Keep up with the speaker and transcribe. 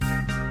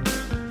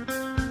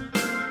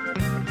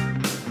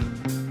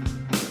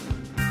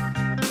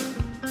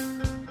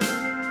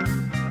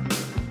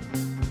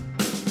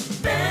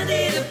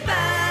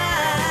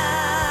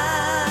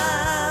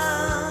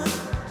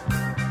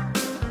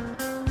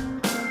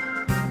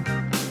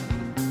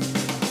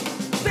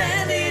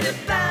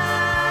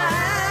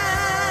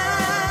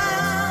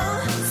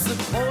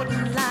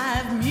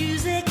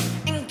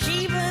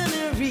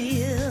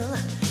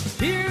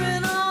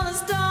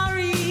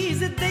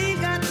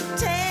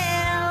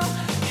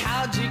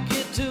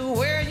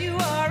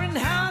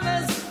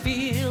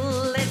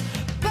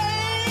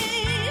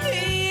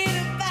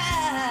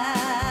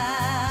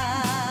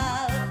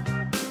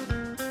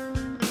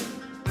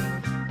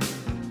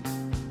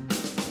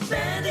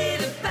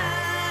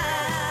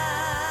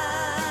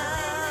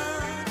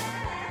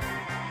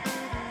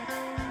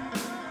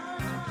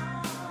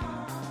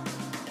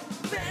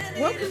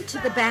Welcome to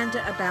the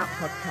Banda About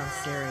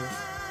podcast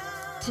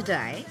series.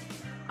 Today,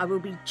 I will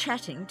be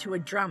chatting to a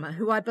drummer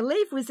who I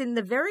believe was in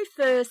the very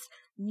first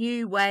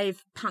new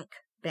wave punk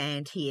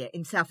band here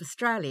in South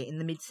Australia in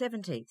the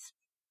mid-70s,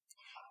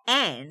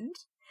 and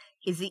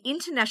is the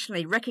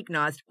internationally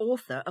recognised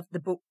author of the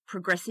book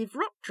Progressive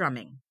Rock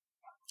Drumming.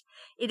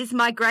 It is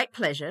my great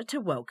pleasure to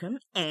welcome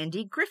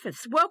Andy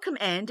Griffiths. Welcome,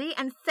 Andy,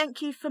 and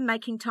thank you for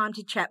making time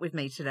to chat with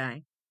me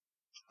today.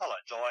 Hello,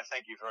 Di.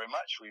 Thank you very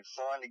much. We've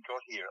finally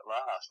got here at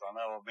last. I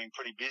know I've been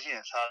pretty busy and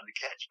it's hard to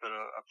catch, but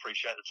I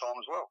appreciate the time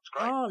as well. It's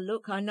great. Oh,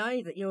 look, I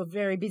know that you're a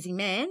very busy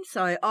man,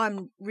 so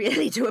I'm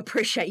really do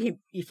appreciate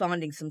you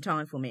finding some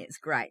time for me. It's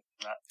great.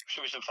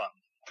 Should be some fun.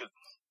 Good.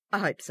 I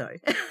hope so.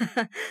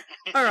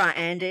 All right,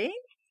 Andy,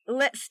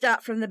 let's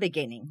start from the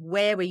beginning.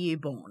 Where were you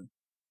born?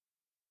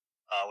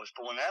 I was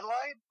born in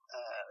Adelaide,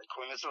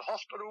 Queen Elizabeth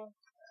Hospital.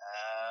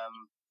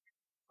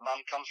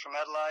 Mum comes from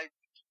Adelaide.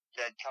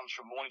 Dad comes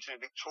from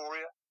Mornington,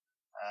 Victoria.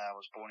 I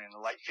was born in the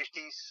late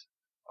 50s.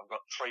 I've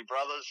got 3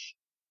 brothers.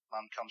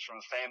 Mum comes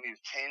from a family of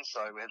 10,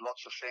 so we had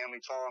lots of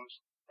family times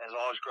as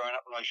I was growing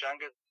up when I was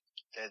younger.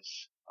 Dad's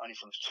only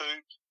from 2,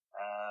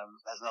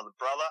 has another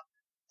brother.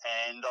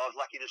 And I was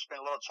lucky to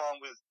spend a lot of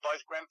time with both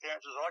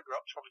grandparents as I grew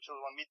up, probably till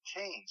my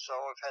mid-teens. So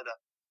I've had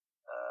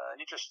an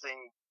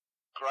interesting,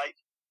 great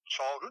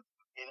childhood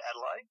in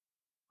Adelaide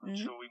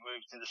until we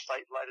moved into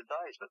state later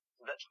days. But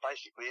that's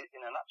basically it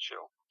in a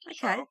nutshell.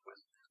 Okay.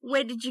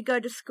 Where did you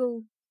go to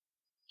school?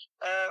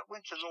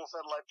 Went to North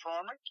Adelaide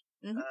Primary,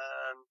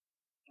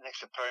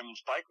 next to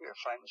Perryman's Bakery, a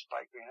famous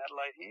bakery in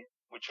Adelaide here,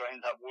 which I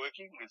ended up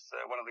working with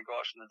one of the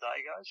guys from the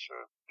Dagos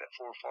for about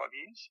 4 or 5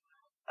 years.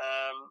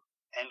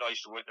 And I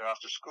used to work there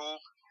after school.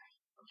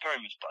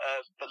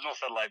 But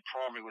North Adelaide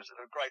Primary was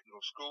a great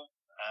little school,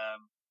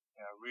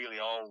 really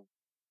old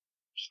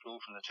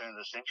school from the turn of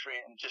the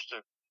century, and just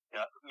to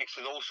mix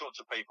with all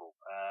sorts of people,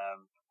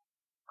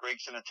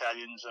 Greeks and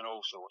Italians and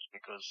all sorts,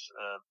 because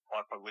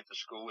like I went to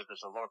school with,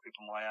 there's a lot of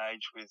people my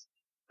age with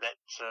that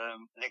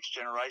next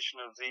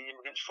generation of the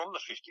immigrants from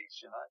the 50s,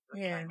 that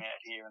came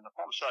out here in the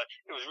prom. So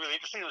it was really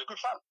interesting. It was good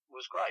fun. It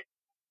was great.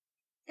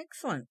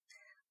 Excellent.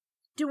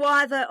 Do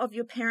either of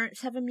your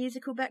parents have a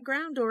musical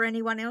background or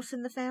anyone else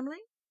in the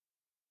family?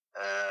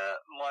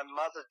 My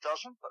mother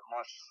doesn't, but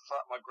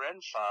my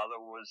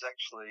grandfather was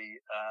actually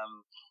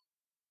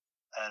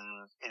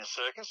in a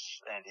circus,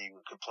 and he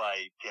could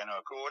play piano,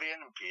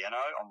 accordion, and piano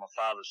on my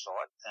father's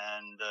side,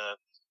 and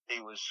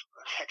he was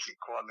actually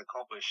quite an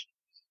accomplished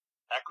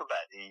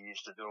acrobat. He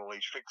used to do all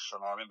these tricks,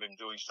 and I remember him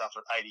doing stuff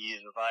at 80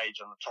 years of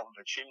age on the top of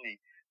a chimney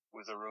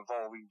with a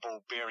revolving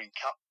ball-bearing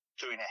cup,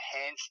 doing a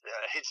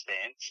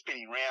headstand,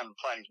 spinning around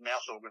and playing his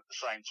mouth organ at the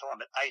same time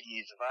at 80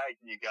 years of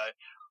age, and you go,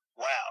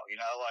 wow,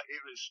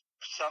 it was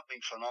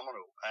something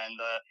phenomenal. And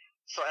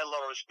so I had a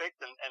lot of respect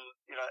and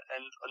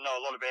I know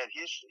a lot about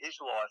his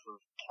life of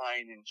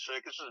playing in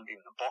circuses, and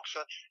being a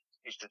boxer.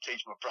 He used to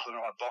teach my brother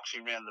and I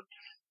boxing around the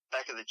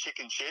back of the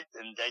chicken shed,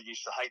 and Dad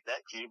used to hate that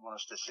because he didn't want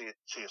us to see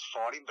us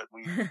fighting, but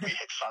we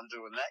had fun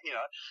doing that,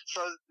 So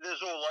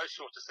there's all those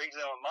sorts of things.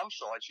 And on Mum's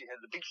side, she had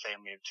the big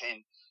family of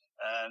 10,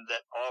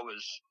 that I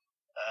was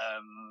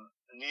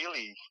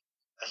nearly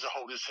as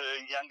old as her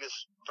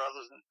youngest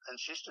brothers and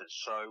sisters,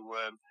 so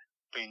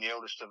being the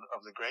eldest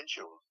of the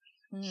grandchildren.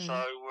 So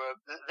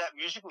that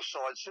musical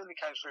side certainly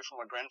came through from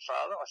my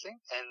grandfather, I think,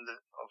 and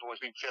I've always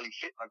been fairly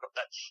fit. I got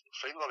that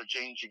feeling, a lot of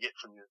genes you get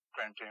from your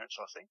grandparents,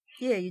 I think.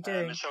 Yeah, you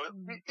do.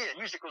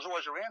 Music was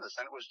always around us,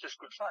 and it was just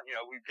good fun.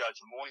 We'd go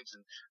to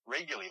Mornington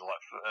regularly,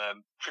 like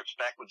trips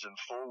backwards and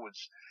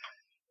forwards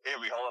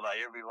every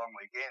holiday, every long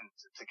weekend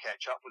to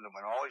catch up with them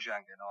when I was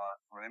younger. And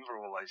I remember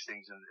all those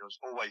things, and there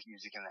was always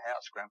music in the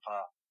house.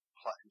 Grandpa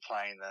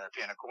playing the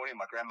piano accordion,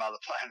 my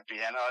grandmother playing the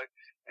piano,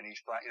 and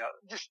he's playing,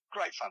 just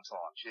great fun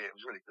times. Yeah, it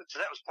was really good.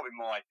 So that was probably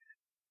my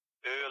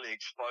early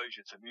exposure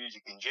to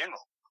music in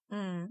general.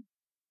 And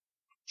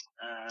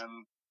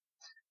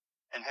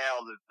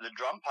how the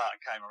drum part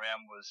came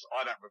around was,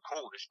 I don't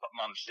recall this, but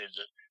Mum said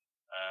that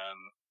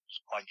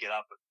I'd get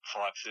up at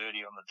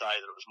 5:30 on the day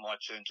that it was my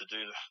turn to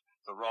do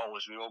the role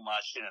as we all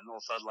marched in at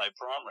North Adelaide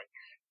Primary,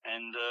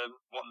 and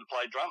wanting to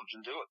play drums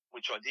and do it,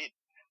 which I did.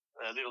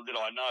 Little did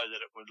I know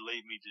that it would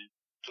lead me to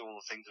do all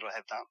the things that I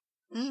have done.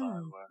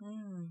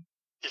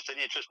 Just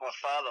an interest. My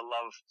father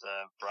loved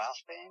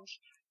brass bands,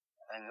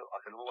 and I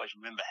can always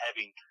remember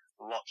having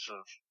lots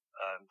of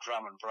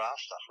drum and brass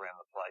stuff around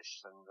the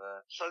place. And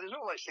so there's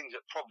all those things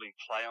that probably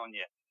play on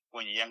you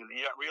when you're younger that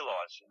you don't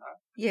realise,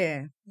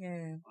 Yeah.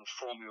 And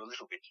form you a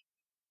little bit.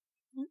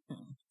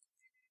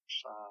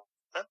 So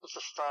that was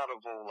the start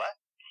of all that.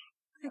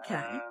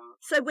 Okay.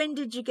 So when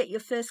did you get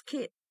your first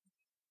kit?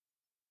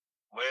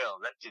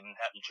 Well, that didn't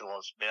happen until I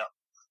was about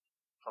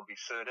probably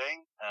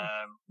 13.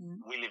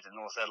 We lived in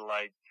North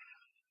Adelaide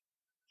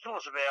until I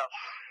was about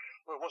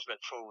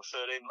 12 or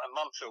 13. My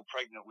mum fell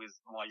pregnant with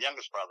my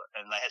youngest brother,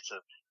 and they had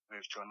to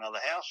move to another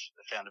house.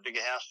 They found a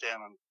bigger house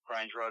down on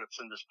Grange Road at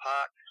Flinders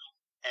Park,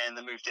 and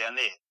they moved down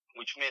there,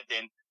 which meant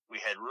then we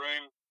had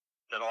room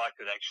that I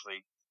could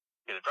actually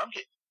get a drum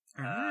kit.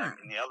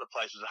 In the other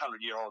place was a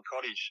 100-year-old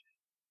cottage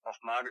off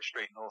Margaret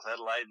Street in North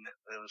Adelaide, and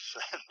there was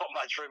not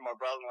much room. My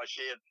brother and I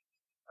shared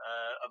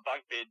a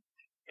bunk bed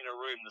in a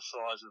room the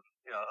size of,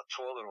 a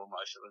toilet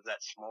almost. It was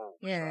that small.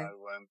 Yeah. So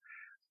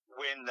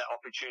when the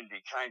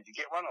opportunity came to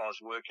get one, I was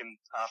working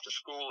after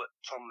school at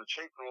Tom the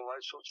Cheap and all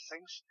those sorts of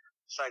things.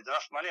 Saved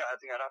enough money. I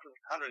think I had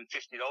 $150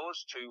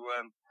 to,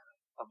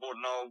 I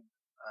bought an old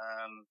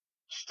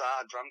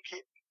Star drum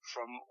kit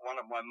from one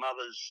of my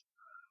mother's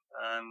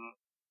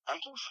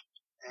uncles,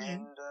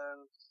 and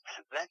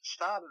that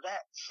started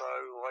that. So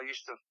I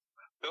used to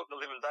build the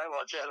living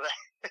daylights out of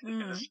that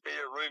in a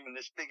spare room in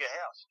this bigger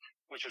house,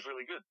 which was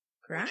really good.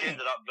 Great. Which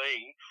ended up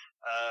being,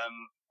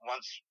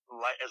 once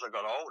late, as I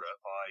got older,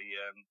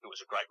 it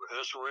was a great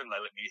rehearsal room.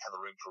 They let me have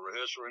a room for a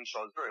rehearsal room,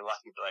 so I was very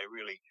lucky that they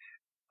really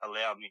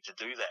allowed me to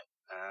do that.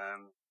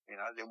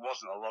 There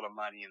wasn't a lot of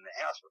money in the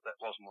house, but that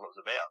wasn't what it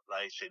was about.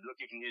 They said, look,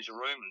 you can use a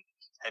room and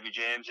have your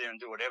jams there and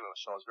do whatever.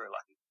 So I was very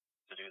lucky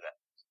to do that.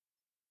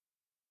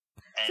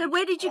 And so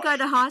where did you go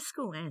to high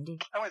school, Andy?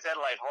 I went to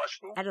Adelaide High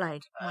School.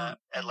 Adelaide.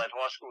 Adelaide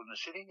High School in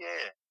the city,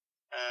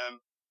 yeah.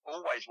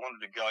 Always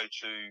wanted to go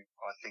to,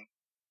 I think,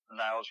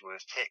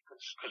 Nailsworth Tech,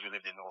 because we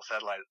lived in North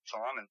Adelaide at the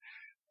time, and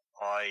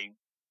I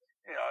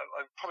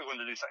probably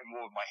wanted to do something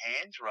more with my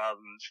hands rather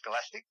than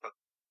scholastic, but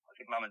I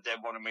think Mum and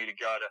Dad wanted me to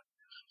go to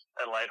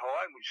Adelaide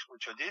High,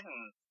 which I did,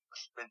 and I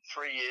spent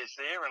 3 years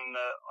there, and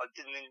I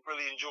didn't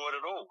really enjoy it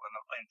at all, and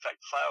I, in fact,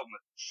 failed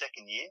my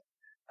second year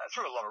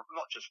through a lot of,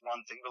 not just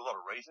one thing, but a lot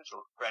of reasons.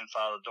 My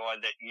grandfather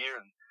died that year,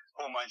 and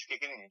hormones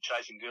kicking in, and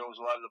chasing girls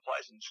all over the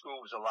place, and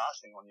school was the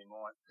last thing on your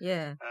mind.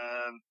 Yeah.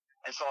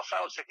 And so I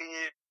failed second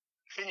year,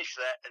 finished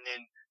that, and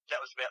then that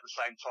was about the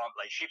same time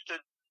they shifted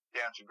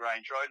down to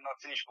Grange Road, and I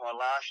finished my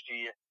last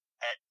year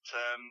at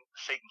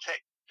Seaton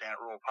Tech down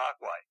at Royal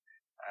Parkway.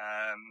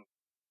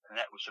 And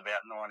that was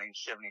about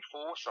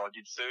 1974, so I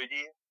did third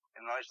year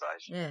in those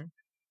days. Yeah.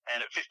 And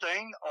at 15,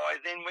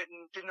 I then went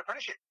and did an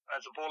apprenticeship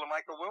as a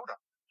boilermaker welder.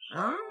 So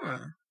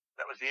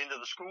that was the end of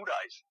the school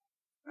days.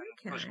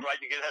 Okay. It was great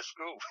to get out of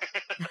school.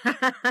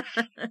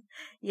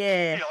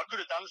 Yeah. I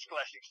could have done the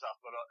scholastic stuff,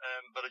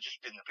 but it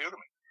just didn't appeal to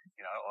me.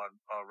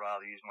 I'd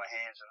rather use my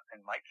hands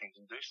and make things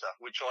and do stuff,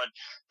 which I'd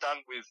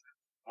done with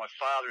my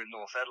father in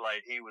North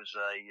Adelaide. He was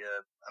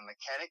a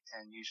mechanic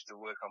and used to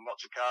work on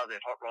lots of cars, they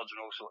had hot rods and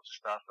all sorts of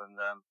stuff. And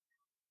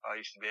I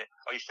used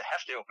to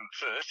have to help him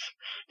first,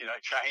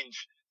 change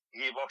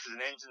gearboxes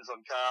and engines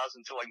on cars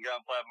until I can go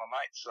and play with my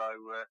mates. So,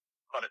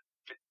 but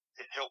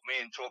it helped me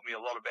and taught me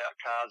a lot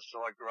about cars as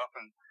I grew up,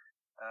 and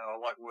I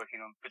like working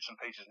on bits and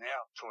pieces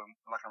now,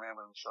 mucking around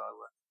with them. So,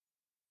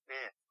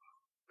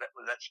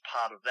 that's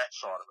part of that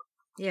side of it.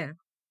 Yeah.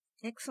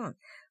 Excellent.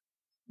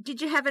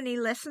 Did you have any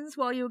lessons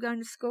while you were going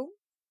to school?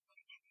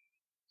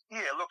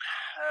 Yeah, look,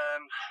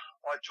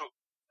 I took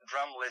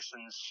drum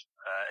lessons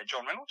at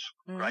John Reynolds,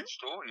 great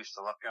store. I used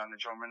to love going to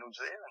John Reynolds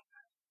there, and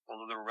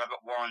all the little rabbit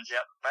warrens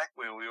out the back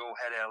where we all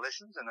had our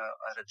lessons. And I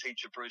had a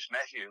teacher, Bruce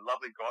Matthew,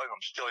 lovely guy.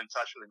 I'm still in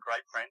touch with, a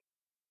great friend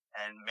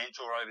and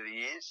mentor over the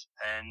years.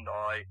 And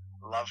I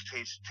loved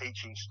his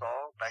teaching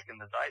style back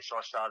in the day. So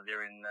I started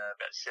there in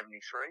about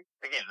 73.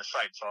 Again, the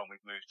same time we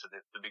moved to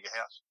the bigger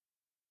house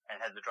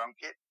and had the drum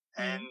kit.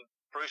 And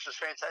Bruce was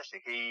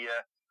fantastic. He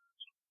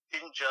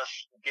didn't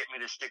just get me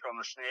to stick on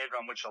the snare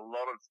drum, which a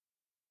lot of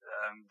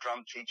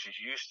drum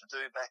teachers used to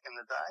do back in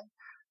the day.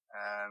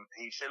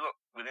 He said, look,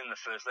 within the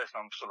first lesson,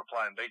 I'm sort of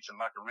playing beats and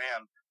mucking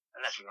around, and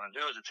that's what you're going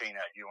to do as a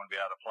teenager. You want to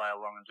be able to play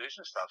along and do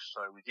some stuff.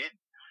 So we did.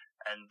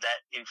 And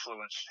that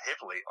influenced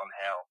heavily on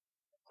how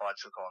I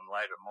took on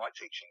later my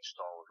teaching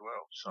style as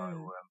well. So,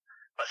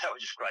 but that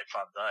was just great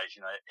fun days.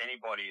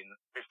 Anybody,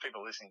 if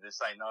people listening to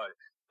this, they know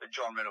that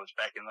John Reynolds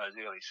back in those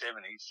early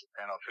 70s,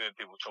 and I've heard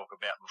people talk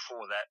about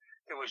before that,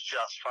 it was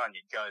just fun.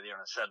 You'd go there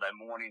on a Saturday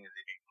morning, and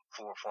there'd be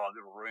 4 or 5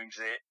 little rooms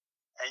there,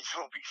 and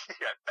you'll be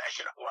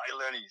bashing away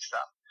learning your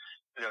stuff.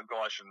 There were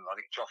guys from, I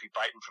think, Joffy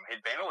Bateman from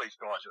Headband, all these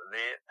guys that were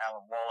there,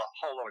 Alan Waller, a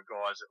whole lot of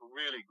guys that were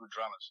really good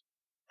drummers.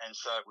 And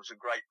so it was a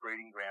great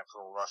breeding ground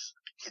for all of us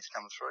kids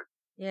coming through.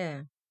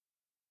 Yeah.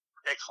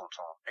 Excellent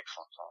time.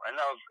 And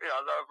they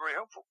were very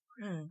helpful.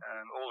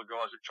 All the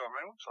guys at John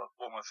Reynolds, I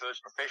bought my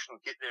first professional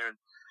kit there in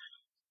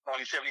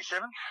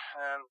 1977.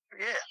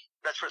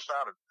 That's where I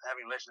started,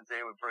 having lessons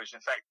there with Bruce.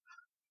 In fact,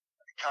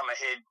 come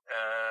ahead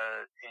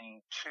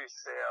in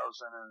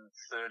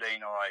 2013,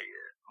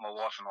 my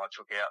wife and I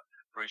took out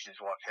Bruce's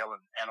wife Helen,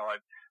 and I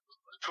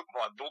took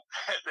my book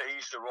that he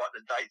used to write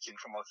the dates in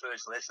from my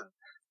first lesson,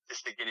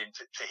 just to get him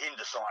to him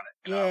to sign it.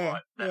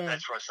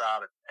 That's where I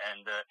started,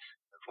 and the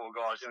poor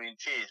guys are in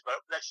tears.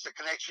 But that's the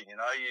connection,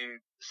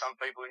 some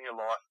people in your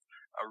life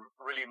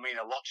really mean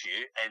a lot to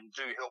you and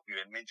do help you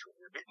and mentor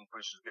you a bit, and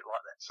Bruce is a bit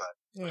like that. So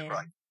it was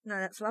great. No,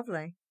 that's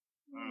lovely.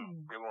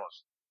 It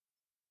was.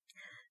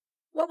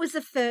 What was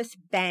the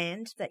first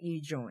band that you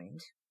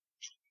joined?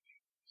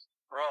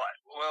 Right.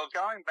 Well,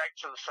 going back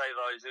to, say,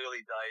 those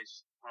early days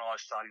when I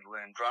started to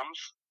learn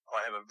drums, I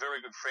have a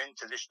very good friend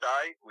to this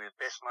day. We're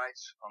best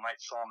mates. My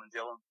mate Simon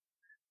Dillon,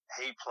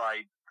 he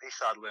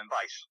started to learn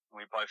bass.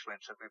 We both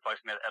met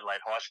at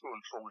Adelaide High School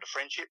and formed a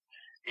friendship.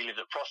 He lived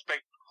at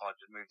Prospect. I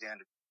just moved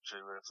down to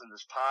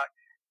Flinders Park.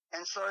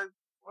 And so,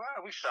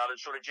 well, we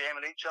started sort of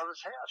jamming at each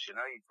other's house. You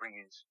know, he'd bring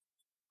his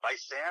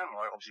bass down.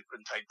 I obviously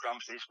couldn't take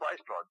drums to this place,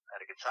 but I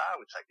had a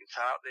guitar. We'd take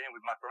guitar up there and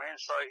we'd muck around.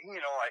 So he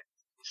and I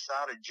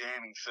started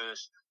jamming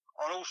first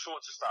on all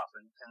sorts of stuff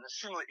and a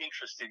similar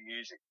interest in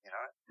music, you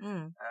know.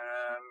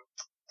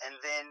 And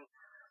then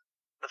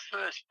the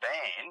first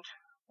band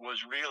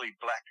was really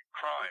Black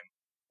Chrome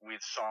with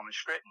Simon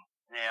Stretton.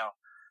 Now,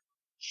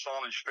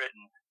 Simon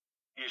Stretton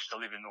used to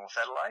live in North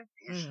Adelaide.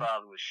 His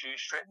father was Hugh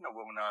Stretton, a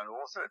well-known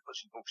author. He put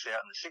some books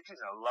out in the 60s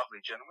and a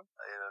lovely gentleman.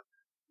 They had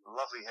a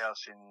lovely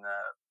house in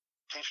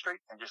King Street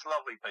and just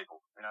lovely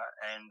people, you know.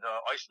 And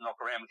I used to knock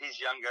around with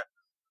his younger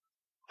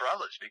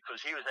brothers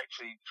because he was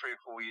actually 3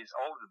 or 4 years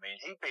older than me.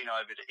 And he'd been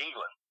over to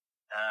England,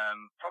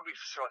 probably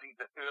through, I think,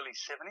 the early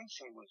 70s.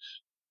 He was,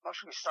 I'm not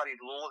sure he studied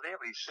law there,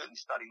 but he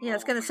certainly studied law. Yeah, I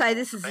was going to say,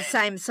 this is the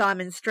same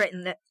Simon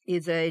Stretton that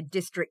is a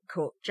district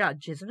court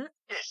judge, isn't it?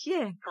 Yes.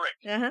 Yeah.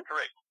 Correct.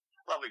 Correct.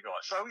 Lovely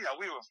guy. So, you know,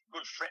 we were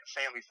good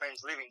family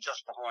friends living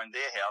just behind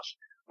their house.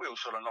 We all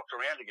sort of knocked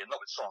around together,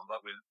 not with Simon,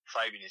 but with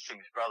Fabian and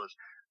his brothers.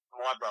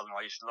 My brother and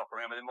I used to knock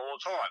around with him all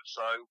the time.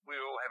 So we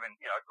were all having,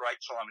 you know, a great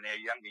time in our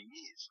younger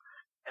years.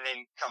 And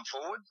then come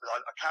forward,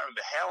 I can't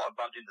remember how I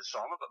bumped into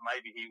Simon, but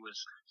maybe he was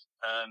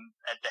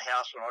at the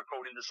house when I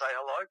called in to say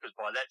hello, because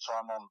by that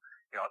time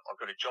I've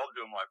got a job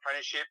doing my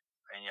apprenticeship,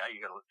 and, you know,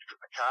 you got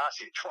a car,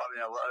 so you're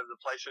driving all over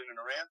the place,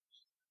 moving around.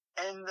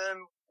 And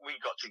we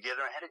got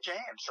together and had a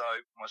jam. So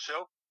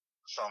myself,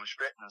 Simon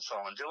Stretton and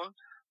Simon Dillon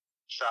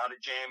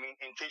started jamming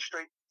in King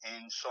Street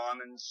in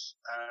Simon's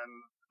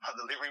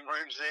the living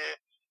rooms there.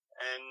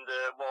 And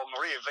while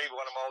Maria Viva,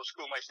 one of my old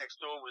schoolmates next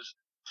door, was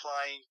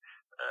playing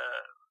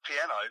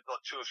piano,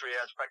 like 2 or 3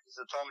 hours practice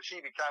at a time, and she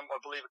became, I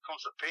believe, a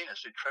concert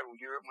pianist who travelled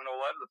Europe and went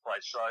all over the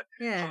place. So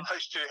from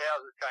those 2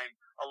 houses came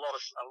a lot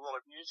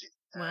of music.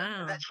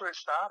 Wow. And that's where it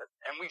started.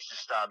 And we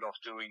just started off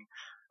doing,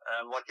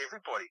 like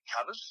everybody,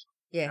 covers.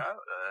 Yeah. You know,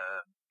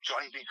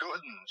 Johnny B.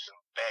 Good and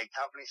some Bad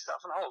Company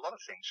stuff and a whole lot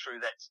of things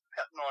through that,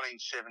 about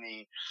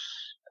 1970,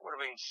 it would have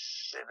been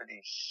 76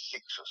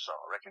 or so,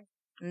 I reckon.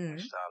 We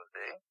started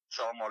there.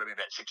 So I might have been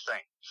about 16.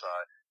 So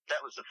that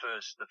was the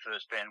first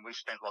band. We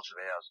spent lots of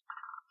hours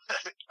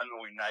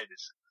annoying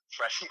neighbours,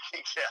 thrashing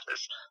things out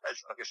as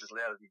I guess as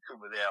loud as we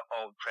could with our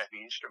old crappy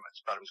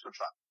instruments, but it was good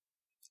fun.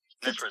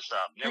 And that's where it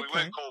started. Now, we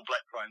weren't called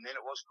Black Chrome then,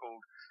 it was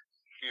called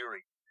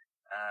Fury.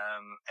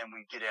 And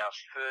we did our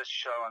first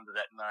show under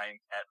that name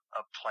at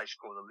a place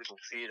called the Little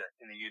Theatre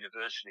in the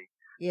university.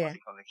 Yeah. I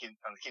think on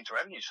the Kinter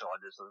Avenue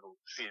side, there's a little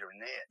theatre in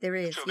there. There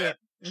is,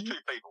 about 2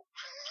 people.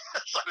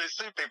 So there's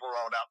 2 people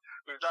rolled up.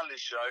 We've done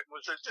this show. It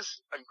was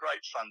just a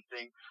great fun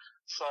thing.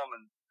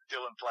 Simon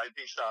Dillon played.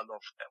 He started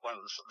off at one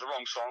of the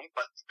wrong song,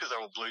 but because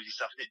they're all bluesy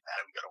stuff, it didn't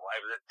matter. We got away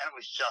with it. And it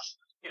was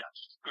just, you know,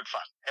 good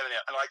fun. And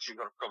I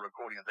actually got a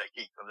recording of that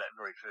gig, of that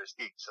very first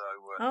gig. So,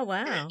 oh,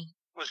 wow. Yeah,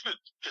 it was good,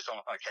 just on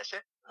a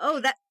cassette.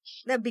 Oh,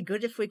 that'd be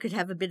good if we could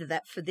have a bit of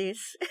that for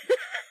this.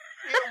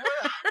 Yeah,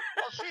 well,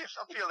 I'll see if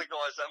some of the other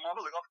guys don't mind.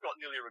 Look, I've got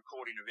nearly a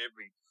recording of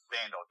every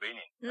band I've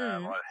been in.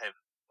 I have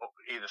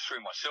either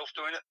through myself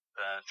doing it,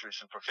 through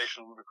some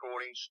professional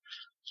recordings,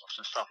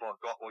 some stuff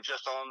I've got, or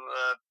just on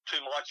 2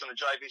 mics on a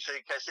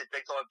JVC cassette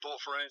deck I bought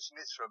for Ian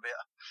Smith for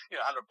about, you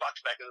know, $100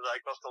 back in the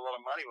day. It cost a lot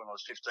of money when I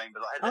was 15,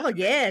 but I had that. Oh,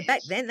 yeah,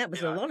 back then that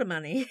was a lot of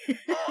money.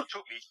 It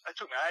took me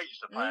ages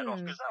to pay it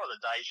off, because they were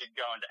the days you'd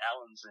go into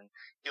Allen's and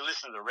you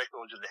listen to the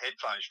records with the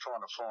headphones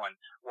trying to find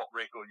what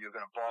record you're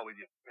going to buy with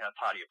your, you know,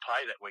 part of your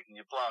pay that week, and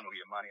you're blowing all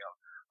your money on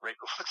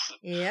records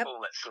and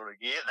all that sort of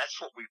gear. That's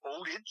what we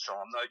all did, so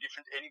I'm no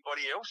different to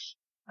anybody else.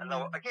 And they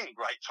were, again,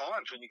 great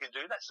times when you could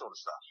do that sort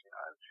of stuff, you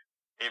know.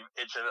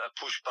 It's a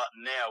push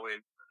button now where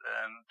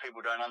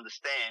people don't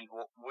understand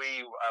what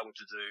we were able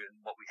to do and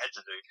what we had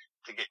to do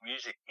to get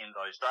music in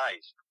those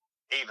days.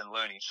 Even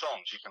learning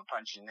songs, you can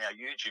punch in now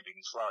YouTube, you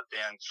can slow it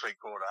down 3/4,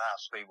 half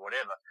speed,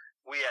 whatever.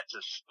 We had to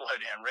slow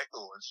down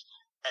records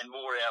and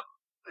wore our,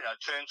 you know,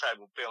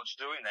 turntable belts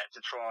doing that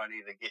to try and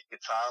either get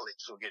guitar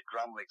licks or get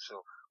drum licks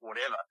or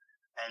whatever.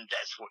 And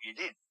that's what you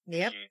did.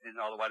 Yep. You didn't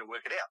know the way to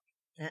work it out.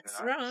 That's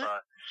you know? right. So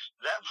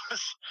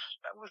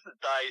that was the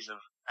days of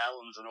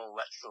Allen's and all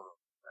that sort of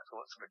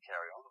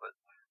carry on. But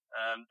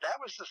that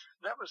was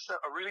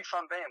a really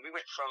fun band. We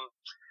went from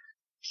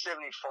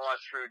 75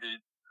 through to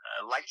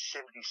late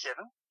 77.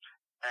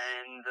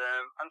 And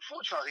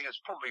unfortunately, I think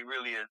it's probably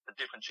really a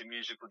difference in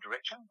musical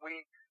direction.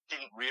 We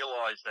didn't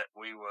realise that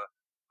we were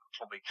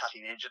probably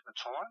cutting edge at the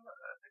time,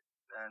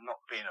 not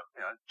being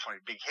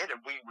trying to be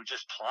big-headed. We were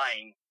just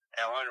playing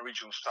our own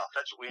original stuff.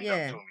 That's what we ended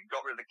up doing. We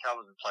got rid of the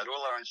covers and played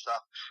all our own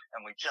stuff,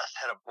 and we just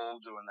had a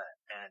ball doing that.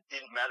 And it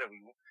didn't matter. We,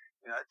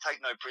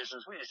 take no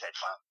prisoners. We just had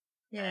fun.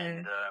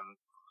 Yeah. And,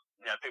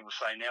 people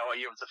say now,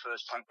 it was the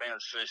first punk band, it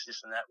was the first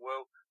this and that.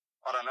 Well,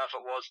 I don't know if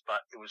it was,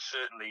 but it was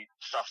certainly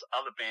stuff that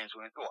other bands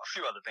were, a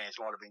few other bands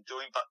might have been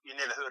doing, but you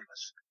never heard of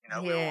us.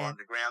 We're all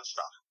underground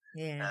stuff.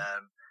 Yeah.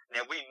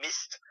 Now we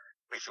missed,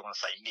 if you want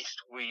to say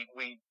missed, we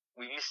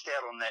we missed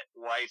out on that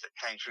wave that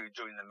came through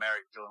doing the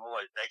Marrickville and all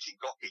those. They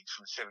actually got gigs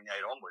from 78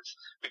 onwards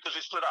because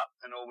we split up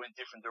and all went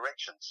different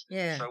directions.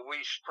 Yeah. So we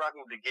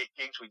struggled to get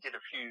gigs. We did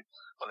a few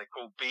what they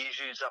call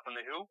bijous up in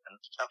the hill and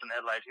up in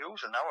Adelaide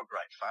Hills, and they were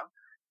great fun.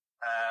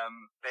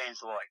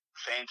 Bands like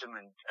Phantom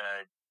and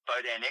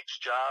Bodan X,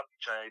 Jarb,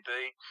 JAB.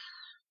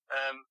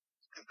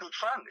 Good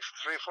fun.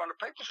 300 or 400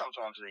 people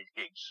sometimes at these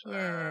gigs.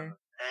 Yeah.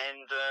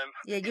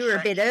 Yeah, you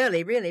were a bit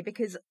early, really,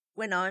 because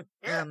when I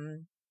Yeah.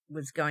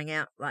 was going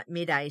out like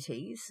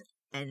mid-'80s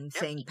and Yep.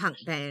 seeing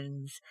punk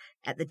bands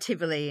at the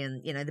Tivoli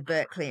and, you know, the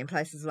Berkeley and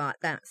places like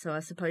that. So I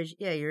suppose,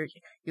 yeah, you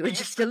were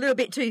just a little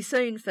bit too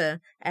soon for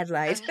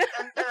Adelaide.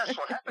 And that's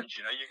what happens,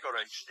 you know. You've got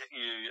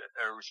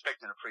to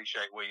respect and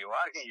appreciate where you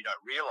are. Again, you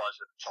don't realise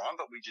at the time,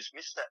 but we just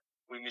missed that.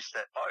 We missed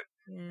that boat.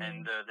 Yeah.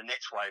 And the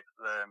next wave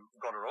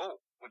got it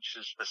all, which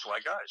is that's the way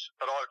it goes.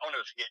 But I'll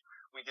never forget,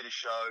 we did a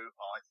show,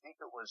 I think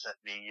it was at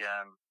the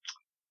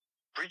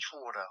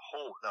Bridgewater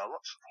Hall. There were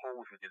lots of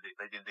halls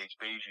they did these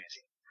bijous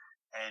in.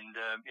 And,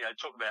 you know,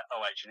 talk about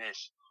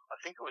OH&S. I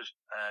think it was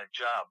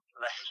Jarb.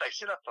 They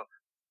set up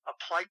a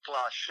plate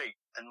glass sheet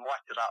and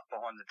mic'd it up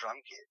behind the drum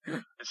kit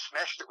and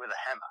smashed it with a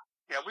hammer.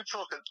 You know, we're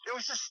talking, there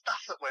was just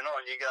stuff that went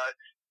on. You go,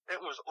 it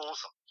was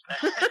awesome.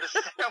 And the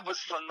sound was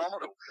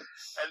phenomenal.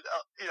 And,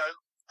 you know,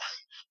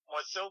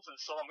 myself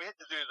and Simon, we had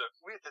to do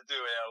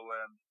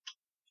our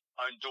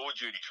own door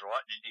duties,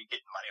 right? And get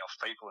money off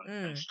people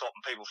and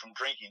stopping people from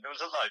drinking. There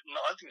was I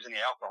don't think there was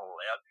any alcohol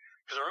allowed.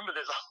 Because I remember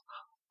there's a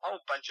whole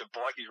bunch of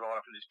bikies right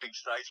up in this big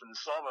statesman, and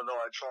Simon and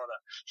I are trying to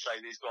say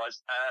to these guys,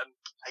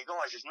 hey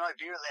guys, there's no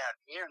beer allowed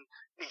here. And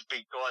these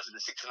big guys that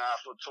are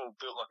 6.5 foot tall,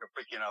 built like a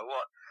brick, you know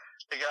what?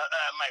 They go,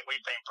 mate,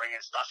 we've been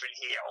bringing stuff in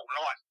here all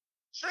night.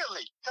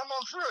 Certainly, come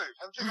on through.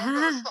 I've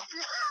got stuff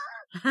here.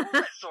 All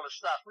that sort of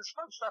stuff. It was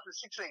fun stuff for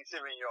 16,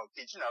 17-year-old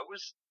kids. You know, it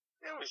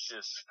was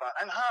just fun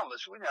and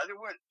harmless. You know, there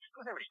wasn't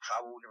any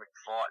trouble, there weren't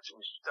any fights.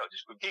 They were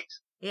just good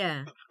gigs.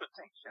 Yeah. Good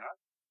things, you know.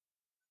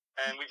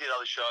 And we did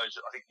other shows,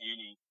 I think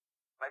Uni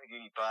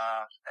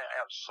Bar,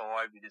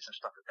 outside. We did some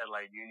stuff at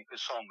Adelaide Uni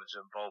because Simon was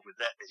involved with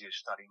that as he was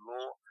studying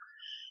law.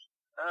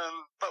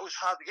 But it was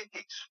hard to get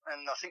gigs.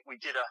 And I think we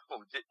did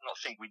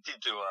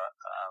do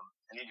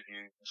an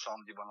interview.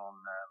 Simon did one on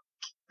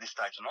This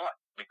Day Tonight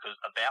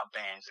about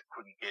bands that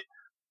couldn't get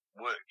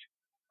work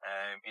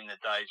in the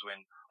days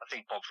when I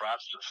think Bob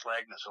France was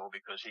slagging us all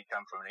because he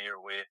come from an era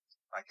where,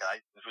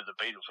 okay, it was with the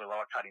Beatles, we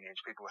were cutting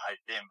edge, people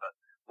hated them, but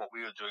what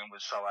we were doing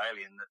was so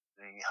alien that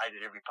he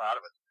hated every part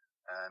of it.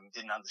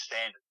 Didn't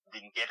understand it,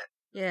 didn't get it.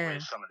 Yeah. Where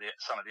some of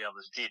the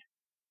others did,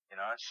 you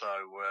know. So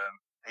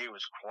he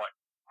was quite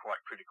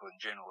critical in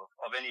general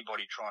of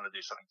anybody trying to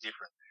do something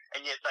different,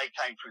 and yet they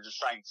came through the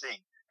same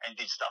thing and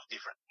did stuff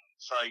different.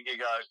 So you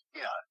go,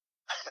 you know,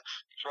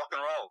 it's rock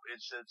and roll.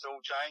 It's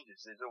all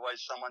changes. There's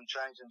always someone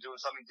changing, doing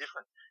something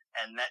different,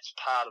 and that's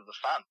part of the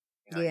fun.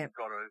 You know,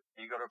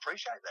 you've got to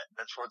appreciate that.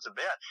 That's what it's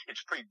about.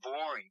 It's pretty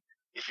boring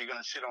if you're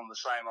going to sit on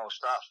the same old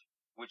stuff,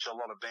 which a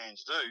lot of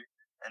bands do,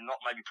 and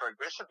not maybe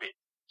progress a bit.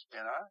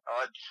 You know,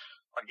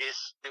 I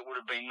guess it would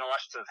have been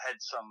nice to have had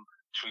some,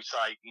 should we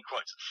say, in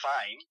quotes,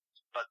 fame,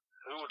 but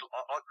I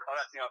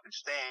don't think I could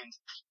stand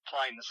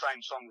playing the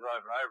same songs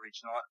over and over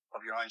each night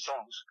of your own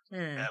songs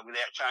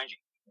without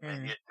changing.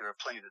 And yet there are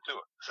plenty to do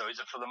it. So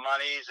is it for the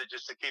money? Is it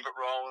just to keep it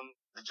rolling,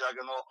 the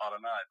juggernaut? I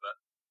don't know, but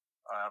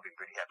I've been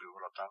pretty happy with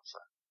what I've done. So.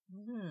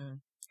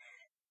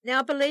 Now,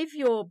 I believe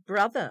your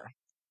brother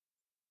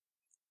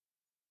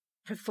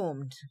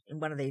performed in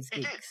one of these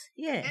gigs.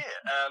 He did. Yeah.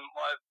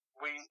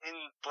 We in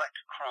Black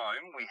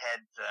Chrome we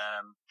had.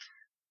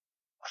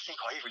 I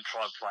think I even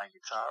tried playing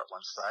guitar at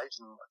one stage,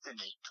 and I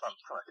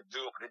could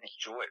do it, but I didn't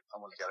enjoy it. I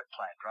wanted to go to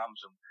playing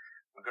drums, and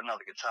we got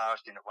another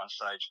guitarist in at one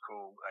stage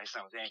called his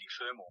name was Andy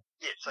Fermor.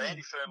 Yeah, so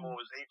Andy Fermor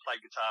he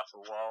played guitar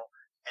for a while,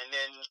 and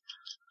then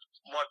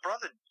my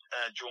brother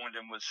joined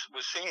him was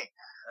singing,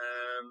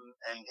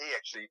 and he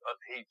actually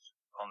he's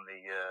on the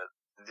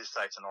This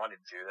Day Tonight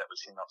interview. That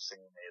was him not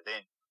singing there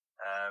then.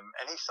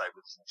 And he stayed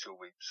with us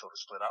until we sort of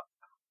split up.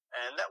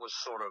 And that was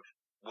sort of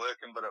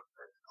working, but I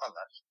don't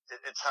know.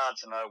 It's hard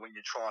to know when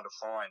you're trying to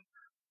find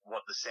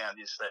what the sound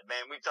is for that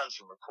band. We've done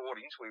some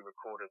recordings. We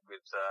recorded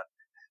with a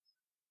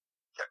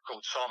chap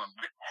called Simon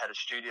Britt, had a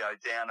studio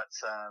down at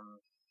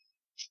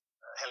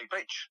Henley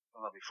Beach,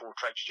 a lovely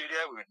 4-track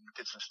studio. We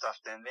did some stuff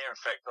down there.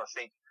 In fact, I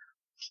think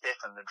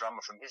Stefan, the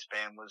drummer from his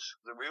band, was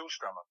the Reels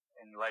drummer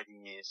in later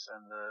years,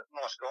 and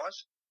nice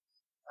guys.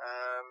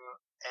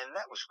 And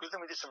that was good.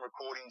 Then we did some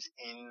recordings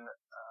in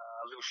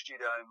a little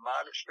studio in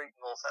Margaret Street,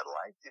 North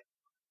Adelaide. Did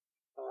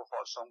 4 or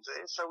 5 songs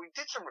there. So we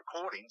did some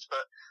recordings,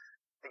 but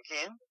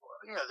again,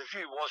 you know, the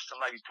view was to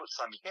maybe put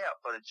something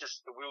out, but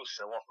the wheels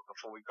fell off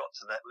before we got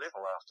to that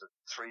level after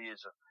 3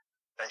 years of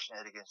bashing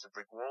head against a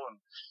brick wall,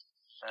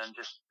 and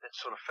just it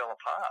sort of fell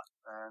apart.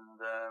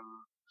 And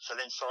so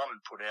then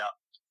Simon put out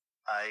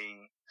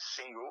a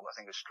single, I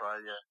think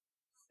Australia,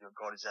 Your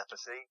God Is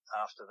Apathy,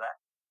 after that,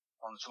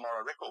 on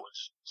Tomorrow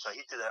Records. So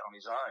he did that on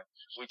his own,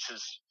 which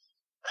is,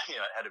 you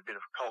know, had a bit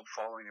of a cold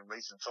following in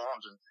recent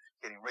times, and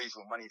getting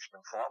reasonable money if you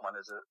can find one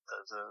as a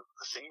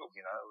single,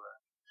 you know.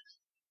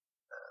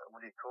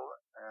 what do you call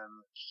it?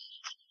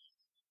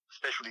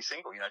 Specialty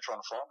single,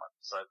 trying to find one.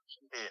 So,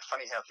 yeah,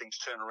 funny how things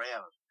turn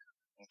around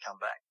and come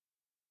back.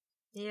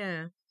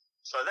 Yeah.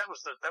 So that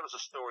was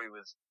a story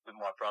with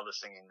my brother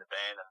singing in the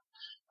band. And,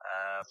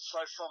 so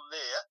from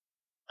there,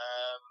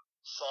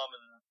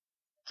 Simon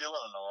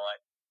Dillon and I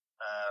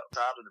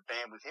started a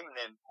band with him, and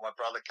then my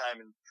brother came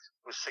and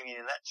was singing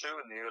in that too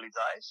in the early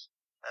days.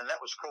 And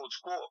that was called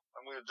Squawk.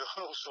 And we were doing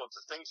all sorts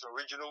of things,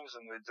 originals,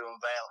 and we were doing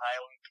Van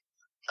Halen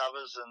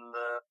covers and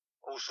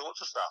all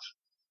sorts of stuff.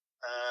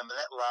 And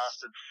that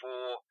lasted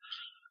for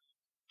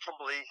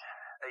probably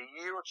a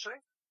year or two,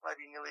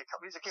 maybe nearly a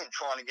couple of years, again,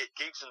 trying to get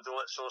gigs and do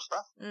all that sort of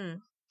stuff.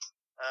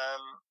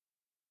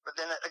 But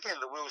then, again,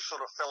 the wheels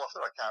sort of fell off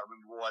it. I can't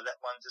remember why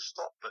that one just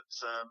stopped, but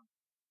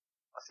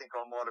I think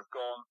I might have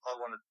I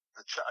wanted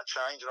a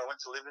change, and I went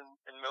to live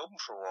in Melbourne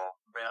for a while,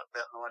 about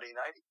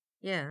 1980.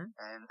 Yeah.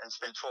 And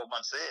spent 12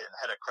 months there and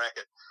had a crack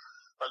at,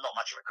 well, not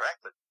much of a crack,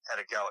 but had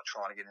a go at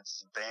trying to get into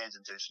some bands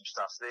and do some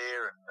stuff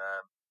there, and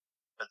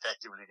but that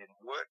really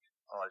didn't work.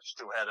 I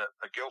still had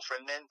a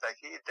girlfriend then back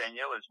here.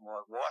 Danielle is my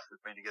wife.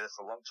 We've been together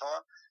for a long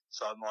time.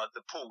 So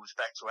the pull was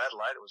back to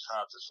Adelaide. It was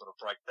hard to sort of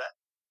break that.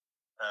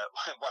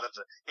 One of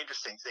the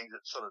interesting things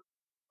that sort of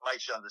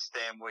makes you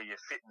understand where you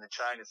fit in the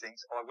chain of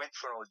things. I went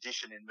for an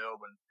audition in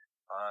Melbourne,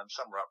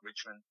 somewhere up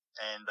Richmond,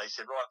 and they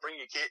said, right, bring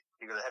your kit.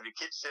 You've got to have your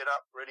kit set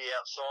up, ready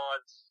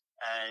outside,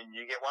 and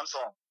you get one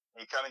song.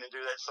 You come in and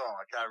do that song.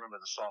 I can't remember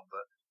the song,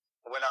 but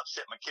I went up,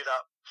 set my kit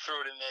up, threw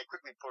it in there,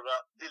 quickly put it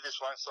up, did this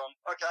one song.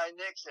 Okay,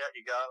 next, out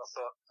you go. And I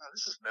thought, oh,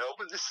 this is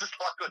Melbourne. This is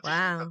like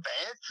auditioning for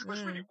band. It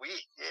was really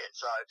weird, yeah.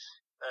 So,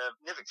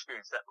 never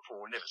experienced that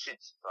before, never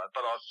since. So,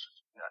 but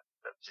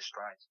that was just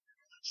strange.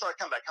 So I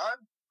come back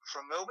home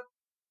from Melbourne.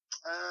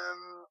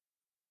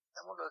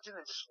 And what did I do?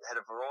 I just had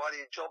a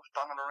variety of jobs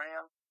bumming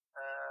around,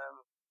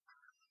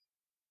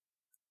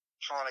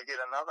 trying to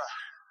get another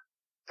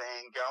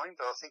band going.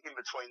 But I think in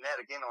between that,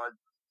 again, I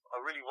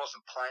really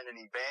wasn't playing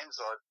any bands.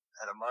 I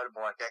had a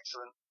motorbike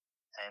accident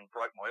and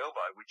broke my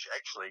elbow, which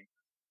actually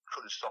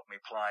could have stopped me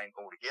playing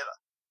altogether.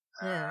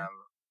 Yeah.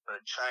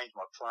 But it changed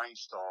my playing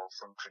style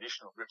from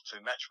traditional grip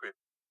to match grip,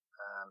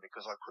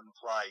 because I couldn't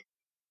play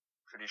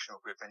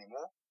traditional grip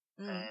anymore.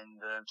 And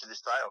to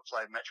this day, I've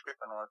played match grip,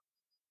 and I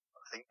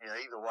think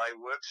either way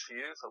works for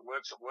you. If it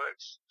works, it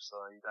works. So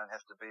you don't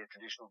have to be a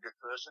traditional grip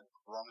person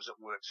as long as it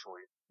works for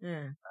you.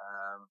 Yeah.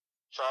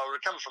 So I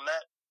recovered from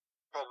that.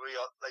 Probably,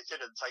 they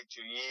said it'd take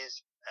 2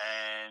 years,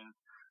 and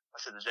I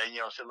said to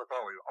Danielle, I said, look,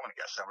 I'm going to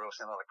go somewhere else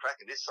and have another crack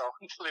at this, so I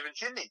went to live in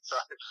Sydney. So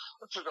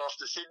I took off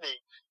to Sydney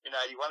in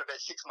 81,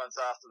 about 6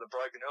 months after the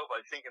broken elbow,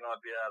 thinking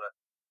I'd be able to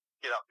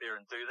get up there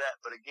and do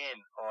that. But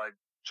again, I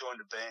joined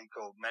a band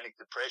called Manic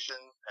Depression,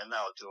 and they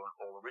were doing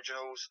all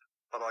originals,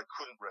 but I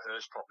couldn't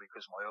rehearse properly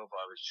because my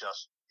elbow was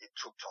it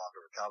took time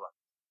to recover.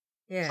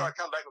 Yeah. So I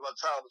come back with my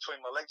tail between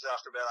my legs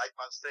after about 8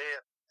 months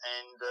there,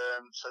 and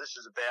so this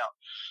is about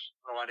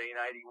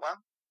 1981,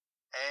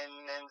 and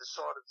then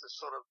decided to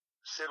sort of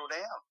settle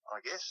down,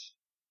 I guess,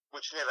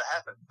 which never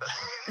happened. But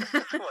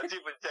I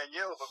did with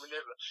Danielle, but we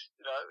never,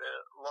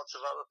 lots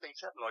of other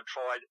things happened. I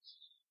tried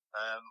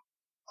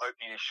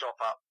opening a shop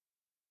up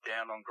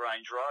down on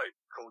Grange Road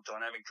called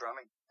Dynamic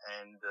Drumming,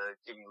 and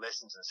giving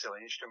lessons and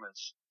selling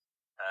instruments,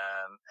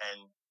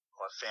 and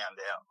I found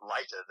out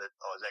later that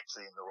I was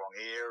actually in the wrong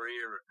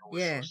area and all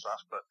this sort of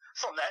stuff. But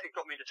from that, it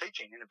got me to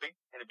teaching in a big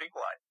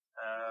way.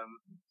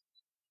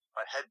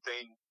 I had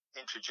been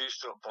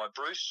introduced to it by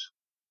Bruce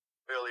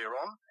earlier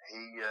on.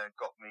 He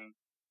got me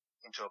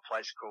into a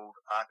place called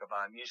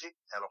Arkabar Music,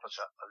 out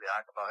opposite of the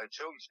Arkabar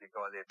Hotel. Used to be a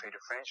guy there, Peter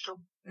Franschel,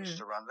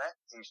 used to run that.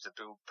 He used to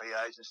build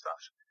PAs and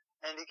stuff.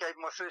 And he gave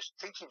me my first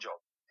teaching job.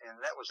 And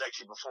that was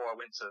actually before I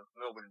went to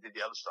Melbourne and did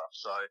the other stuff.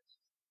 So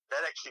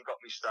that actually got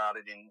me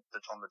started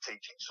on the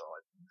teaching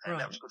side, and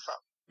that was good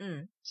fun.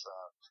 So,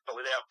 but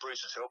without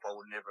Bruce's help, I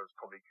would never have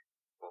probably,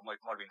 it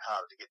might have been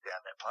harder to get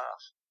down that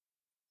path.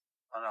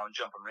 I know I'm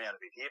jumping around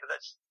a bit here, but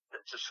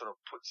that just sort of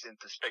puts in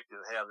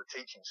perspective how the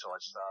teaching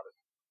side started.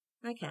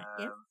 Okay,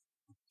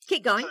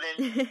 keep going.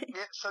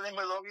 So then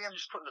we're logging. I'm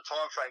just putting the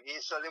time frame here.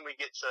 So then we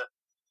get to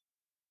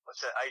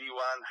 81,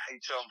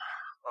 82.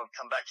 I've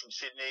come back from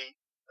Sydney.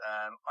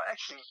 I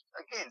actually,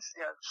 again,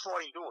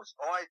 sliding doors.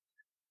 I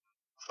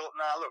thought,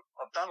 look,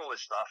 I've done all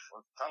this stuff.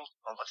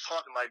 It's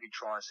time to maybe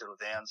try and settle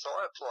down. So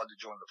I applied to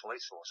join the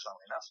police force,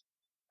 funnily enough.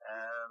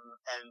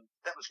 And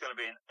that was going to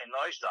be, in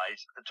those days,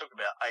 it took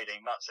about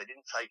 18 months. They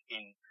didn't take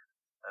in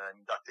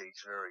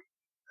inductees very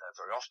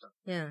often.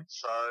 Yeah.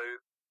 So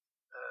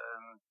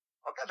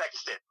I'll go back a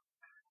step.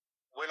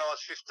 When I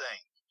was 15,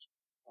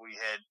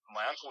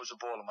 my uncle was a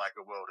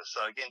Boilermaker welder.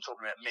 So again,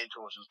 talking about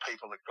mentors and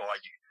people that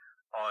guide you.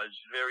 I was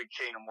very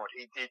keen on what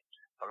he did.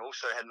 I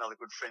also had another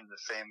good friend in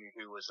the family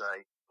who was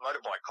a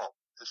motorbike cop.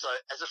 And so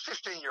as a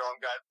 15-year-old,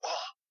 I'm going,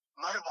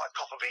 motorbike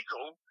cop would be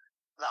cool.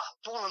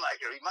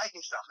 Boilermaker, he's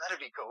making stuff, that'd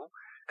be cool.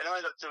 And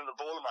I ended up doing the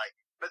Boilermaker.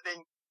 But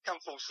then,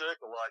 come full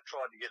circle, I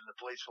tried to get in the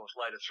police force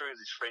later through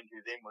this friend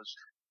who then was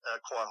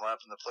quite high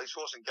up in the police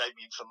force and gave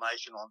me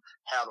information on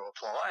how to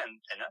apply. And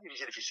he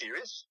said, if you're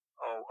serious,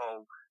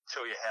 I'll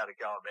tell you how to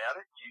go about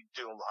it. You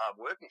do all the hard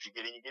work, and if you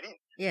get in, you get in.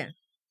 Yeah.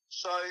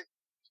 So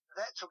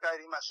that took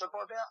 18 months. So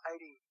by about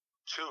 82,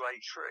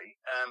 83,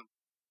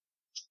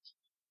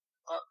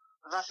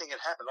 nothing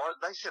had happened.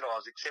 They said I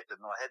was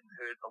accepted, and I hadn't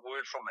heard a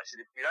word from them. They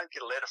said, if you don't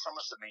get a letter from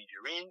us, it means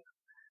you're in.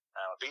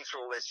 I've been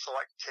through all their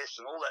psych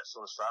tests and all that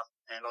sort of stuff,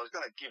 and I was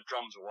going to give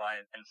drums away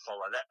and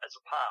follow that as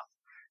a path.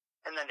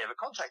 And they never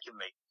contacted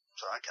me.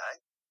 So, okay,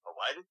 I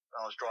waited.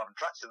 I was driving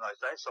trucks in those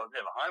days, so I was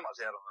never home. I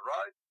was out on the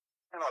road.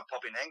 And I'd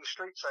pop in Angus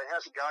Street, say,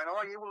 how's it going?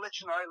 Oh, yeah, we'll let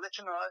you know.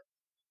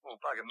 Well,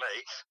 bugger me.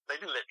 They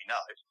didn't let me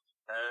know.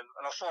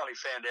 And I finally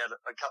found out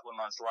a couple of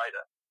months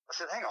later. I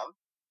said, hang on.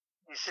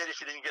 You said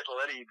if you didn't get the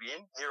letter, you'd be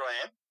in. Here I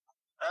am.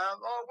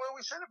 Well,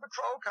 we sent a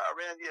patrol car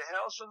around your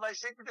house, and they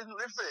said you didn't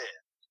live there.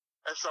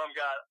 And so I'm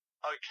going,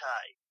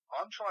 okay,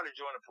 I'm trying to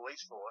join a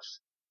police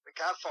force. We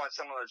can't find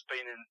someone that's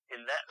been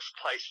in that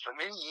place for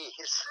many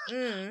years.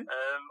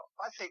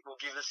 I think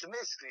we'll give this a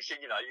miss. He said,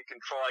 you can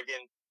try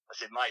again. I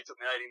said, mate, it took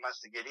me 18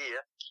 months to get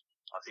here.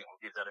 I think we'll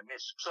give that a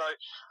miss. So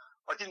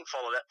I didn't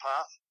follow that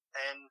path.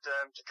 And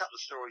to cut the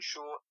story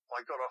short,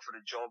 I got offered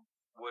a job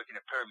working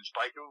at Perriman's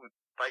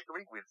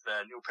Bakery with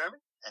Neil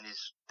Perriman and his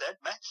dad,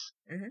 Max.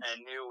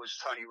 And Neil was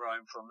Tony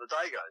Rome from the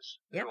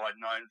Dagos, who I'd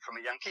known from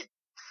a young kid.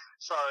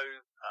 So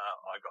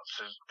I got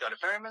to go to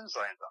Perriman's.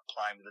 I ended up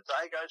playing with the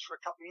Dagos for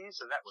a couple of years,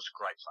 and that was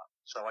great fun.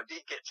 So I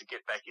did get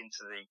back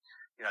into the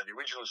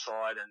original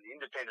side and the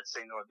independent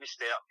scene that I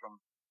missed out from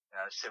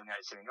 78,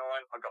 79.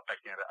 I got back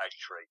in about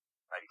 83,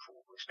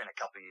 84. We spent a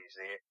couple of years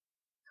there.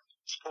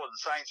 Supported the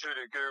Saints,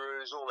 Hoodoo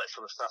Gurus, all that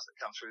sort of stuff that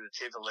comes through the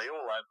Tivoli,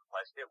 all over the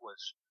place. It was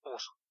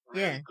awesome.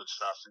 Really good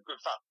stuff and good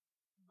fun.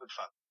 Good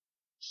fun.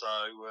 So,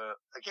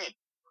 again,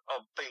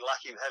 I've been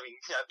lucky with having,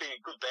 been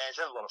in good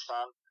bands, had a lot of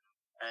fun.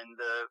 And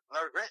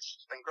no regrets.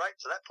 It's been great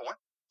to that point.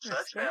 So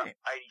that's about 84.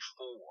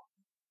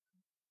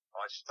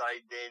 I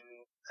stayed then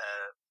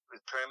with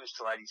Perriman's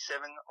till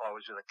 87. I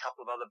was with a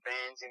couple of other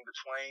bands in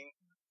between.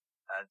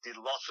 Did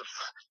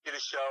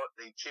a show at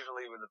the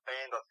Tivoli with a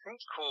band I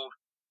think called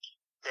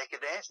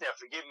Decadence. Now,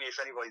 forgive me if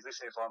anybody's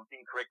listening if I'm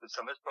incorrect with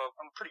some of this, but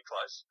I'm pretty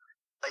close.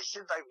 They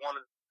said they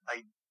wanted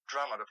a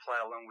drummer to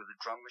play along with the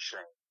drum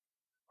machine,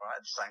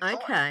 right, at the same time.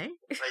 Okay.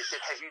 They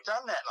said, have you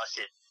done that? And I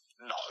said,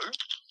 no,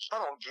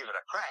 but I'll give it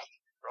a crack.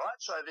 Right,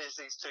 so there's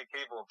these two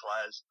keyboard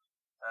players.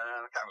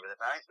 I can't remember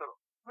their names, but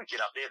we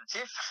get up there to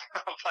TIFF.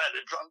 I'm playing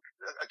the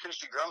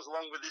acoustic drums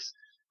along with this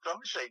drum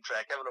machine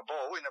track, having a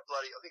ball in a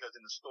bloody. I think I was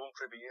in the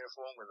Stormtrooper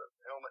uniform with a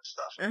helmet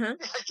stuff.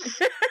 Just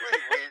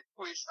really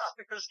weird stuff.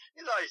 Because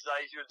in those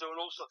days you were doing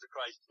all sorts of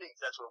crazy things.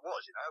 That's what it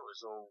was. It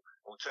was all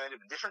alternative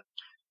and different.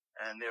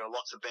 And there were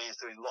lots of bands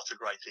doing lots of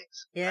great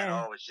things. Yeah. And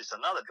I was just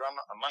another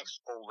drummer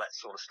amongst all that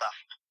sort of stuff.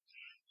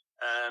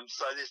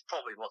 So there's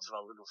probably lots of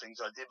other little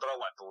things I did, but I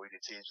won't bore you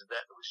to tears with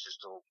that. It was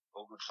just all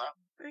good fun.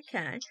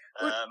 Okay.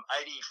 84,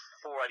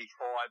 85,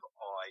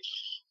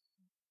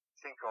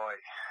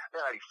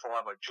 about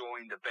 85, I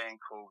joined a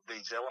band called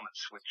These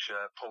Elements, which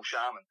Paul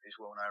Sharman is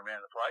well known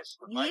around the place.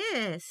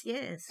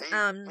 Yes.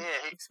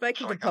 I've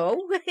spoken to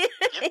Paul. I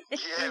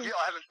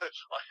haven't heard.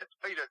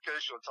 Peter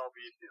Kershaw told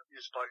me you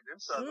spoke to him,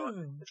 so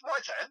it's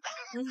my turn.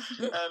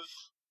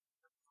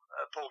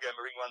 Paul gave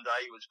me a ring one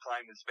day. He was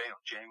playing with this band, or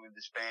jamming with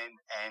this band,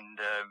 and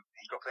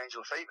he got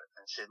glandular fever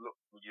and said, look,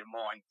 would you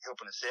mind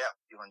helping us out?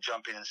 You want to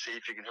jump in and see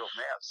if you can help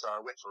me out? So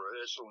I went for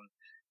rehearsal and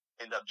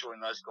ended up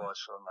joining those guys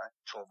for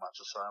 12 months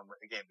or so. And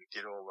again, we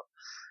did all the,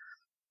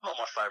 not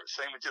my favourite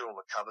scene, we did all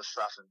the cover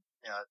stuff and,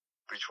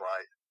 Bridgeway,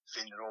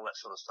 Finn and all that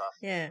sort of stuff.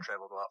 Yeah.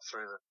 Travelled up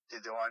through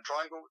did the Iron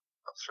Triangle,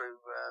 up through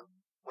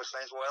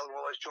Westlands Wales,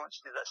 all those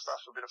joints, did that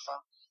stuff for a bit of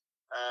fun.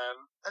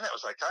 And that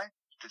was okay.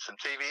 Did some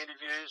TV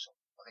interviews.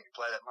 I think we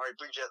played at Murray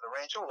Bridge at the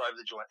ranch, all over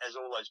the joint, as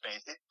all those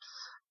bands did.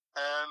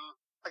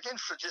 Again,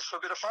 just for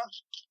a bit of fun.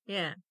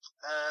 Yeah.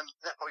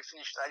 That probably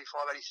finished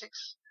 85,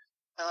 86.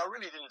 And I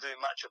really didn't do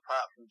much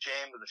apart from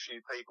jam with a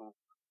few people,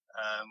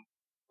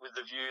 with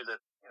the view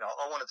that,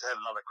 I wanted to have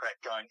another crack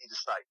going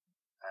interstate.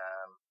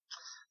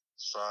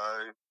 So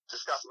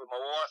discussed it with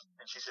my wife,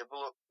 and she said,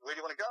 well, look, where do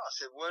you want to go? I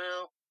said,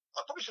 well,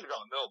 I probably should have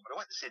gone to Melbourne, but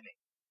I went to Sydney.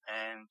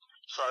 And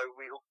so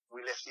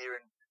we left here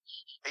in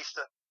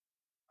Easter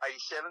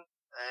 87.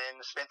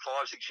 And spent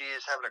 5-6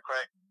 years having a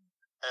crack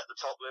at the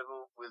top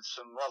level with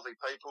some lovely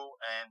people.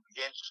 And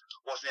again,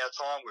 wasn't our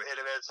time. We're ahead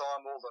of our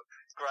time. All the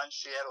grunge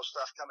Seattle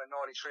stuff coming in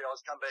 93. I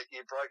was coming back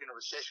here broken in a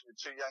recession with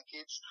 2 young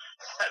kids.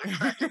 Had a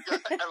crack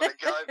and having a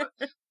go. But,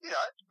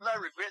 no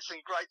regrets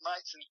and great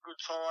mates and good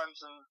times.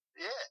 And,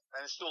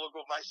 and still a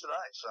good mates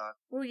today. So.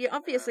 Well, you're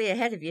obviously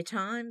ahead of your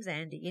times,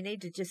 Andy. You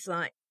need to just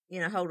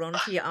hold on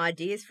to your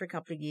ideas for a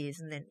couple of years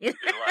and then,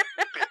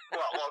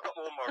 I've got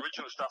all my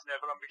original stuff now,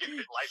 but I'm getting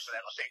a bit late for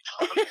that, I think.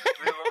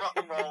 The rock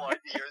and roll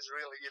idea is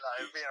really,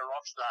 being a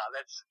rock star,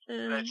 that's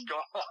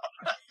gone.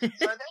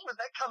 So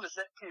that covers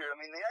that period. I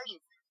mean, the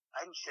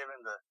 87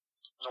 to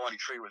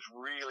 93 was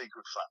really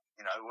good fun.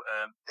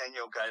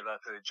 Danielle gave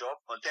up her job.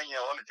 I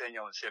met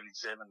Danielle in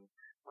 77.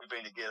 We've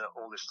been together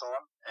all this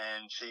time,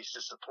 and she's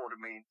just supported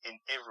me in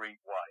every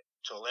way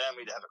to allow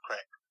me to have a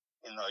crack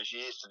in those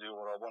years to do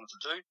what I wanted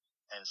to do.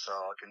 And so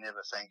I can never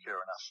thank her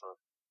enough for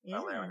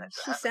allowing that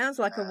to she happen. sounds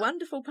like a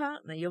wonderful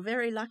partner. You're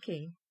very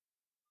lucky.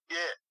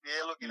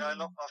 Yeah, look,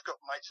 I've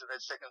got mates that had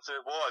second,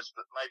 third wives,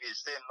 but maybe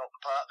it's them, not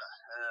the partner.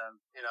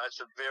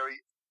 It's a very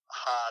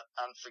hard,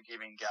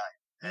 unforgiving game.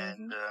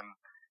 And,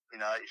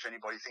 if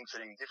anybody thinks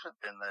anything different,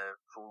 then they're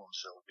fooling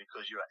themselves,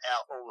 because you're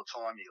out all the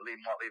time. You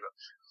might leave at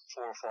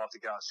 4 or 5 to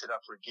go and set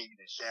up for a gig,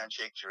 do sound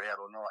checks, you're out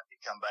all night, you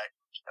come back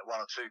at 1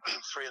 or 2,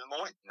 3 in the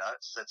morning.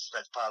 That's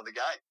part of the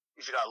game.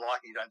 If you don't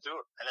like it, you don't do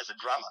it. And as a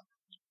drummer,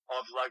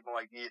 I've loaded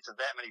my gear to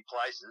that many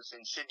places.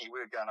 In Sydney,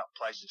 we were going up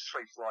places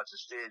 3 flights of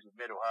stairs with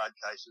metal hard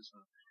cases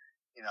and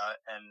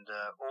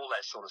all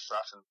that sort of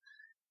stuff.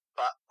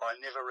 But I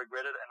never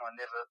regretted it, and I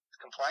never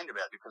complained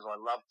about it, because I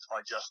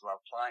just love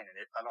playing in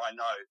it. And I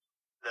know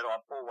that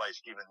I've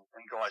always given,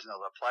 and guys know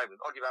that I play with,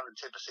 I give 110%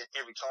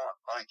 every time.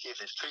 I don't care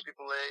if there's 2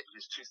 people there, if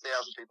there's 2,000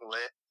 people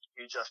there,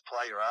 you just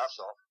play your ass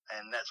off,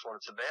 and that's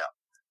what it's about.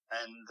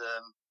 And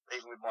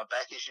even with my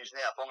back issues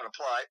now, if I'm going to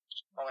play,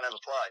 I'm going to have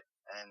a play.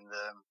 And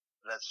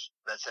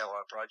that's how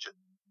I approach it.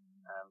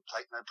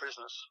 Take no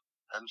prisoners,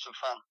 having some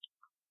fun.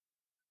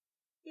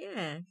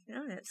 Yeah,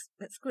 no,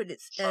 that's good.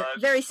 It's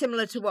very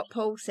similar to what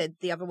Paul said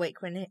the other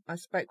week when I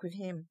spoke with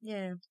him.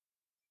 Yeah.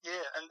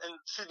 Yeah, and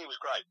Sydney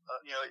was great.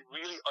 It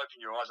really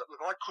opened your eyes up.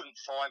 Look, I couldn't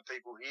find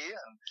people here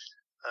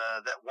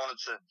that wanted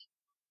to.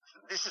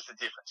 This is the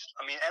difference.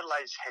 I mean,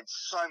 Adelaide's had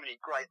so many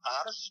great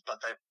artists,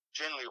 but they've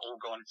generally all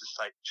gone into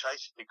State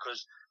Chase,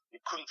 because you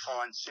couldn't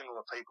find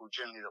similar people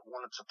generally that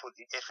wanted to put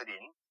the effort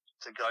in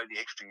to go the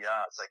extra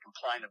yards. They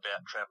complain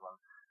about travelling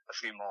a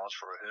few miles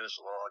for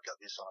rehearsal. Oh, I got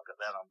this on, I got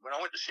that on. When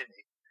I went to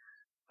Sydney,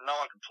 no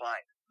one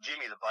complained.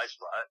 Jimmy, the bass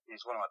player,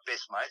 is one of my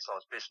best mates. I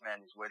was best man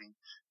at his wedding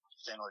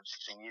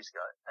 16 years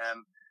ago.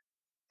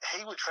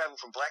 He would travel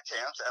from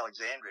Blacktown to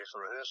Alexandria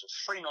for rehearsals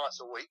 3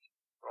 nights a week,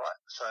 right?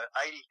 So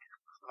 80,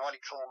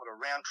 90 kilometre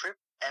round trip,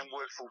 and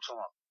work full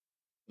time.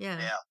 Yeah.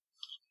 Now,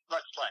 no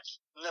complaints.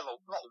 Never,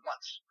 not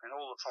once, and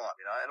all the time,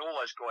 and all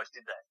those guys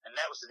did that. And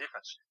that was the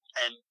difference.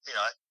 And,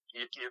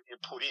 you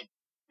put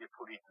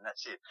in, and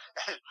that's it.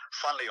 And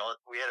funnily,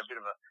 we had a bit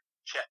of a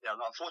chat.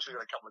 Unfortunately,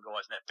 we got a couple of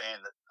guys in that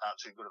band that aren't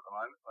too good at the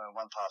moment.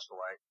 One passed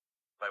away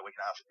about a week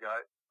and a half ago,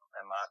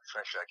 and Mark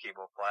Thrasher,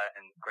 keyboard player,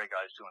 and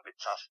Grego's doing a bit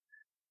tough.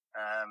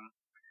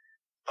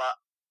 But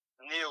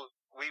Neil,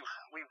 we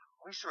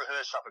used to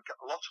rehearse up at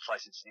lots of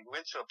places. We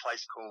went to a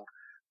place called,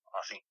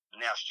 I think,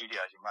 Now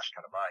Studios in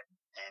Rushcutter Bay,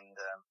 and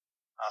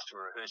after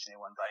we were rehearsing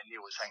there one day,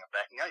 Neil was hanging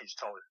back, and he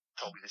just told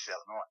me this the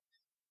other night.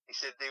 He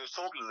said, he was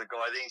talking to the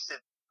guy there, he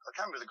said, I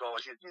can't remember the guy,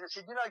 he said,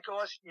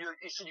 guys,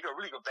 he said, you've got a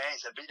really good band,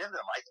 he said, but you're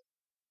never going to make it.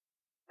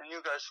 And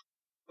Neil goes,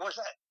 why's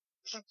that?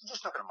 He said, you're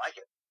just not going to make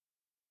it.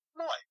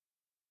 Why?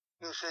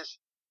 Neil says,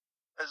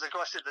 as the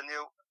guy said to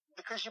Neil,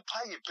 because you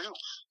pay your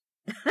bills.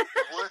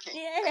 You're working,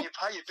 and you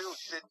pay your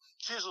bills. He said,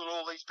 Chisel and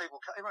all these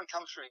people, everyone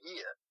comes through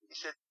here. He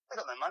said, they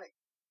got no money.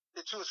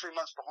 They're 2 or 3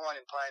 months behind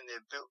in paying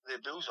their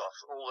bills off,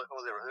 all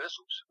their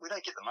rehearsals. We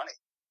don't get the money.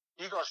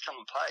 You guys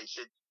come and pay. He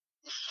said,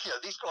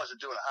 these guys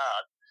are doing it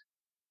hard,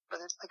 but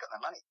they got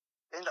no money.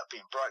 They end up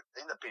being broke.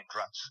 They end up being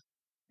drunks.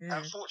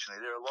 Mm. Unfortunately,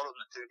 there are a lot of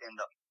them that do end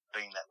up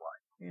being that way.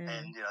 Mm.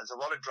 And, there's a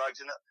lot of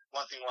drugs in it.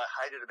 One thing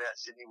I hated about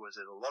Sydney was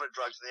there's a lot of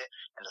drugs there,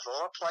 and there's a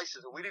lot of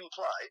places that we didn't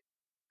play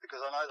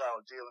because I know they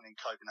were dealing in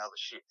coke and other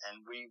shit,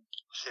 and we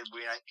said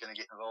we ain't going to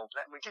get involved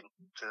in that, and we didn't.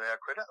 To our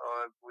credit,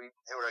 we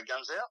held our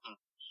guns out, and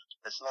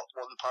that's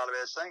wasn't part of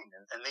our scene.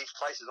 And these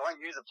places, I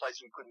knew the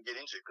places we couldn't get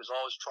into because I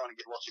was trying to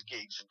get lots of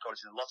gigs and got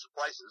us in lots of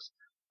places,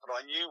 but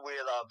I knew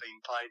where they were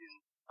being paid in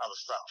other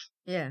stuff.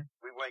 Yeah.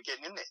 We weren't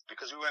getting in there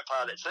because we weren't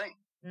part of that scene.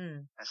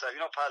 Mm. And so if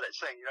you're not part of that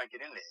scene, you don't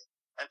get in there.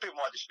 And people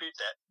might dispute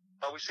that,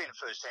 but we've seen it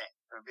firsthand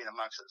and we've been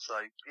amongst it,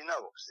 so you know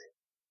what was there.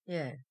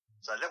 Yeah.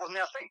 So that wasn't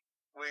our thing.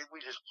 We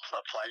just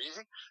played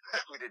music.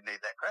 We didn't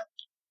need that crap,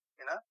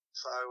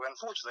 So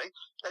unfortunately,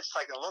 that's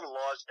taken a lot of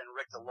lives and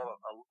wrecked a lot of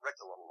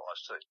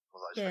lives too for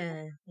those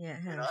people. Yeah,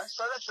 it has.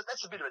 So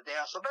that's a bit of a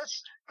downside. But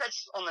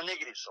that's on the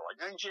negative side.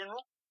 In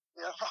general,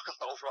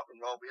 rock and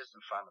roll is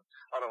some fun.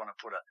 I don't want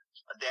to put a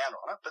down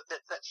on it, but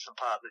that's the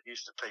part that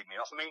used to peeve me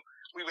off. I mean,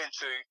 we went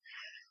to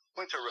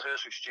a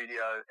rehearsal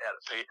studio out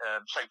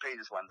at St.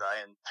 Peter's one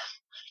day, and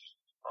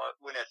I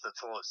went out to the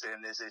toilets there,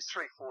 and there's these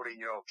 3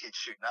 14-year-old kids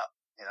shooting up,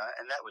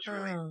 and that was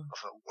really, I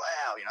thought,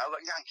 wow,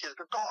 like young kids,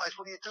 but guys,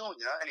 what are you doing,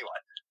 Anyway,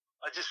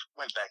 I just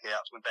went back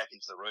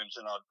into the rooms,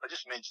 and I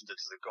just mentioned it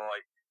to the guy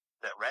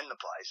that ran the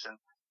place, and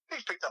he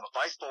picked up a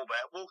baseball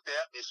bat, walked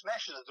out, they're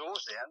smashing the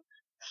doors down,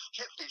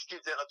 kept these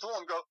kids out the door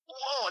and go,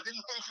 whoa, I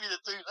didn't mean for you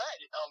to do that.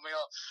 I mean,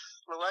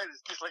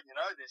 Louisa's just letting you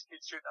know there's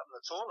kids shooting up in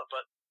the toilet,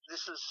 but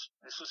this was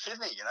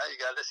Sydney, you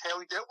go, that's how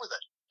we dealt with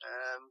it.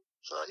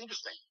 So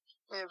interesting.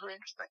 Yeah, very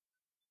interesting.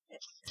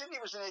 Sydney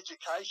was an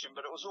education,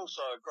 but it was also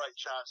a great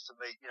chance to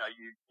meet,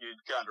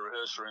 you'd go into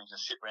rehearsal rooms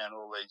and sit around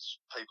all these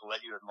people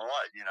that you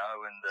admired,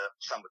 and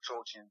some would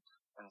talk to you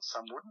and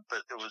some wouldn't,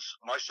 but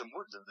most of them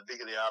would. The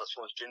bigger the artist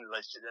was, generally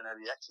they sit down and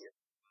have the act here.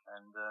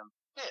 And,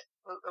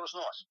 it was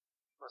nice.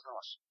 It was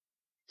nice.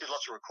 Did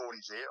lots of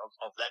recordings there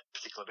of that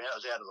particular band. I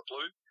was Out of the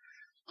Blue,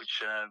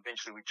 which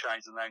eventually we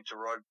changed the name to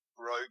Road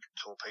Rogue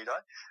Torpedo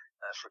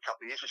for a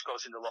couple of years, which got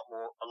us into a lot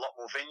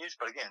more venues.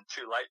 But again,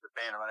 too late. The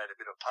band ran out a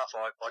bit of puff.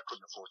 I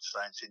couldn't afford to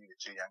stay in Sydney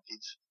with two young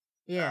kids.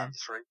 Yeah.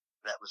 3.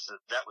 That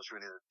was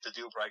really the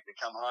deal breaker to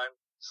come home.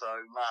 So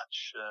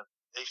March,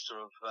 Easter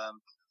of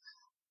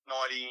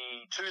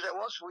 92, that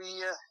was,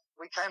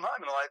 we came home,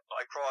 and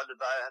I cried the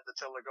day I had to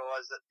tell the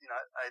guys that,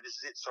 hey, this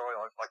is it. Sorry,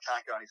 I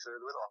can't go any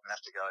further with it. I'm going to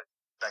have to go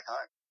back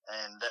home.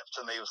 And that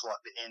to me was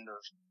like the end of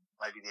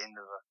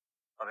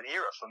an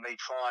era for me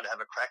trying to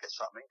have a crack at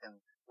something and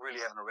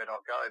really having a red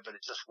hot go, but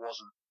it just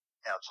wasn't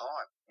our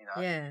time,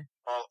 Yeah.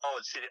 I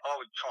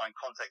would try and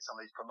contact some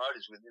of these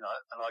promoters with,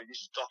 and I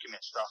used to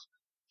document stuff,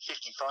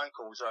 50 phone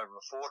calls over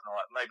a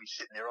fortnight, maybe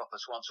sit in their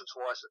office once or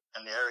twice,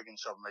 and the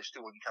arrogance of them, they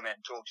still wouldn't come out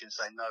and talk to you and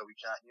say, no, we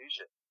can't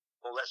use you,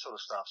 all that sort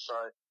of stuff. So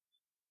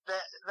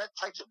that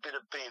takes a bit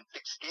of being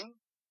thick-skinned.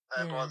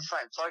 By the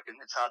same token,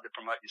 it's hard to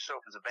promote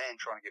yourself as a band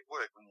trying to get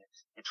work when you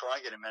try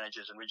and get a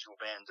managers and regional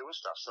band doing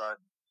stuff. So,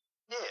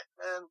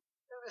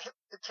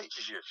 it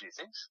teaches you a few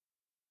things.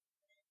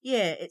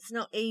 Yeah, it's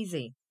not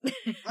easy. No,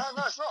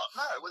 it's not.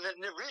 No, well,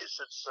 it never is.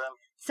 It's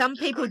some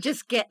people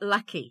just get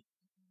lucky.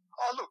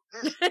 Oh, look,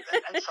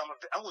 and some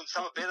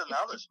are better than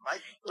others,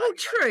 maybe. Well,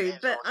 true,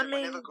 but I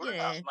mean,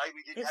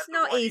 it's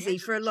not easy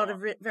for a lot of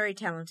very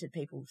talented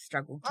people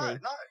struggle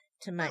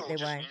to make their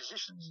way.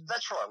 Musicians.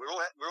 That's right. We're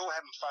all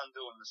having fun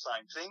doing the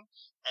same thing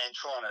and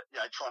trying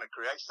to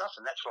create stuff,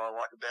 and that's what I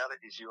like about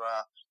it. Is you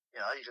are,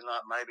 even though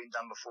it may have been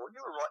done before, you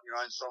were writing your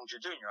own songs,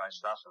 you're doing your own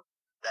stuff, and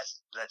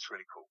that's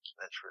really cool.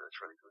 That's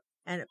really good.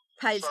 And it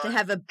pays to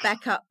have a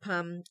backup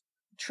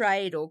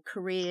trade or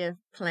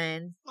career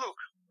plan. Look,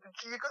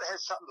 you've got to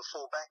have something to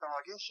fall back on,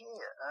 I guess.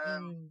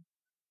 Yeah.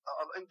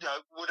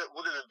 Would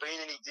it have been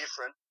any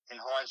different in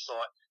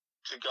hindsight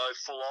to go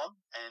full on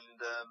and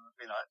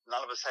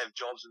none of us have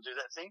jobs and do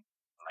that thing?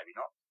 Maybe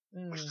not.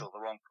 We're still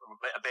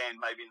a band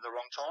maybe in the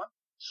wrong time.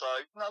 So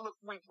no, look,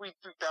 we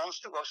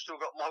balanced it. I've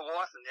still got my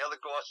wife, and the other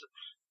guys are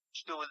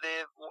still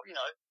there.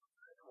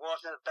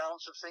 Wife and a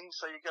balance of things.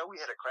 So you go, we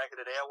had a crack at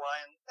it our way,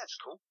 and that's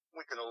cool.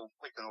 We can all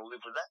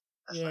live with that.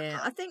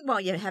 That's I think while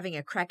you're having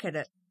a crack at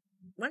it,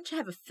 once you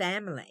have a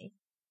family,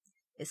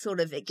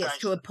 it gets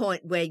to a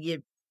point where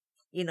you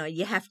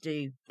have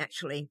to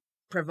actually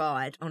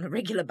provide on a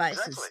regular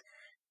basis. Exactly.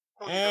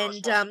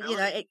 Well,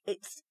 and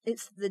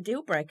it's the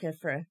deal breaker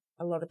for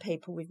a lot of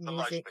people with music.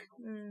 Most people.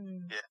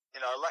 Yeah.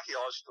 Lucky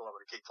I was still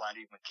able to keep playing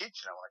even with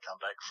kids, when I come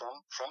back from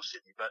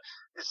Sydney. But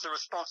it's the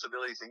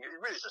responsibility thing. It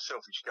really is a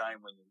selfish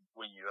game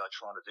when you are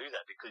trying to do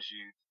that, because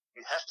you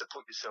have to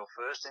put yourself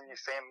first, and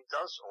your family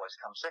does always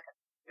come second.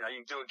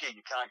 You do a gig,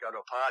 you can't go to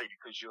a party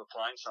because you're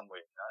playing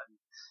somewhere.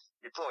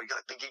 You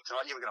got a big gig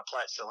tonight. Yeah, we're going to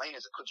play at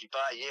Selena's at Coogee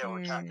Bar. Yeah,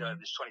 or we can't go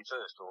this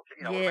 21st, or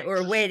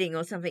or a wedding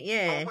or something.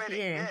 Yeah, or a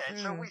wedding. And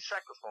so we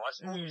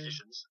sacrifice. All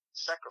musicians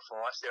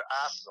sacrifice their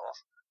asses off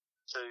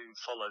to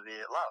follow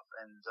their love,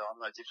 and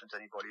I'm no different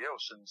to anybody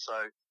else. And so,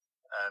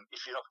 if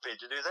you're not prepared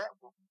to do that,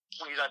 well,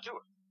 you don't do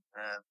it.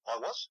 I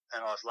was,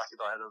 and I was lucky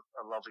that I had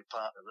a lovely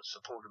partner that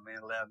supported me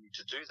and allowed me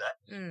to do that.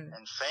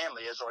 And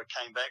family, as I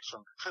came back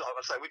from, like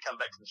I say, we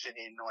come back from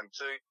Sydney in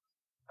 92,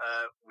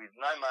 with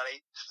no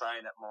money,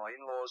 staying at my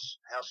in-laws'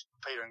 house.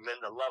 Peter and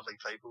Glenda, lovely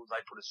people. They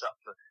put us up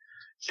for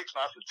 6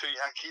 months with 2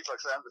 young kids,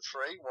 like I say, under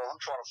 3. Well,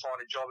 I'm trying to find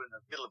a job in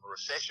the middle of a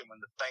recession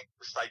when the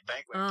state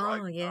bank went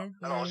broke.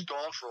 And I was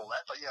gone for all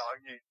that, but I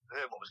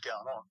heard what was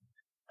going on.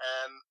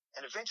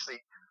 And eventually,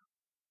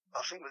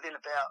 I think within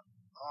about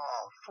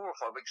 4 or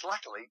 5 weeks,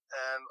 luckily,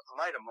 a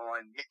mate of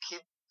mine, Mick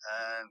Kidd,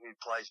 who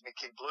plays Mick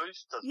Kidd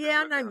Blues.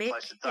 I know Mick.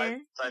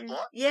 Dave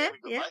Blight.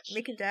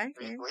 Mick and Dave.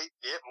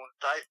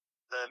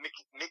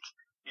 Mick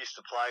used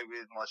to play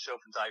with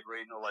myself and Dave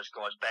Reed and all those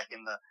guys back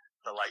in the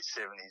late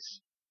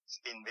 70s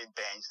in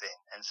bands then.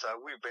 And so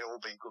we've all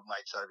been good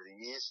mates over the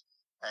years.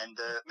 And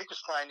Mick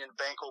was playing in a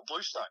band called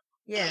Bluestone.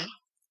 Yeah.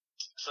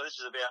 So this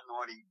is about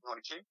 92,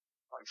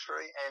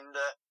 93, and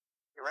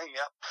he rang me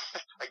up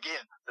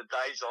again, the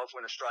days off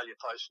when Australia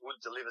Post would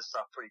deliver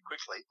stuff pretty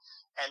quickly,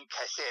 and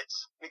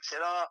cassettes. Mick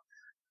said,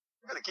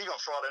 we've got a gig on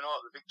Friday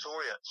night at the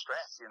Victoria at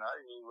Strath, you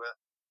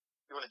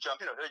want to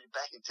jump in? I heard you're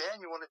back in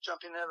town, you want to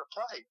jump in and have a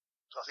play?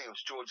 I think it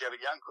was George Abbott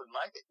Young couldn't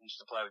make it. He used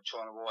to play with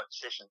China White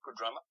Session, good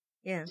drummer.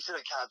 Yeah. He said,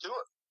 I can't do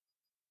it.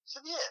 I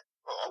said, yeah.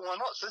 Well, why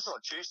not? So this is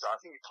on Tuesday. I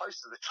think he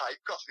posted the tape,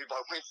 got to me by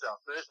Wednesday or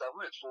Thursday. I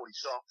learned 40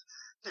 songs,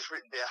 just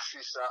written down a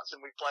few starts, and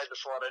we played the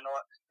Friday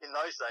night. In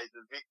those days,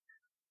 the Vic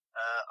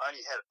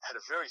only had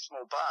a very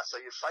small bar, so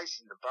you're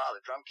facing the bar.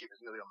 The drum kit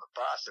was nearly on the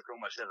bar, so I could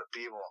almost have a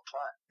beer while I'm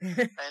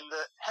playing. And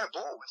had a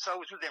ball. So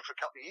I was with them for a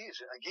couple of years.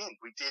 And again,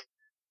 we did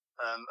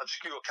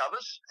obscure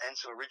covers and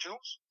some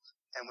originals,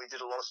 and we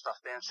did a lot of stuff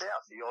down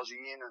south, the Aussie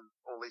Inn and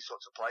all these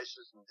sorts of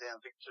places, and down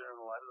Victor and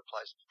all over the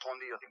place.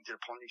 Pondy, I think we did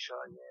a Pondy show,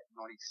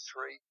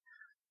 93.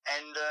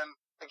 And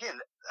again,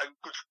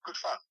 good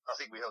fun. I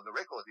think we held the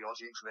record, the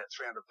Aussie Inn, for about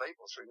 300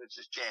 people. So we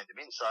just jammed them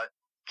in. So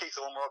Keith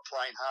Ormerod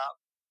playing harp,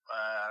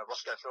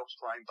 Roscoe Phelps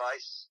playing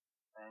bass,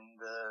 and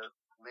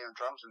me on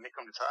drums and Mick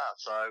on guitar.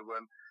 So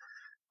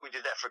we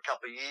did that for a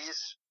couple of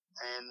years,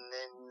 and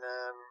then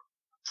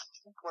I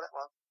think what that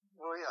was.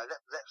 Well,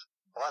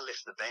 I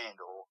left the band,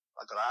 or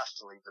I got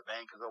asked to leave the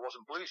band because I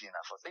wasn't bluesy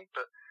enough, I think.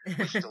 But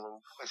we're still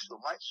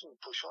mates, and we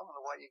push on,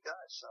 and away you go.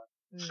 So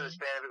first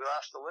band ever got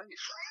asked to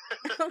leave.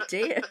 Oh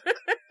dear.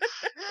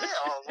 Yeah,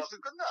 I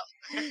wasn't good enough.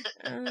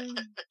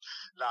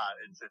 No,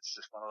 it's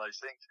just one of those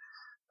things.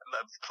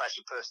 Clash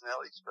of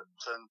personalities, but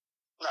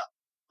no,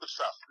 good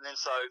stuff. And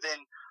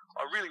then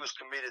I really was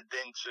committed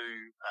then to.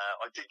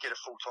 I did get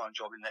a full-time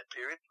job in that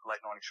period, late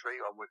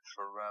 '93. I worked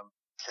for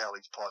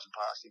Cowley's Pies and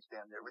Pasties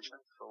down there in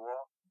Richmond for a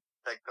while.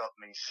 That got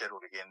me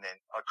settled again then.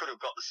 I could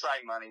have got the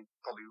same money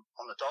probably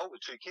on the dole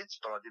with 2 kids,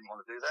 but I didn't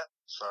want to do that.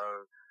 So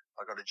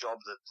I got a job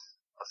that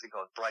I think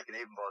I was breaking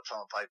even by the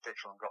time I paid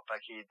petrol and got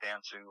back here down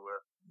to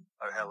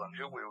O'Halloran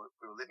Hill where we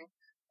were living.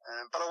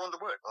 But I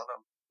wanted to work. I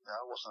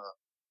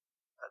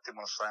didn't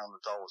want to stay on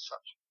the dole as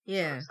such.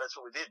 Yeah. So that's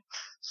what we did.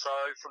 So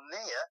from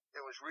there,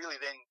 it was really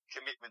then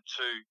commitment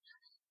to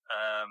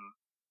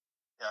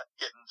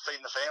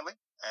feeding the family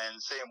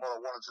and seeing what I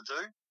wanted to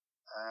do.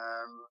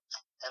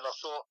 And I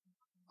thought,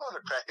 I'll have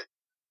a crack at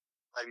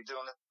maybe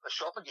doing a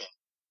shop again,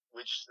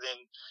 which then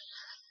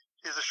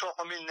is the shop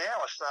I'm in now.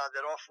 I started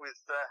that off with,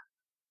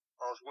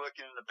 I was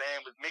working in the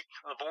band with Mick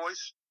and the boys,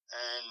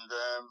 and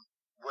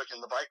working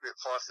in the bakery at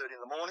 5:30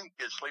 in the morning,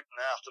 get sleep in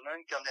the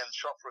afternoon, come down to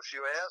the shop for a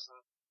few hours and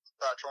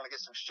start trying to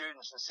get some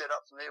students and set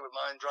up from there with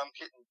my own drum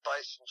kit and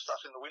bass and stuff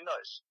in the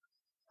windows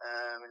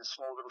in a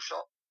small little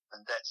shop.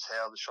 And that's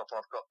how the shop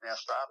I've got now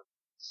started.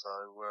 So,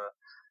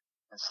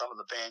 and some of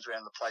the bands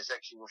around the place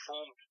actually were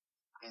formed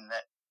in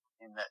that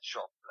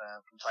shop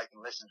from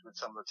taking lessons with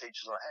some of the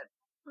teachers I had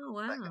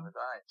back in the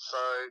day.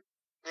 So,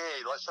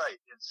 yeah, like I say,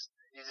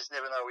 you just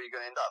never know where you're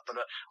going to end up. But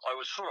I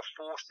was sort of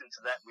forced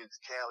into that with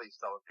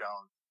Cowley's. They were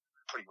going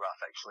pretty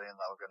rough, actually, and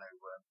they were going to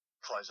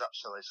close up.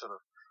 So they sort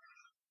of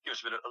give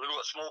us a little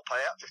bit small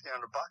payout, $1,500.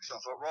 And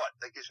I thought, right,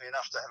 that gives me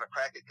enough to have a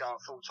crack at going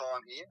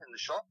full-time here in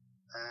the shop.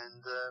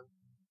 And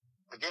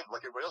again,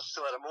 like everybody else,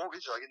 still had a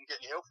mortgage. I didn't get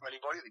any help from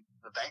anybody.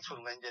 The banks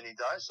wouldn't lend any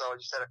dough, so I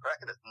just had a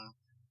crack at it. And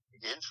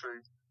again,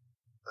 through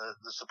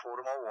the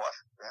support of my wife,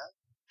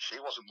 she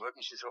wasn't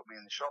working. She's helped me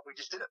in the shop. We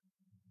just did it.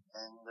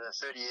 And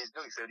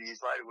nearly 30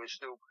 years later, we're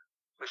still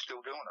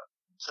doing it.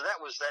 So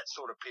that was that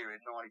sort of period,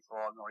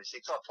 95,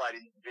 96. I played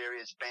in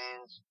various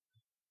bands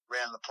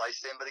around the place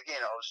then, but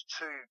again, I was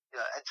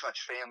had too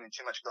much family and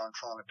too much going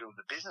trying to build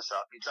the business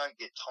up. You don't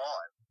get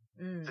time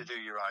to do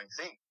your own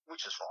thing,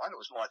 which is fine. It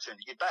was my turn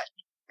to get back.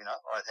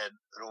 I'd had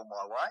it all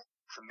my way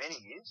for many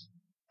years,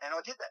 and I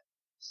did that.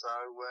 So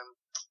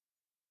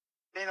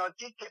then I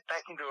did get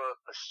back into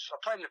I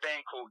played in a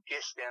band called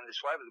Guest down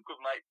this way with a good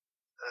mate,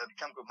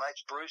 become good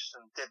mates, Bruce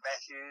and Deb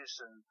Matthews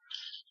and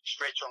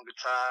Stretch on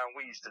guitar, and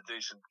we used to do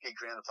some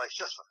gigs around the place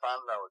just for fun.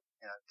 They were,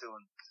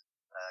 doing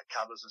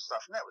covers and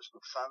stuff, and that was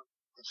good fun.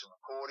 Did some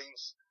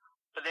recordings.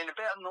 But then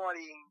about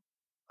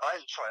I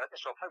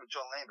guess I played with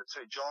John Lambert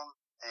too. John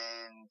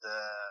and,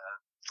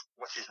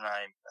 what's his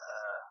name?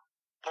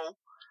 Paul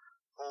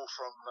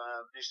from,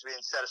 used to be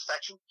in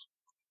Satisfaction.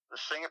 The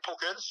singer, Paul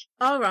Curtis.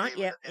 Oh, right,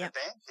 in a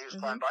band. He was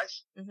playing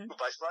bass.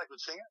 Good bass player, good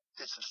singer.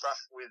 Did some stuff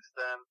with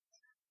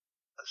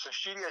some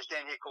studios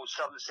down here called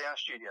Southern Sound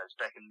Studios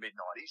back in the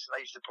mid-90s.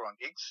 They used to put on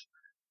gigs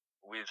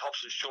with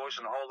Hobson's Choice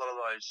and a whole lot of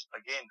those,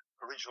 again,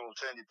 original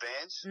alternative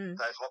bands.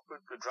 Dave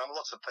Hopgood, good drummer,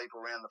 lots of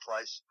people around the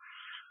place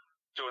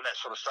doing that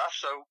sort of stuff.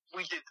 So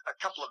we did a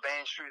couple of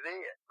bands through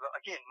there. But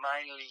again,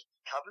 mainly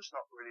covers,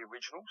 not really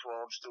originals,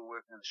 while I'm still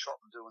working in the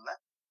shop and doing that.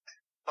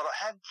 But I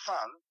had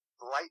fun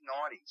late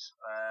 90s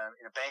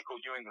in a band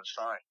called New England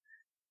Stone.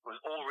 It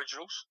was all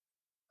originals.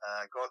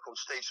 A guy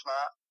called Steve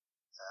Smart,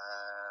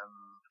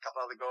 a couple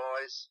other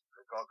guys.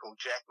 A guy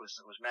called Jack was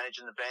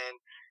managing the band,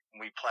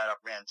 and we played up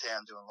around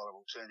town doing a lot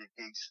of alternative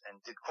gigs and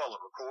did quite a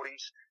lot of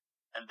recordings.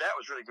 And that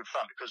was really good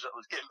fun because it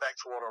was getting back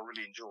to what I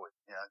really enjoyed,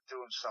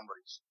 doing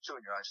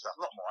your own stuff,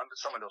 not mine, but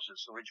somebody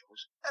else's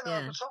originals,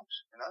 and good songs,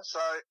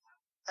 So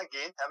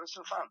again, having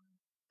some fun,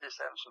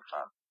 just having some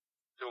fun,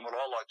 doing what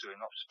I like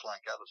doing, not just playing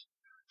covers.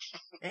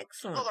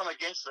 Excellent. Not that I'm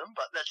against them,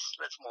 but that's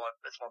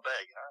my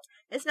bag,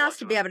 It's nice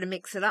to be able to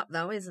mix it up,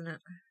 though, isn't it?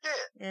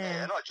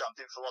 Yeah. And I jumped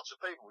in for lots of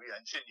people.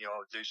 In Sydney, I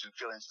would do some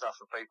fill-in stuff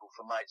for people,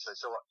 for mates. They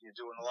said, "What you're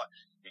doing?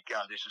 You go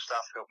and do some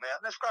stuff, help me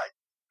out." And that's great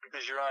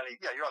because you're only,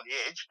 you're on the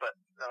edge. But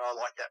then I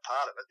like that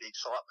part of it, the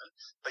excitement.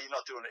 But you're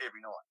not doing it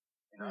every night.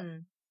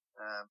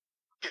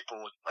 Get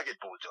bored. I get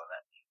bored doing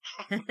that.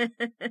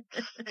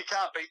 You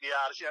can't beat the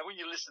artists.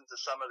 When you listen to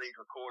some of these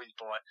recordings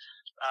by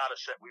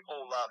artists that we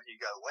all love, and you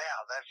go,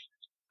 "Wow,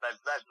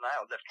 they've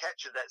nailed, they've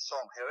captured that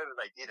song, however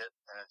they did it,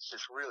 and it's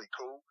just really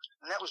cool."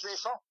 And that was their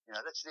song.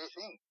 That's their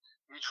thing.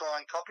 You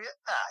try and copy it,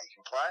 you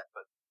can play it,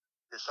 but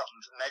there's something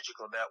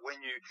magical about when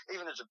you,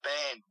 even as a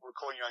band,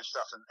 recording your own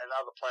stuff, and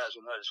other players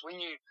will notice, when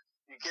you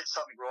get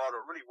something right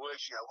or it really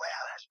works, you go,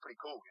 "Wow, that's pretty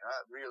cool."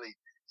 It really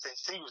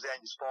tingles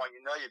down your spine.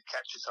 You've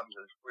captured something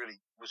that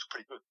really was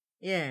pretty good.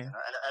 Yeah.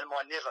 And it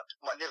might never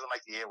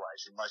make the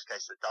airwaves. In most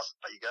cases, it doesn't.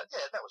 But you go,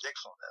 "Yeah, that was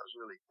excellent. That was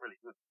really, really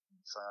good."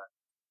 So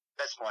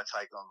that's my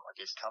take on, I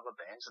guess, cover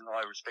bands. And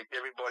I respect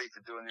everybody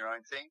for doing their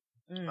own thing,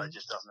 but it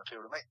just doesn't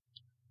appeal to me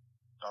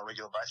on a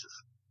regular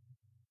basis.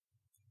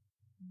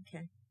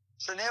 Okay.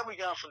 So now we're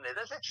going from there.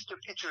 That's just a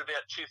picture of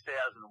about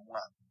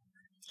 2001.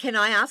 Can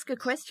I ask a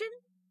question?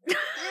 Yeah,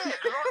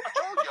 because I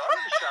told you, I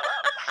never shut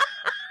up.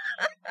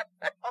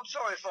 I'm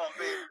sorry if I'm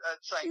being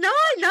saying No,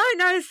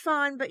 it's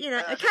fine. But,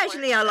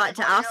 occasionally I like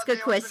to ask a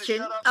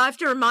question. I have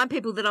to remind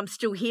people that I'm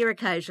still here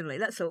occasionally,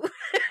 that's all. Can I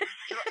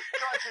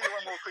tell you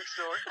one more quick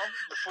story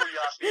before you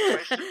ask me a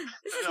question?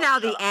 This is now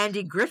the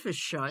Andy Griffiths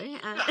show.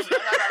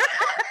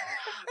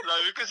 No,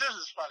 because this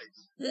is funny.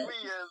 We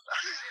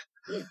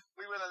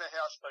went on a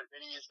houseboat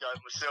many years ago,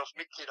 myself,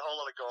 Mick Kidd, a whole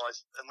lot of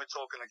guys, and we're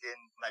talking again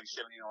maybe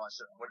 79,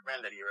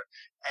 around that era.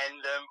 And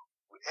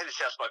we had this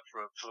houseboat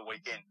for the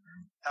weekend.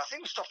 And I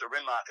think we stopped at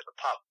Renmark at the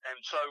pub. And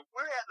so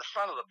we're out the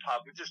front of the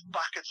pub with just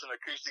buckets and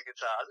acoustic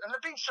guitars. And the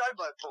big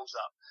showboat pulls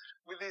up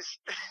with this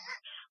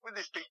with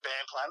this big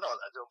band playing.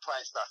 They're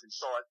playing stuff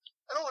inside.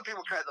 And all the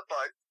people come out the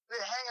boat.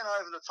 They're hanging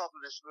over the top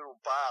of this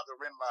little bar, the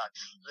Renmark,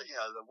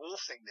 the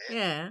wharf thing there.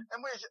 Yeah.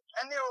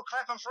 And they're all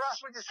clapping for us.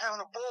 We're just having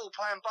a ball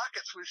playing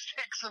buckets with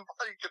sticks and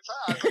bloody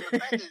guitars on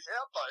the back of this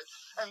houseboat.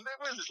 And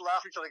we're just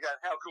laughing at each other going,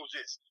 how cool is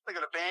this? They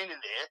got a band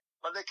in there,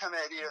 but they come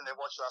out here and they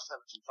watch us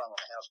having some fun on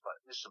the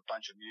houseboat. Just a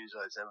bunch of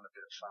musos having a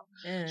bit of fun.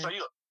 Yeah. So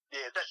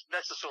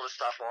that's the sort of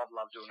stuff I've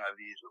loved doing over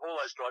the years. With all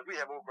those guys, we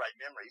have all great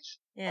memories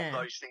of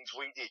those things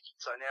we did.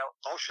 So now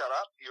I'll shut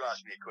up. You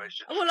ask me a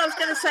question. Well, I was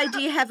going to say,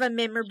 do you have a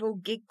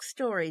memorable gig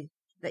story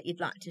that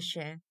you'd like to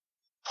share?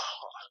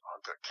 Oh,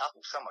 I've got a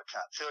couple. Some I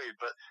can't tell you,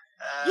 but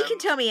you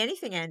can tell me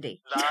anything,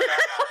 Andy. No.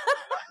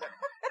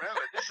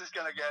 Remember, this is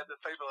going to go to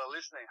people who are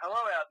listening.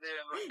 Hello out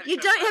there.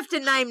 You don't have to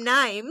name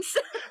names.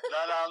 No,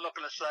 I'm not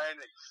going to say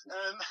anything.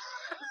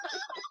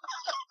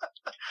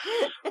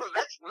 Well,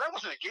 that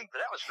wasn't a gig,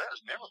 but that was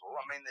memorable.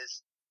 I mean,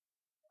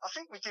 I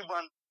think we did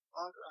one.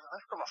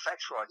 I've got my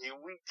facts right here.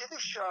 We did a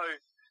show.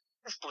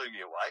 This blew me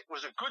away. It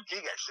was a good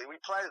gig, actually.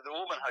 We played at the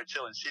Auburn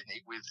Hotel in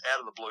Sydney with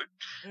Out of the Blue,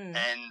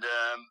 and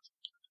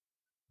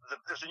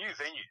there's a new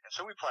venue, and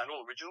so we played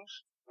all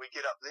originals. We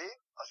get up there.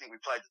 I think we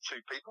played to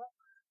 2 people,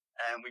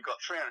 and we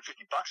got $350.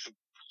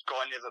 The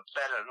guy never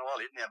batted an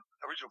eyelid. Now,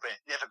 original band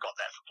never got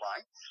that for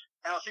playing,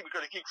 and I think we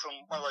got a gig from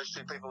one of those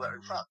 2 people that were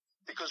in front,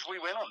 because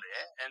we went on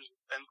there, and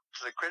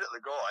to the credit of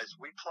the guys,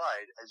 we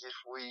played as if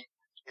we,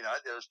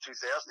 there was 2000.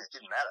 It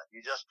didn't matter.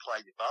 You just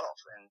played your butt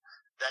off, and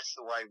that's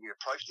the way we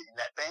approached it in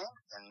that band,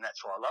 and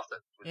that's why I loved it.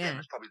 With them,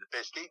 it's probably the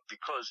best gig,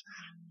 because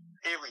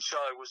every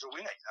show was a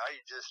winner. You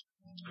just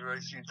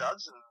wrote a few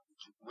duds, and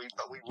we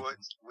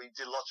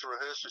did lots of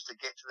rehearsals to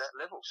get to that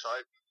level.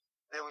 So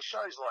there were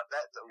shows like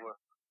that were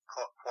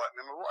quite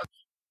memorable.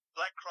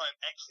 Black Chrome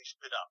actually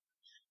split up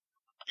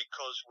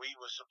because we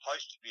were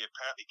supposed to be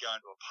apparently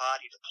going to a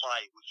party to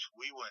play, which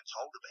we weren't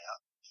told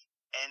about,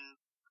 and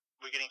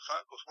we're getting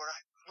phone calls. Why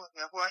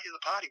aren't you at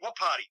the party? What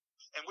party?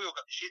 And we all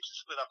got the shits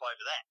and split up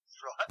over that,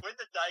 right? When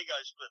the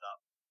Dago split up,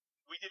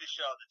 we did a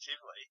show at the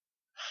Tivoli.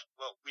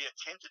 Well, we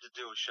attempted to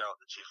do a show at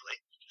the Tivoli.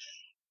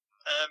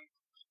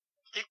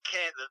 Dick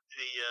Cant, the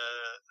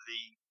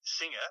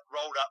singer,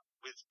 rolled up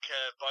with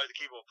both the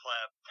keyboard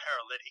player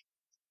paralytic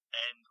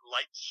and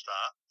late to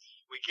start.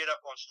 We get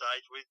up on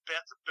stage. We're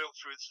about to belt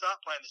through,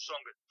 start playing the song,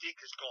 but Dick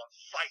has gone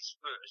face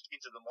first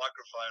into the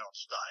microphone on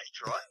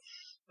stage, right?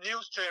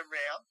 Neil's turned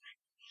round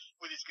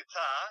with his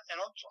guitar,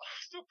 and I'm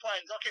still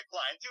playing. I kept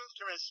playing. Neil's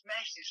turned around and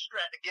smashed his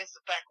Strat against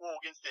the back wall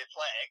against their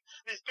flag.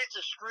 There's bits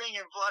of string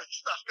and bloody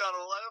stuff going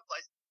all over the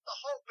place. The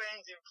whole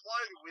band's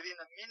imploded within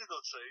a minute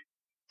or two.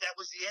 That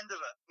was the end of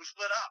it. We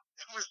split up.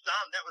 It was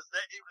done. That was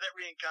that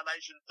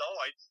reincarnation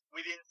died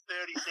within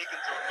 30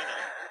 seconds or a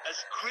minute.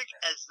 As quick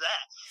as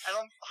that. And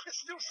I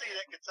still see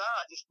that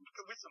guitar just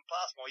whizzing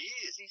past my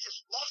ears. He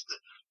just lost it.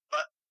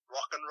 But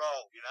rock and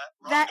roll,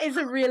 That is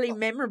a really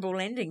memorable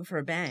ending for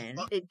a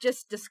band. It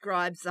just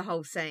describes the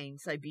whole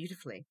scene so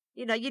beautifully.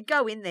 You'd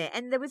go in there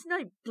and there was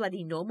no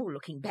bloody normal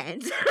looking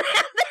bands around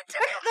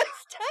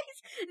those days.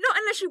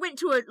 Not unless you went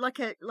to a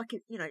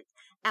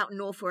out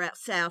north or out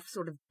south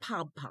sort of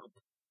pub.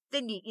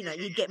 Then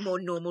you get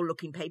more normal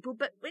looking people.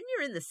 But when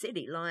you're in the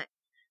city, there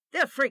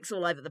are freaks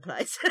all over the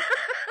place.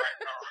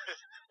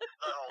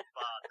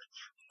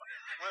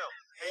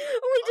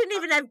 We didn't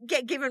even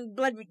get given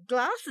bloody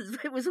glasses.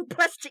 It was all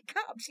plastic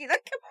cups, Come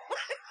on.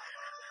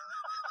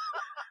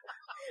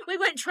 We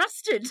weren't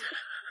trusted.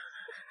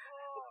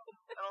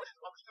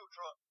 I'm still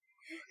trying.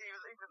 He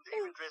was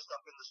even dressed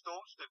up in the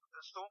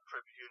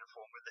stormtrooper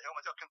uniform with the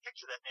helmet. I can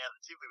picture that now,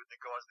 the Tivoli with the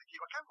guys. I can't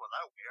remember what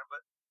they were wearing,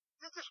 but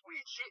they're just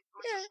weird shit. It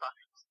was just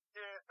funny.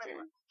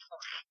 Anyway.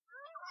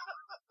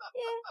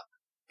 Yeah.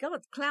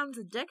 God, Clowns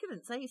of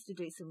Decadence. They used to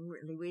do some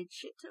really weird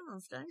shit too on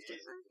stage,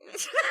 didn't they?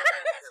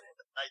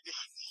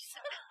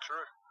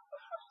 True.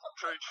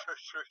 I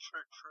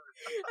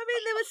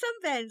mean, there were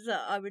some bands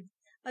that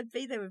I'd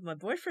be there with my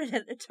boyfriend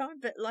at the time,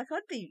 but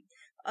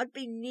I'd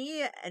be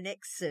near an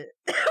exit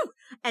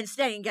and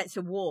standing against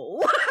a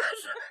wall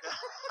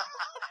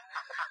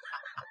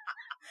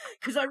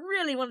because I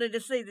really wanted to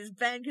see this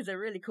band because they're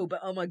really cool. But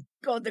oh my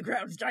God, the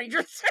crowd's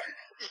dangerous.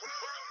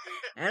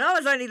 And I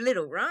was only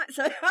little, right?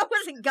 So I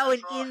wasn't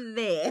going in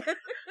there. And the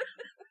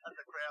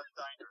crowd's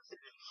dangerous.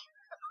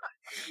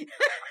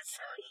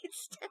 So you'd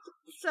stand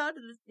side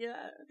of the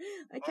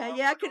Okay,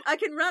 Oh, I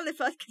can run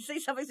if I can see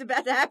something's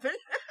about to happen.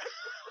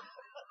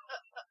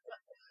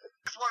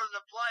 Just wanted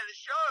to play the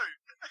show.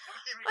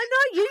 I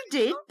know you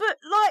did, but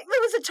like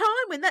there was a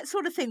time when that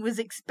sort of thing was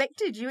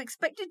expected. You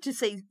expected to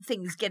see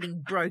things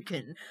getting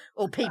broken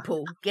or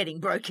people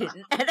getting broken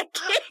and a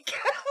kick.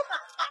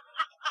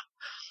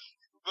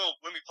 Well,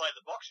 when we played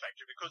the Box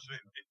Factory, because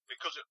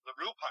the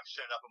real punks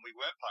turned up and we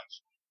weren't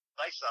punks,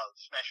 they started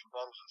smashing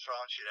bottles and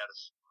throwing shit at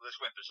us. They just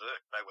went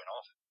berserk. They went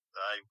off.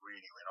 They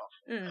really went off.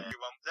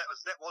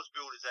 That was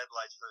billed as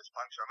Adelaide's first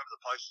punk show. I remember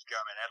the posters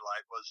going around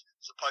Adelaide was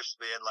supposed to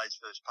be Adelaide's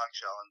first punk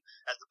show and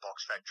at the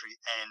Box Factory,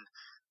 and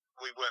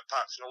we weren't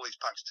punks, and all these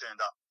punks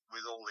turned up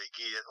with all their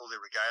gear, all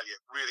their regalia,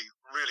 really,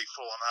 really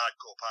full-on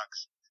hardcore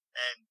punks.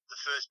 And the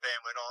first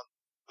band went on,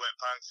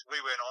 weren't punks. We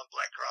went on,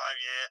 Black Chrome,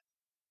 yeah.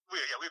 We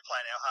were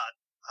playing our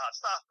hard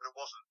stuff, but it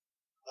wasn't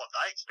what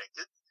they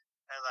expected.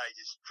 And they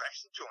just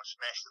crashed into and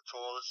smashed the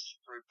toilets,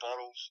 threw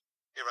bottles.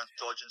 Everyone's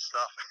dodging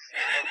stuff.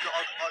 I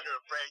got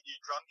a brand new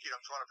drum kit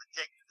I'm trying to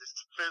protect. This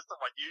is the first time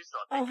I used it.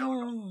 I think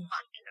I'm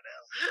fucking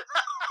hell.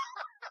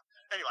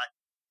 Anyway.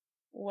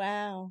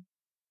 Wow.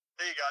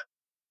 There you go.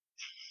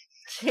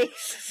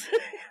 Jesus.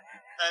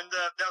 And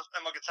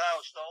my guitar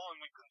was stolen,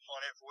 and we couldn't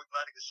find out for a week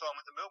later because Simon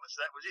went to Melbourne,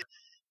 so that was it.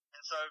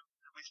 And so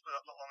we split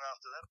up not long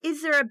after that. Is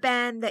there a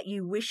band that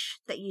you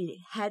wish that you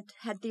had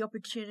the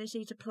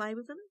opportunity to play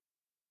with them?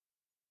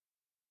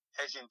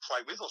 As in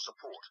play with or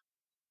support?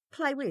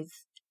 Play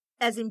with.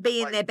 As in be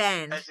in their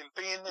band. As in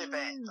be in their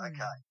band,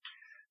 okay.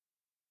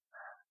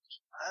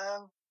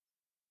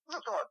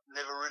 Look, I've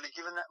never really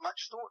given that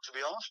much thought, to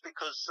be honest,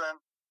 because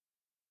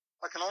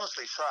I can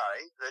honestly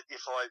say that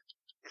if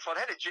I'd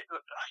had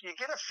look, you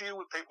get a feel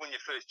with people when you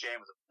first jam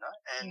with them, you know,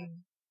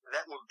 and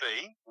that would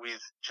be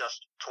with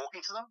just talking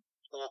to them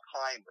or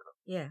playing with them.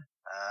 Yeah.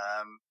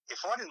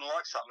 If I didn't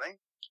like something,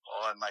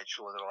 I made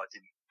sure that I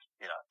didn't,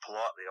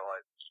 politely,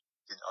 I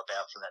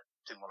bowed from that,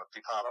 didn't want to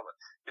be part of it.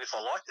 But if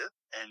I liked it,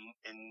 and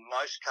in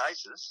most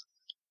cases,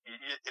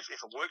 if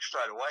it works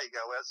straight away, you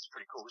go, well, this is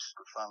pretty cool, this is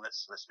good fun,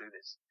 let's do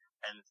this.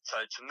 And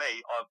so to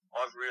me,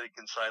 I've really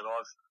can say that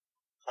I've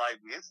played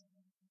with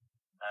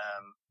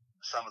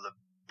some of the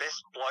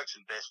best blokes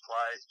and best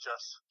players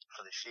just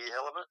for the sheer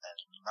hell of it, and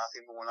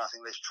nothing more,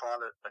 nothing less,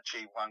 trying to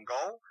achieve one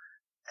goal.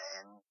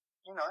 And,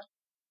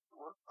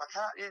 I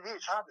can't,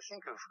 it's hard to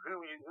think of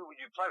who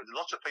would you play with.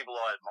 Lots of people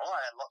I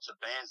admire and lots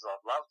of bands that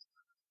I've loved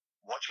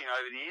watching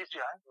over the years,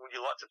 would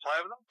you like to play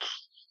with them?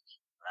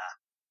 Nah.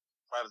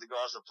 Play with the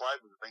guys I've played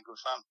with. It's been good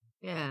fun.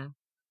 Yeah.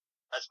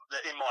 That's,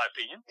 in my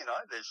opinion,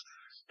 I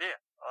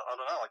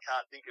don't know. I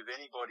can't think of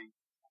anybody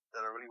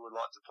that I really would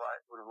have liked to play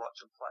with,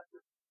 to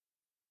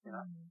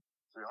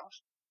be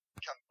honest.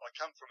 I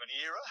come from an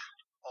era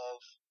of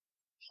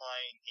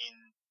playing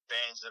in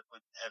bands that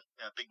would have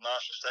big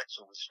Marshall stacks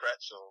or with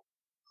Strats or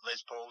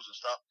Les Pauls and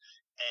stuff,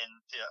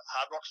 and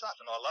hard rock stuff,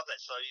 and I love that.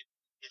 So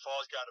if I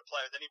was going to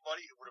play with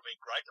anybody, it would have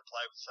been great to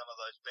play with some of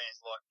those bands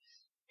like,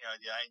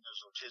 the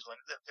Angels or Chisholm,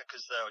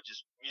 because they were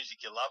just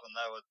music you love and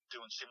they were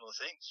doing similar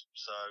things.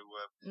 So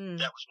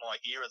that was my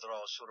era that I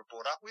was sort of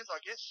brought up with, I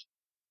guess.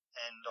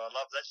 And I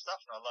love that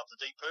stuff, and I love the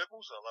Deep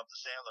Purples. I love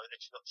the sound. I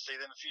actually got to see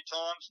them a few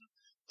times, and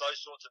those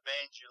sorts of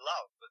bands you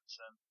love. But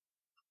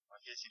I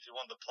guess if you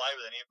wanted to play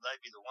with any of them,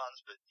 they'd be the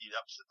ones, but you'd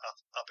up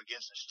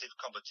against some stiff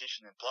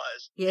competition in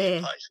players.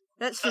 Yeah,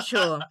 that's for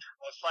sure. One of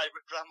my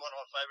favourite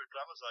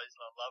drummers, I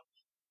love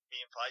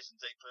Ian Pace and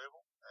Deep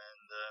Purple,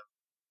 and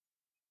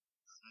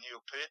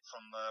Neil Peart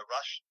from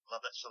Rush.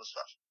 Love that sort of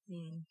stuff.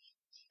 Yeah.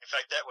 In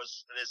fact,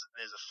 there's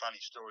a funny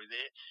story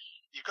there.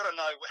 You've got to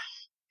know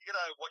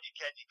what you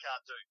can and you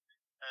can't do.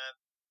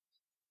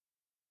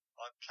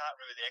 I can't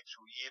remember the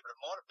actual year, but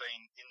it might have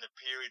been in the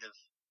period of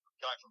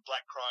going from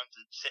Black Chrome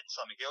to setting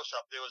something else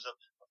up. There was a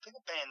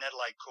band in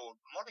Adelaide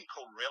might have been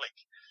called Relic,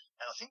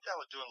 and I think they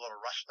were doing a lot of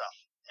Rush stuff,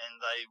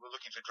 and they were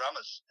looking for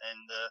drummers.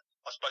 And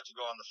I spoke to a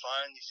guy on the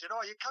phone. He said,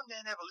 "Oh, you come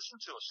down and have a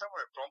listen to us."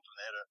 Somewhere at Brompton,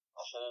 they had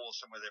a hall or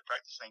somewhere they're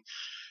practicing.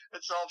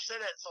 And so I've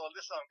said that, so I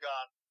listen, I'm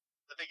going,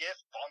 the big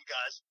F-bomb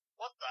goes,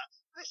 "What the?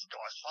 This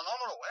guy's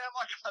phenomenal. How am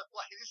I going to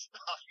play this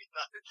stuff?"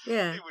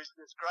 Yeah. It was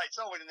great.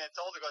 So I went in there and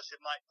told the guy, I said,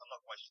 "Mate, I'm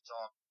not wasting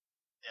time.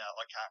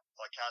 I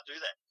can't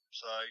do that."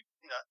 So,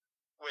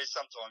 where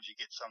sometimes you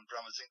get some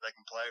drummers think they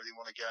can play everything,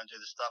 want to go and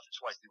do the stuff, it's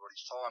wasting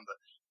everybody's time, but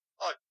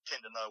I tend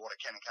to know what I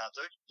can and can't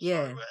do.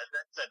 Yeah.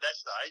 So at that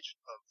stage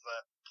of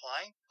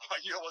playing, I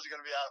knew I wasn't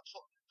going to be able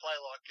to play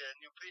like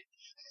Neil Peart,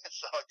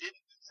 so I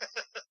didn't.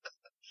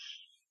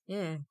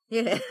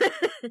 Yeah.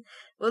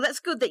 Well, that's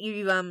good that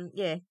you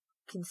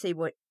can see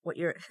what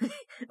your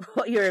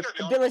what your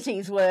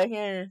abilities were.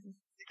 Yeah.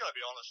 You've got to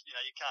be honest.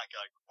 You can't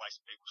go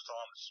wasting people's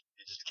time.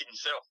 You're just kidding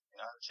yourself.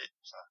 That's it.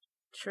 So.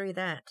 True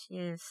that.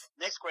 Yes.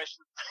 Next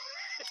question.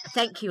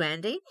 Thank you,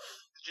 Andy.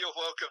 You're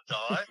welcome,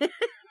 Di.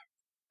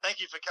 Thank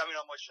you for coming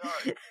on my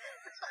show.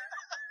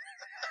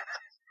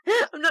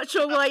 I'm not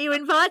sure why you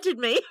invited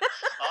me.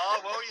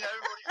 Oh, well,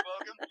 everybody's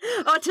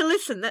welcome. To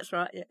listen, that's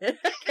right. Yeah.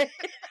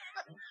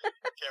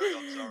 Carry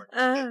on,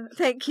 sorry.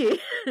 Thank you.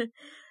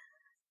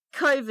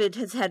 COVID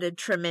has had a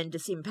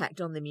tremendous impact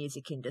on the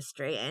music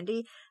industry,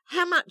 Andy.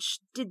 How much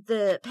did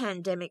the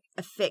pandemic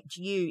affect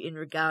you in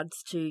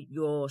regards to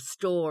your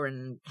store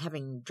and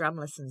having drum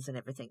lessons and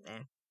everything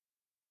there?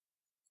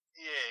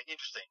 Yeah,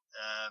 interesting.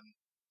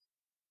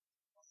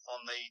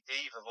 On the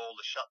eve of all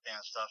the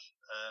shutdown stuff,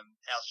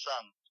 our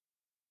son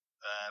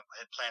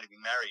had planned to be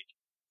married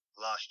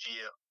last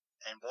year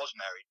and was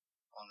married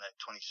on that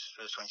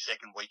 21st,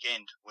 22nd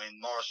weekend when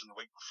Morrison the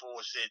week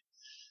before said,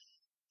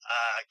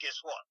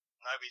 guess what?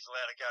 Nobody's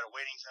allowed to go to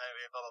weddings over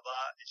here, blah, blah,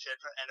 blah, etc.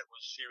 And it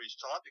was serious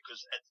time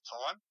because at the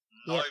time,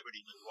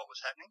 nobody knew what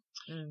was happening.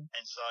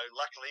 And so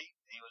luckily,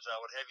 he was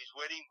able to have his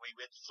wedding. We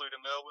flew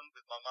to Melbourne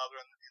with my mother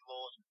and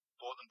in-laws,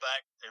 brought them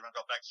back. Everyone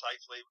got back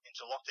safely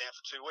into lockdown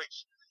for 2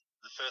 weeks.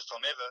 The first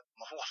time ever,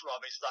 my wife and I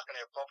have been stuck in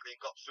our property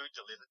and got food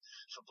delivered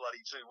for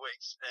bloody 2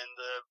 weeks. And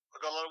I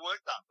got a lot of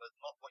work done, but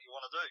not what you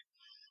want to do.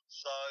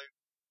 So,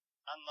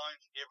 unknown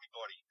to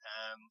everybody,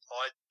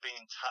 I'd been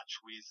in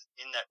touch with,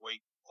 in that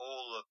week,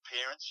 all the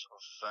parents of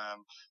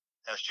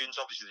our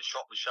students. Obviously, the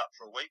shop was shut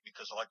for a week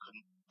because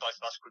both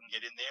of us couldn't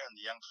get in there, and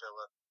the young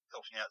fella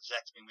helping out,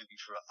 Zach's been with me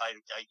for 8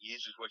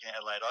 years, was working at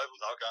Adelaide Oval.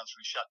 They were going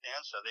through shutdown,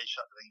 so they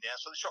shut everything down.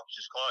 So the shop was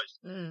just closed.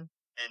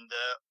 And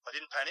I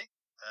didn't panic.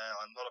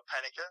 I'm not a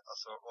panicker. I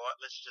thought, right,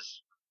 let's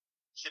just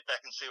sit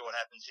back and see what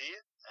happens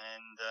here.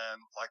 And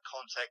I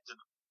contacted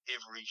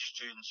every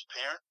student's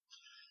parent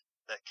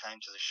that came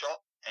to the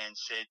shop and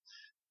said,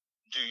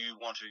 do you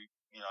want to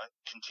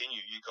continue?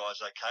 You guys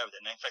okay with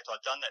it? And in fact,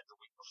 I'd done that the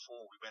week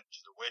before we went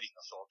to the wedding.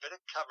 I thought, I better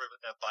cover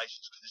our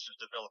bases because this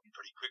was developing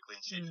pretty quickly,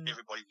 and see if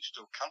everybody was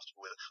still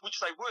comfortable with it, which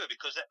they were,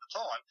 because at the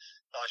time,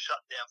 they were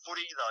shutting down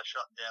footy, they were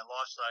shutting down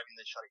lifesaving,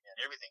 they're shutting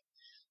down everything.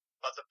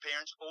 But the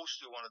parents all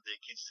still wanted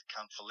their kids to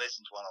come for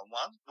lessons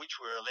one-on-one,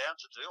 which we're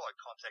allowed to do. I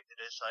contacted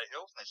SA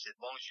Health, and they said,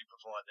 as long as you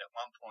provide that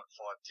 1.5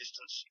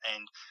 distance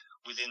and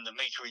within the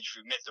meterage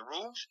you've met the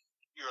rules,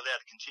 you're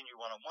allowed to continue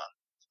one-on-one.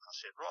 I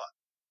said, right.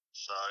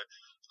 So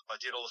I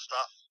did all the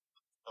stuff,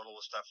 got all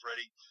the stuff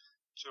ready.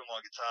 2 of my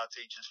guitar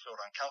teachers felt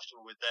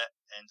uncomfortable with that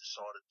and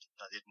decided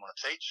they didn't want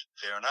to teach.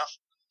 Fair enough.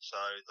 So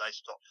they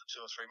stopped for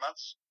 2 or 3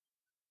 months.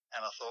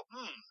 And I thought,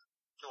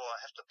 do I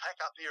have to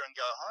pack up here and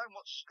go home?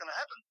 What's going to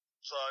happen?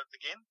 So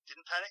again,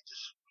 didn't panic,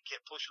 just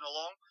kept pushing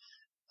along.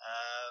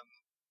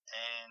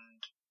 And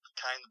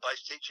came the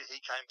bass teacher. He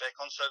came back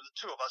on. So the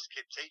 2 of us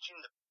kept teaching.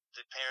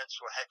 The parents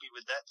were happy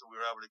with that, so we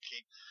were able to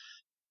keep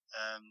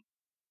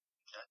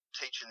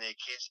teaching their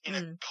kids in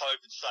a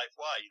COVID-safe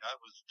way,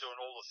 with doing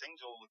all the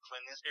things, all the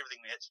cleanliness, everything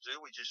we had to do.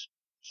 We just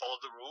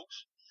followed the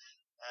rules.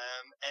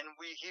 And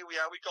here we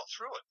are, we got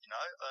through it,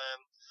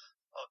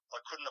 I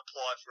couldn't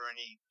apply for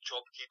any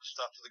JobKeeper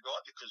stuff for the guy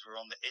because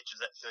we're on the edge of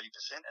that 30%.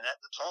 And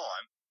at the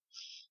time,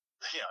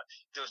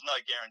 there was no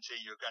guarantee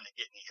you were going to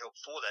get any help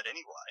for that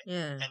anyway.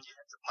 Yeah. And you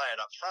had to pay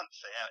it up front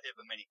for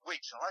however many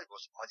weeks. And I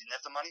didn't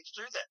have the money to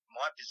do that.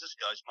 My business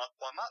goes month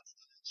by month.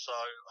 So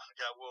I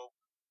go, well,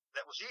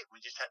 that was it. We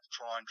just had to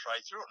try and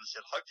trade through it. And I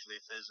said, hopefully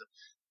if there's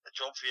a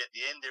job for you at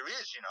the end, there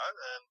is,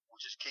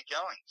 we'll just keep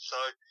going. So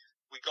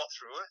we got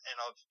through it, and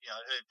I've,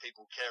 heard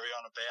people carry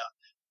on about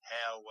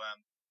how,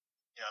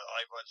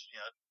 I was,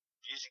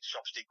 music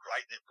shops did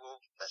great. Well,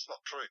 that's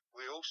not true.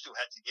 We all still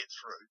had to get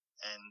through,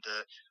 and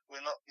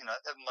we're not,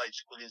 haven't made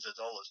squillions of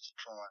dollars to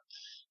try and,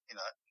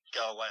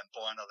 go away and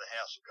buy another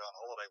house or go on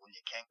holiday when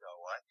you can go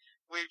away.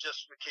 We're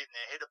keeping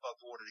our head above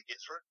water to get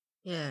through.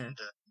 Yeah.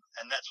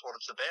 And that's what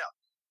it's about.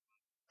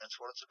 That's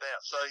what it's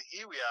about. So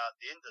here we are at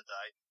the end of the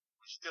day.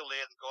 We're still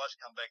there. The guys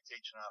come back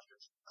teaching after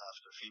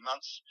a few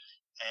months,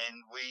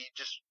 and we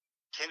just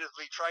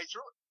tentatively trade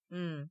through it.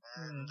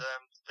 And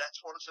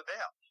that's what it's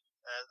about.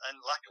 And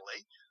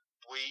luckily,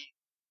 we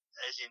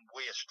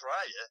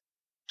Australia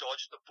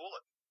dodged the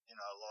bullet.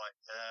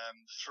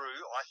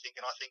 Through, I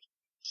think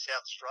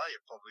South Australia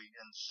probably,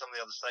 and some of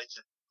the other states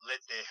that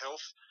let their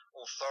health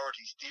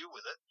authorities deal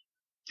with it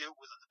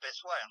the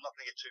best way. I'm not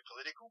going to get too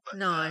political, but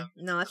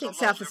no, I think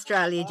South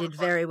Australia did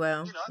very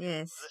well.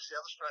 Yes, the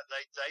South Australia,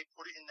 they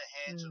put it in the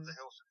hands of the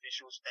health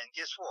officials, and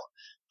guess what?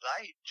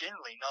 They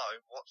generally know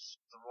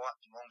what's the right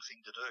and wrong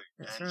thing to do.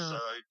 That's and right.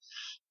 So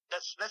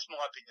that's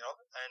my opinion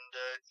of it. And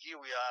here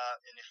we are,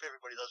 and if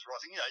everybody does the right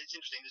thing, it's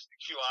interesting. There's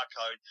the QR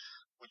code,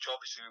 which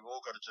obviously we've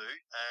all got to do.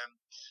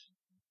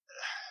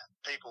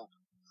 People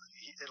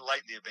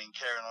lately have been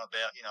carrying on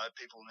about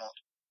people not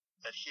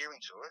adhering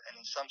to it, and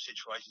in some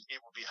situations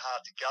it would be hard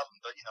to govern.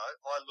 But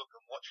I look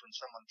and watch when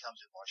someone comes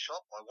in my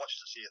shop. I watch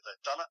to see if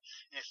they've done it,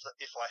 and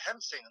if I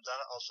haven't seen them done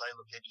it, I'll say,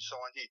 look, have you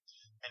signed in?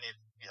 And if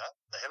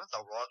they haven't,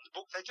 they'll write in the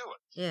book they do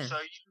it. Yeah. So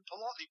you can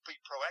politely be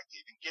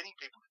proactive in getting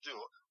people to do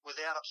it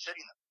without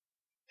upsetting them.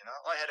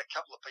 I had a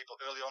couple of people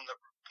early on that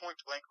point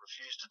blank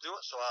refused to do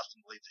it, so I asked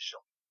them to leave the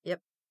shop.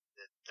 Yep.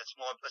 That's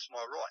my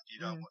right.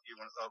 You want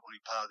to be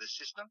part of this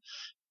system.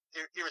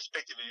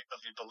 Irrespective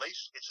of your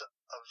beliefs, it's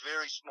a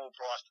very small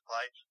price to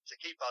pay to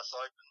keep us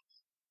open,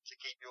 to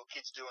keep your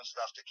kids doing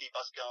stuff, to keep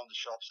us going to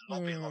shops and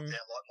not being locked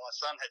out like my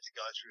son had to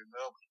go through in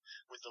Melbourne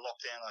with the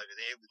lockdown over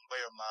there, with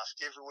wear a mask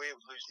everywhere,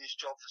 with losing his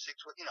job for 6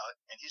 weeks,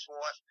 and his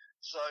wife.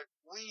 So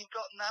we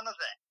got none of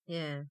that.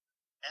 Yeah.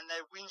 and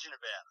they're whinging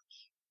about it.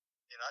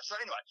 So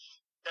anyway,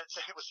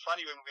 it was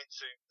funny when we went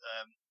to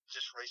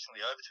just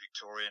recently over to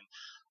Victoria, and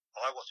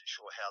I wasn't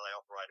sure how they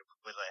operated,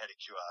 whether they had a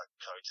QR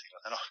code thing.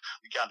 And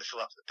we go to fill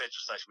up at the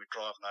petrol station, we're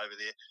driving over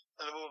there,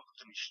 and they all looked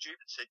at me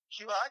stupid and said,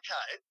 QR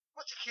code?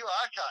 What's a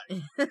QR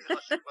code? And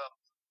I said, well,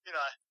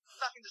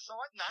 nothing to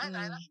sign?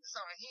 No, nothing to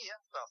sign here.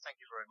 Well, thank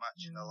you very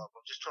much.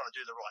 I'm just trying to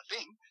do the right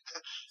thing.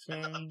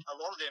 And a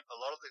lot of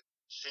the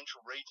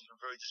central regions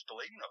are very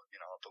disbelieving of it,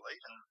 I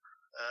believe. And,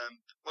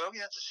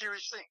 it's a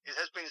serious thing. It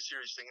has been a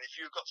serious thing. And if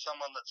you've got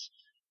someone that's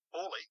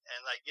poorly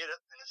and they get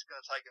it and it's going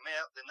to take them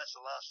out, then that's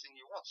the last thing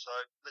you want. So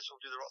let's all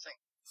do the right thing.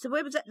 So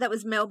where was that? That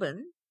was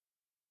Melbourne?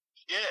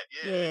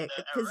 Yeah.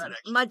 Because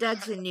my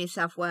dad's in New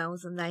South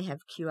Wales and they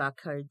have QR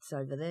codes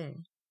over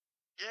there.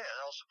 Yeah,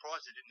 I was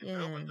surprised they didn't in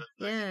Melbourne. But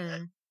they didn't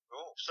have it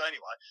all. So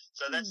anyway,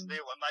 that's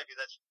their one. Maybe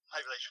they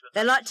should have.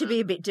 They like to be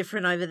a bit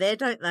different over there,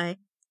 don't they?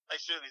 They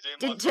certainly do.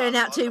 Didn't turn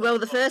out too well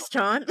the first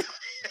time.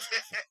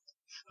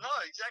 No,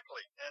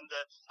 exactly. And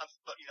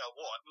but you know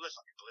what? Well, let's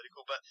not be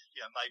political, but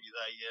maybe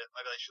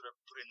they should have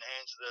put it in the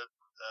hands of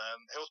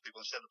the health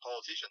people instead of the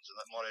politicians, and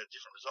that might have a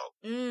different result.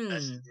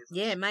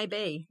 Yeah,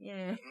 maybe.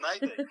 Yeah.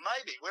 Maybe.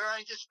 We're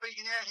only just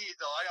speaking out here,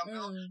 Di. I'm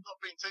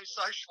not being too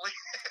socially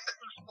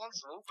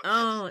responsible.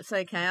 But it's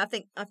okay. I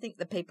think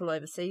the people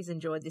overseas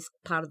enjoyed this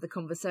part of the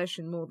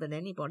conversation more than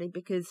anybody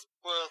because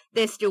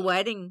they're still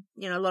waiting.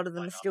 A lot of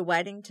them are still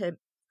waiting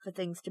for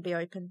things to be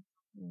open.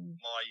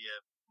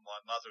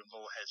 My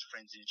mother-in-law has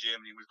friends in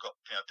Germany. We've got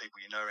people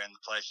around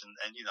the place, and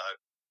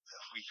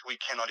we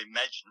cannot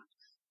imagine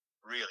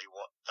really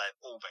what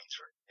they've all been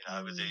through.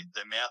 With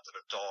the amount that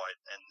have died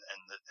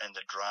and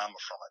the drama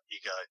from it. You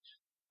go,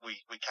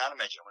 we can't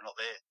imagine. We're not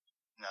there.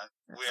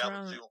 We're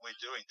able to do what we're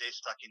doing. They're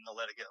stuck in the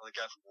ladder, go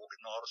for a walk at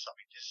night or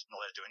something, just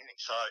not allowed to do anything.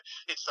 So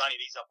it's starting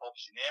to ease up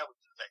obviously now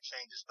with the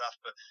vaccines and stuff,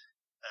 but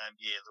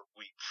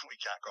we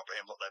can't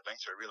comprehend what they've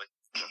been through really.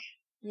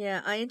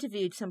 Yeah, I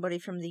interviewed somebody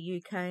from the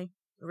UK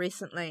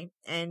recently,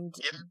 and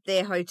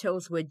their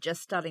hotels were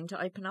just starting to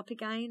open up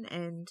again,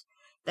 and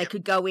they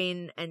could go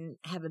in and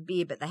have a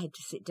beer, but they had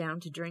to sit down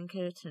to drink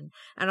it. And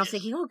I was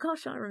thinking, oh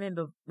gosh, I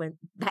remember when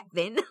back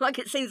then, like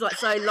it seems like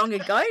so long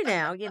ago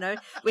now.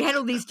 We had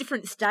all these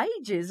different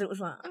stages. It was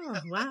like,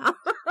 oh wow.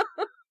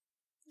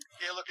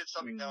 Yeah, look, it's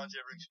something no one's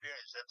ever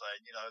experienced, have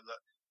they?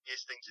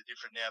 Yes, things are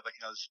different now, but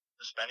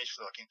the Spanish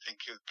flu, I think,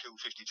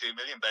 killed 52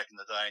 million back in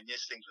the day, and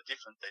yes, things were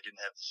different. They didn't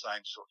have the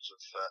same sorts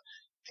of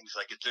things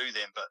they could do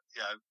then, but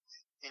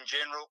in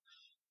general,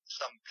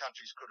 some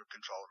countries could have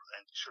controlled it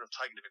and should have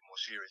taken it a bit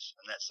more serious,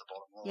 and that's the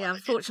bottom line. Yeah,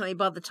 unfortunately,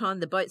 by the time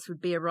the boats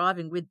would be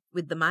arriving with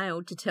the mail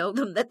to tell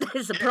them that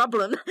there's a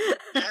problem,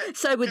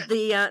 so with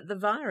the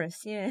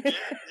virus, exactly.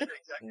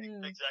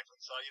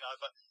 So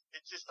but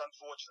it's just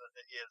unfortunate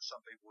that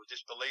some people were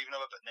disbelieving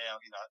of it, but now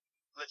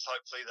let's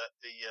hopefully that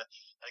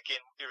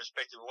again,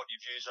 irrespective of what your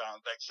views are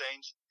on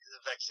vaccines,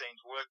 the vaccines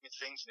work with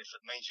things, and if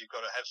it means you've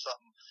got to have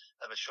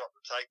a shot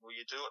to take, well,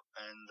 you do it,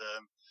 and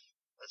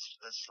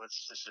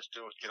let's just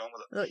do it, get on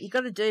with it. Look, you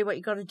got to do what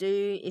you got to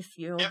do. If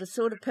you're the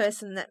sort of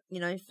person that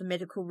for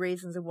medical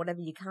reasons or whatever,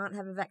 you can't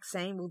have a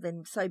vaccine, well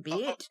then so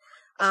be it.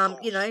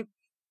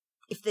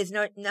 If there's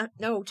no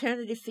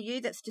alternative for you,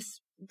 that's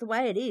just the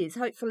way it is.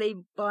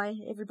 Hopefully, by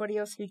everybody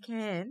else who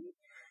can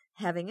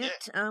having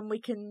it,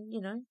 we can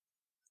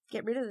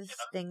get rid of this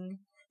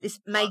thing,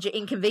 this major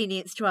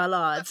inconvenience to our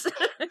lives.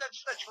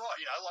 That's right.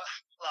 Like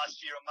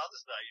last year on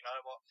Mother's Day,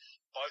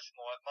 both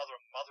my mother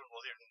and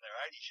mother-in-law, they're in their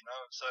 80s,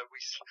 and so we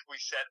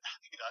sat,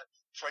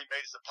 3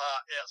 metres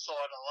apart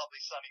outside on a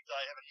lovely sunny day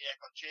having a yak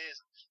on chairs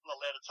and not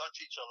allowed to touch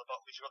each other,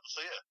 but we got to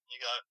see her.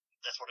 You go,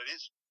 that's what it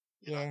is.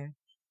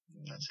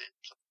 That's it.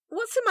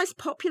 What's the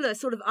most popular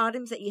sort of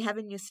items that you have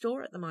in your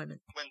store at the moment?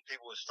 When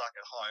people were stuck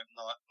at home,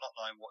 not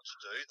knowing what to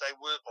do, they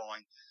were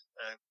buying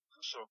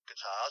sort of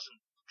guitars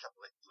and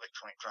couple of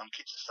electronic drum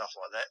kits and stuff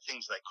like that,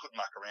 things they could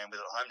muck around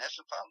with at home and have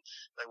some fun.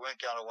 They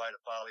weren't going away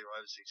to Bali or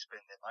overseas to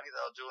spend their money.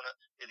 They were doing it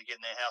either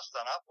getting their house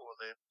done up or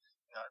they're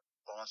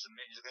buying some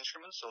musical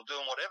instruments or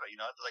doing whatever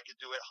that they could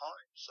do at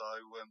home. So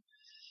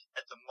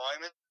at the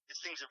moment,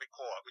 things are a bit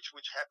quiet, which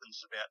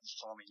happens about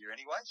this time of year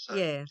anyway. So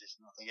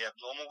there's nothing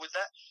abnormal with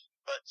that.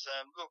 But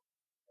look,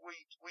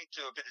 we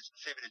do a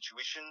fair bit of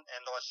tuition,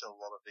 and I sell a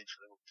lot of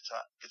entry-level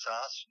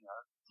guitars,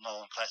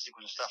 Nolan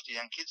classical and stuff to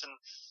young kids, and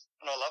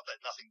I love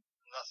that. Nothing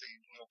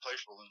more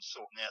pleasurable than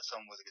sorting out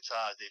someone with a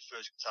guitar, their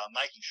first guitar,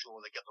 making sure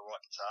they get the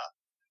right guitar,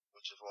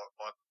 which is what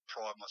I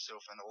pride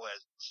myself and all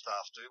our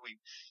staff do.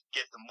 We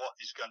get them what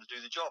is going to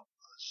do the job.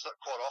 So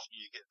quite often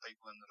you get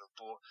people in that have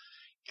bought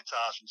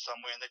guitars from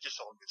somewhere and they're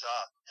just sold a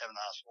guitar, haven't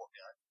asked what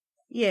they're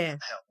going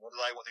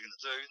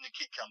to do, and the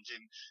kid comes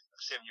in, a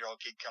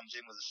 7-year-old kid comes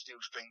in with a steel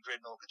string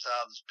dreadnought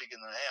guitar that's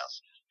bigger than a house.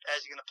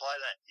 How's he going to play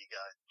that? You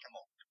go, come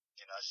on,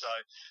 So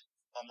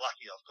I'm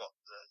lucky I've got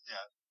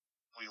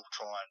we'll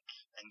try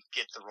and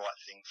get the right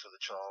thing for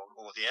the child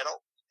or the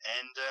adult,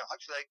 and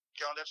hopefully they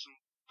go and have some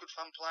good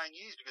fun playing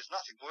years, because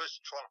nothing worse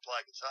than trying to play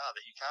a guitar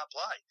that you can't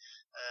play.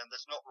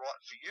 That's not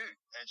right for you,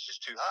 and it's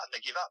just too hard.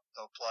 They give up.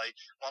 They'll play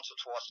once or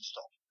twice and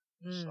stop.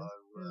 So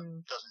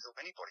it doesn't help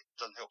anybody. It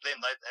doesn't help them.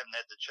 They haven't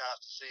had the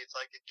chance to see if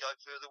they could go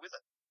further with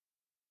it.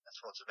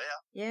 That's what it's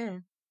about.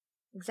 Yeah,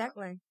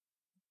 exactly.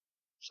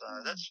 So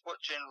that's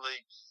what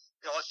generally,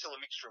 I sell a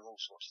mixture of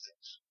all sorts of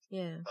things.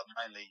 Yeah. But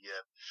mainly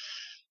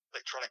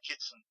electronic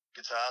kits and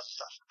guitars and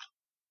stuff.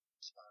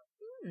 So.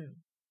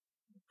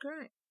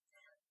 Great.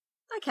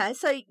 Okay,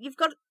 so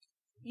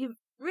you're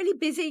really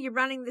busy, you're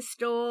running the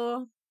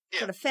store,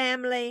 got a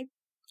family,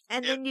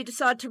 and then you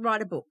decide to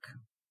write a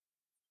book.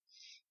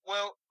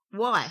 Well...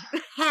 Why?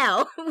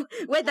 How?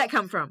 Where'd that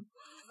come from?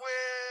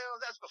 Well,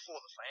 that's before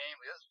the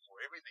family, that's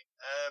before everything.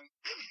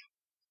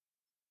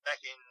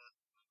 Back in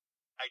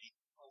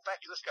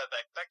let's go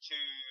back to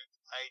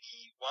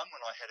 81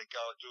 when I had a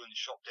go at doing the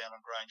shop down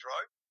on Grange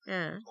Road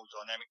called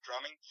Dynamic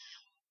Drumming.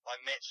 I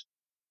met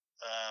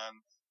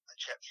a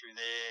chap through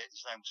there,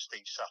 his name was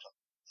Steve Sutton,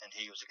 and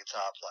he was a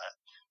guitar player.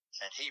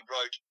 And he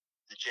wrote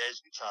the jazz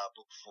guitar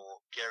book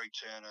for Gary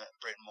Turner and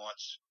Brenton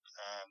White's,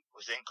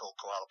 was then called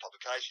Koala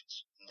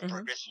Publications, in the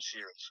Progressive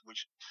series,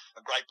 which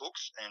are great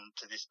books and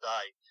to this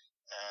day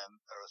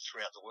are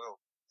throughout the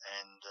world.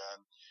 And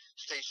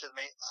Steve said to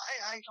me, hey,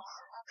 I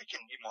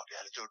reckon you might be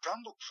able to do a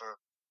drum book for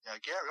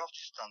Gary. I've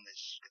just done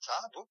this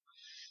guitar book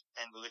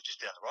and we live just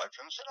down the road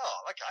from him. I said,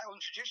 oh, okay, I'll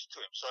introduce it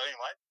to him. So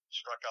anyway,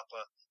 struck up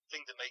a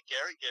thing to meet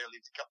Gary. Gary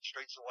lived a couple of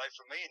streets away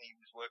from me and he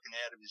was working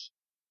out of his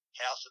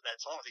house at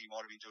that time. I think he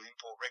might have been doing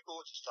import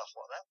records and stuff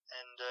like that.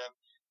 And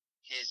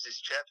here's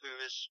this chap who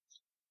has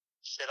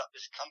set up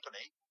this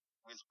company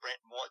with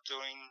Brent White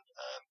doing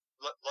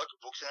local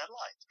books in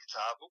Adelaide,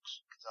 guitar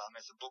books, Guitar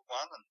Method Book 1,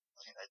 and I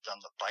think they'd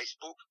done the bass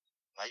book,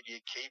 maybe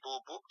a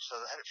keyboard book. So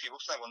they had a few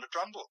books. They wanted a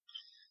drum book.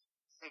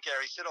 And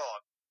Gary said, oh,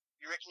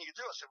 you reckon you could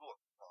do it? I said, well,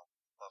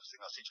 I was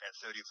thinking I was teaching about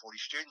 30 or 40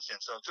 students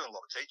then, so I was doing a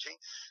lot of teaching.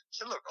 I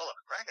said, look, I'll have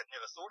a crack. I'd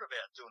never thought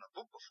about doing a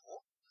book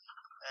before.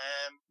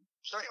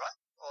 So anyway,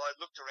 I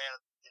looked around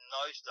in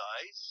those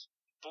days,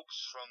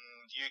 books from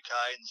the UK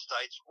and the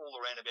States, all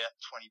around about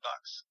 $20.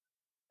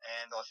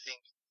 And I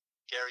think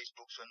Gary's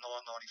books were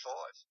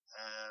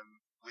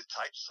 $9.95 with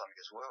tapes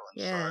something as well. And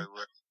so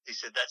he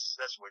said, that's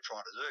what we're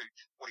trying to do.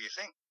 What do you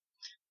think?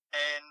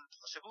 And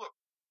I said, well, look,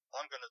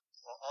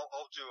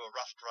 I'll do a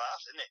rough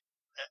draft. And then,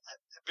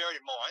 bearing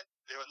in mind,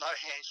 there were no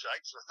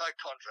handshakes, there were no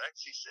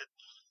contracts. He said,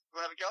 you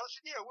want to have a go? I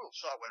said, yeah, I will.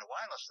 So I went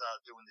away and I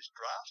started doing this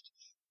draft.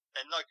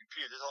 And no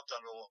computers. I've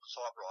done it all on the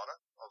typewriter.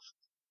 I've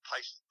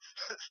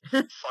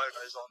pasted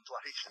photos on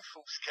bloody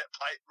foolscap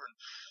paper and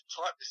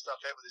typed this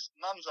stuff out with this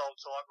mum's old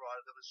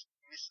typewriter that was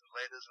missing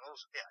letters and all.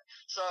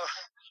 So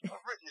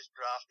I've written this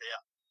draft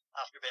out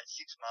after about 6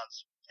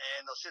 months.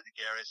 And I said to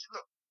Gary, I said,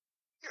 look,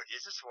 here it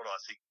is. This is what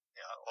I think.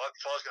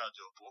 If I was going to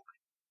do a book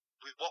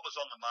with what was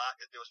on the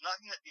market, there was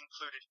nothing that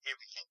included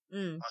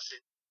everything. I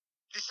said,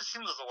 this is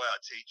similar to the way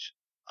I teach.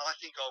 I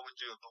think I would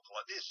do a book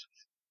like this.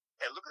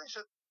 And look at it, he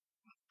said,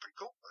 pretty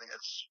cool. I think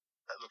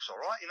that looks all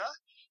right,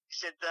 He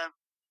said,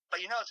 but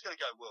it's going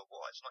to go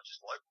worldwide. It's not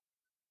just local.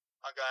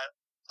 I go,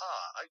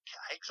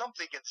 okay. Because I'm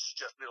thinking it's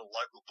just little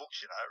local books,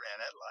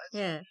 around Adelaide.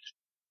 Yeah.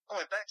 I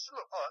went back and said,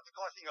 look, all right, look,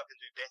 I think I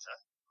can do better.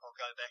 I'll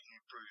go back and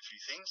improve a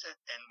few things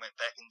and went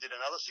back and did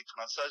another 6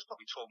 months. So it's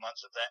probably 12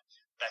 months of that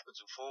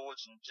backwards and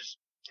forwards and just,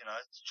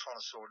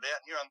 trying to sort it out.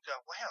 And here I'm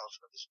going, wow,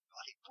 I've got this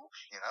bloody book,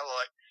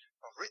 like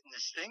I've written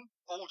this thing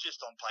all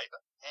just on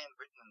paper,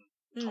 handwritten and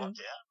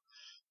typed out.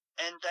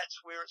 And that's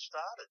where it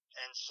started.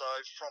 And so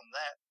from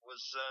that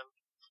was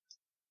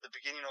the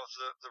beginning of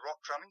the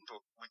rock drumming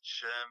book,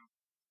 which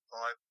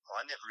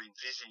I never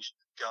envisaged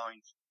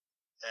going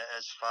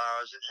as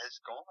far as it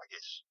has gone, I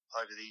guess,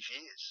 over these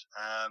years.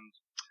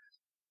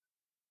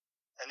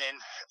 And then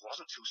it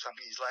wasn't until some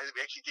years later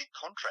we actually did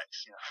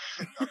contracts.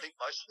 I think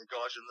most of the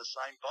guys are in the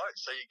same boat.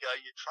 So you go,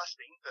 you're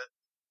trusting, but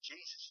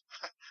Jesus.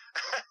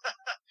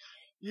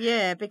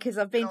 Yeah, because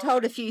I've been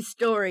told a few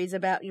stories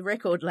about your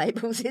record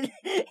labels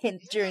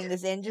during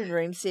this Engine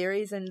Room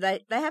series, and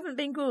they haven't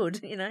been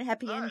good,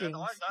 happy endings.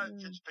 No, I know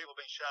people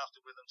have been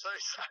shafted with them too,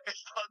 so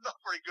it's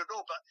not very good at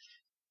all. But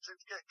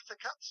to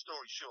cut the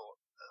story short,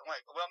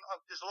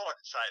 there's a lot I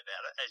can say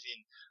about it, as in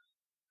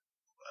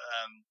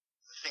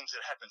the things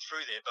that happened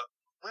through there. But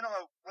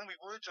when we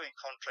were doing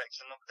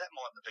contracts, and that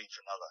might have been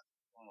for another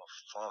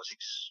 5 or 6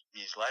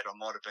 years later, I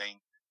might have been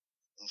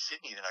in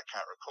Sydney, then I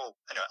can't recall.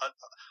 Anyway,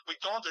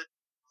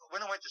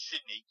 when I went to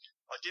Sydney,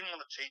 I didn't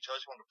want to teach, I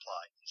just wanted to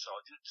play. So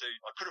I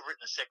could have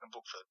written a second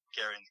book for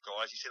Gary and the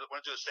guys. He said, look,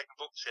 want to do a second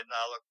book? I said,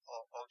 no, look,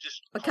 I'll just...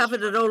 I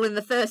covered it all in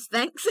the first,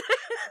 thanks.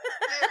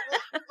 Yeah,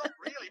 well, not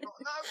really. No,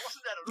 it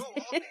wasn't that at all.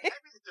 I'd be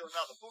happy to do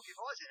another book. If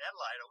I was in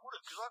Adelaide, I would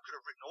have, because I could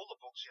have written all the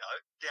books,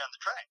 down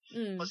the track.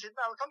 I said,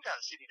 no, look, I'm going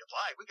to Sydney to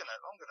play. I'm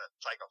going to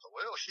take off the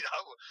world,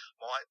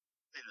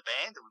 in the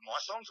band or with my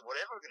songs or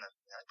whatever. We're going to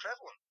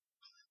travel and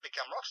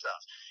become rock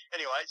stars.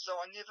 Anyway, so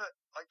I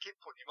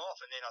kept putting him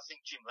off, and then I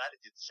think Jim Latta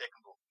did the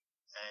second book,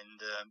 and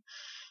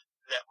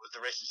that was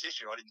the rest is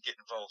history. I didn't get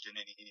involved in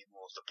any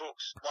more of the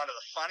books. One of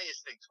the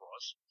funniest things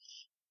was,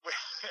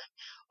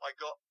 I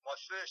got my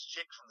first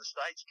check from the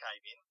States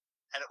came in,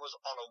 and it was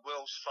on a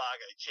Wells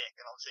Fargo check.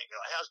 And I'm thinking,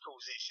 oh, how cool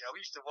is this? You know,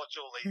 we used to watch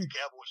all these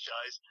cowboy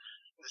shows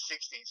in the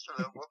 60s for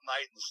the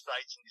made in the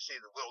States, and you see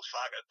the Wells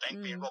Fargo Bank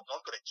being robbed.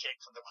 I've got a check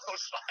from the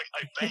Wells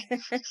Fargo Bank.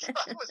 So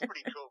it was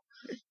pretty cool.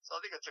 So I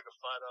think I took a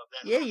photo of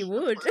that. Yeah, you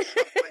would.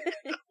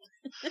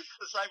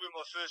 The same with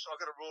my first, I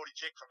got a royalty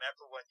check from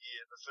Apple one year.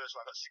 The first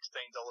one I got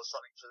 $16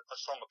 something for a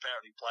song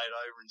apparently played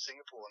over in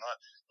Singapore. And I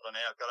don't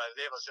know how I got over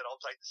there, but I said,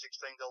 I'll take the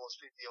 $16,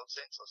 50 odd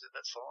cents. I said,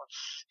 that's fine.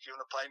 If you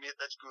want to pay me it,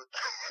 that's good.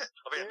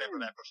 I've been a member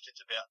of Apple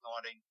since about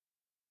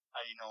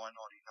 1989, 90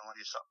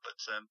 or something, but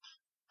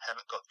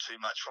haven't got too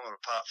much from it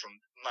apart from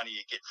money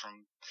you get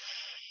from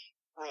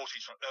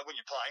royalties from when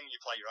you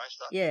play your own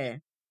stuff. Yeah.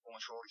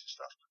 Almost royalties and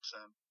stuff. But,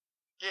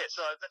 yeah,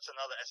 so that's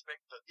another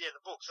aspect. But yeah,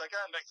 the book. So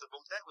going back to the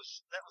book, that was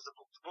the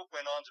book. The book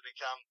went on to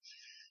become,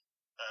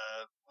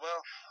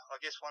 well, I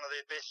guess one of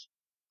their best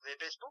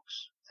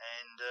books.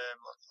 And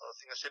I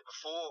think I said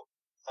before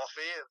off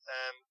air,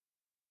 I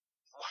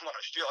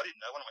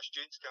didn't know. One of my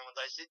students came and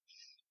they said,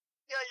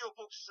 "Yeah, your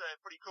book's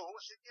pretty cool."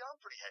 I said, "Yeah,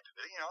 I'm pretty happy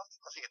with it. You know,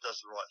 I think it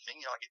does the right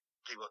thing. You know, I get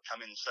people that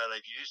come in and say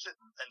they've used it,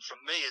 and from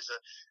me as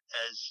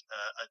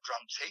a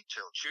drum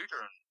teacher or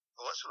tutor and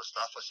all that sort of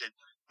stuff, I said,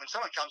 when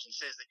someone comes and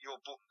says that your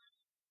book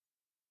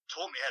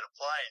taught me how to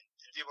play and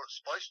did what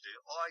it's supposed to do,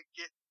 I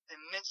get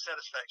immense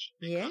satisfaction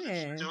because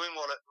it's doing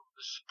what it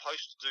was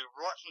supposed to do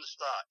right from the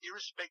start,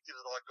 irrespective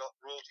that I got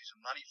royalties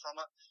and money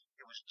from it.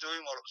 It was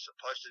doing what it was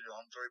supposed to do.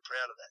 I'm very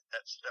proud of that.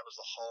 That was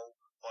the whole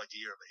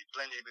idea of it. It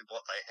blended with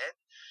what they had,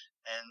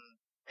 and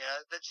you know,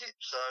 that's it.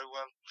 So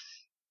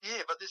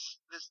yeah, but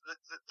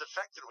the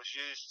fact that it was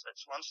used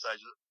at one stage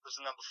was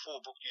the number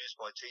 4 book used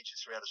by teachers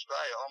throughout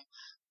Australia.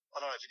 I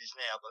don't know if it is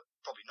now, but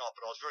probably not.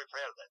 But I was very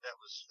proud of that. That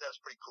was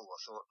pretty cool. I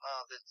thought,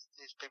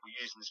 there's people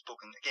using this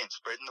book, and again,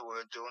 spreading the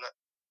word, doing it,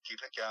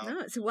 keeping it going.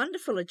 No, it's a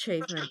wonderful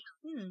achievement.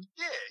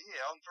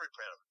 Yeah, I'm very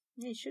proud of it.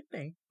 Yeah, you should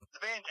be.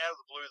 The band Out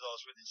of the Blue that I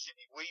was with in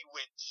Sydney, we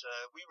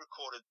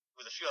recorded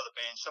with a few other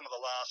bands some of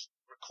the last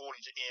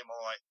recordings at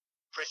EMI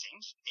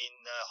pressings in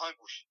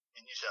Homebush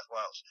in New South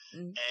Wales,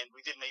 and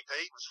we did an EP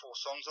with 4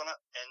 songs on it,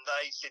 and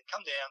they said,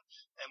 come down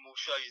and we'll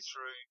show you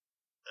through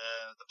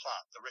the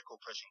plant, the record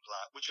pressing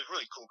plant, which was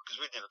really cool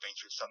because we'd never been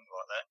through something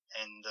like that.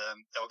 And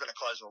they were going to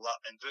close it all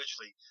up and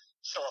virtually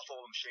sell off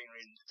all the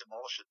machinery and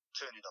demolish it,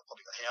 turn it up,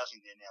 probably got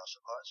housing there now, I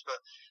suppose.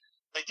 But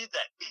they did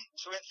that.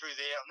 So we went through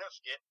there, I'll never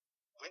forget,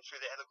 went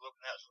through there, had a look,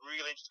 and that was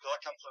really interesting. I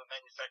come from a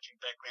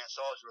manufacturing background,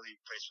 so I was really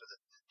impressed with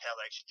it, how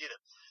they actually did it.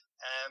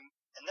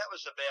 And that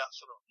was about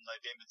sort of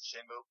November,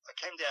 December. I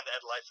came down to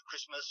Adelaide for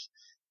Christmas,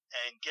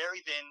 and Gary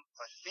then,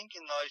 I think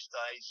in those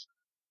days,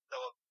 they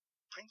were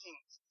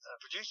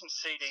producing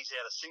CDs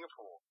out of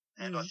Singapore.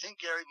 And I think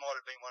Gary might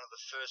have been one of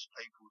the first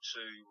people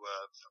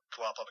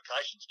to our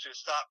publications to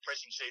start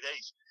pressing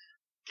CDs.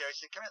 Gary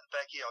said, come out the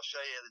back here, I'll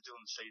show you how they're doing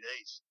the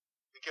CDs.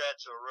 We go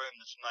out to a room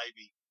that's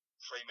maybe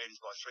 3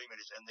 metres by 3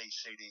 metres, and these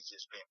CDs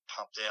just being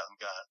pumped out and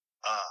going,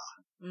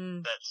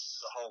 that's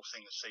the whole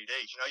thing of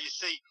CDs. You know, you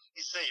see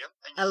them.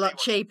 And you a lot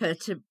cheaper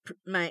to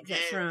make,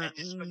 that's right. And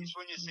it's when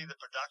you see the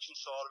production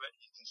side of it,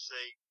 you can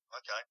see,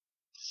 okay,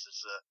 this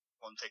is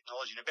on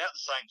technology. And about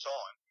the same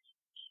time,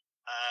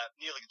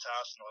 Neil the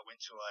guitarist and I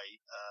went to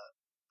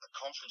a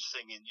conference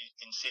thing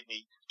in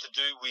Sydney to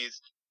do with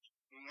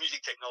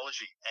music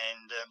technology,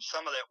 and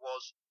some of that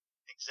was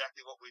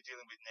exactly what we're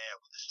dealing with now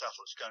with the stuff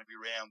that's going to be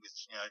around with,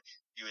 you know,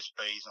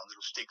 USBs on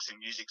little sticks and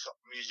music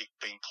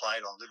being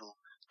played on little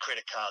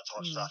credit card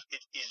type stuff.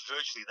 It is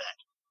virtually that.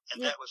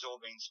 And that was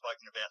all being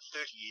spoken about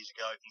 30 years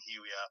ago, and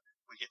here we are.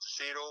 We get to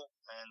see it all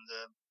and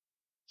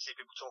see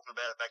people talking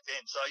about it back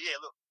then. So, yeah,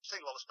 look, I've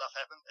seen a lot of stuff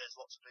happen, as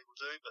lots of people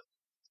do, but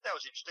that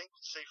was interesting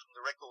to see from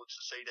the records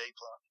to CD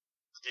plant,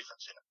 the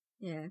difference in it.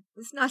 Yeah,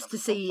 it's nice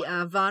to see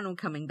vinyl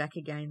coming back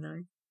again,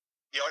 though.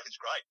 Yeah, I think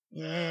it's great.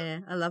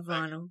 Yeah, I love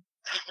vinyl.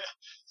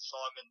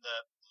 Simon,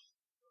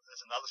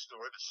 there's another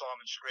story, but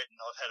Simon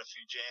Shredden, I've had a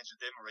few jams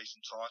with them in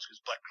recent times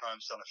because Black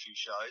Chrome's done a few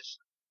shows,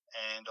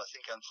 and I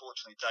think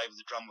unfortunately David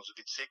the drummer was a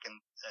bit sick, and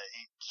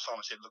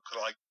Simon said, look,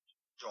 could I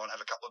try and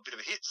have a bit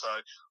of a hit? So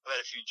I've had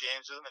a few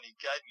jams with them, and he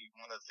gave me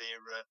one of their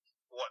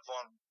white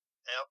vinyl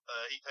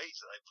EPs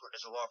that they put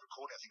as a live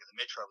recording, I think at the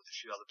Metro with a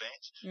few other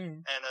bands,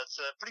 and it's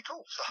pretty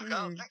cool. So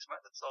thanks,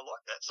 mate. I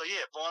like that. So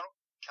yeah, vinyl.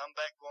 Come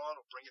back,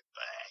 vinyl, bring it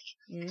back.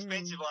 Yeah.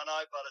 Expensive,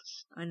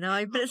 I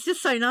know, but it's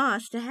just so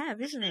nice to have,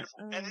 isn't it?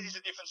 And it is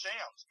a different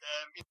sound.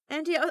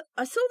 Andy,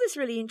 I saw this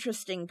really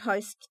interesting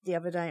post the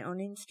other day on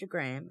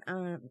Instagram,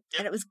 and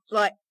it was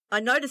like, I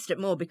noticed it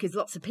more because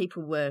lots of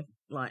people were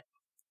like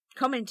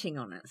commenting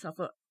on it, so I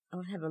thought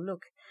I'll have a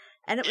look.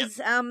 And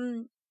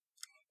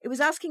it was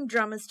asking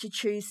drummers to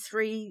choose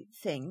 3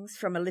 things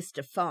from a list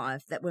of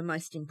 5 that were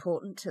most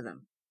important to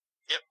them.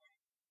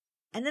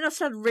 And then I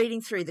started reading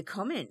through the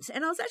comments,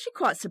 and I was actually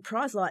quite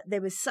surprised, like, there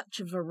was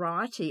such a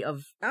variety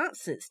of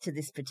answers to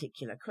this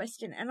particular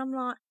question. And I'm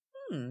like,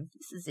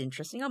 this is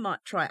interesting. I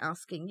might try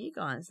asking you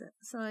guys.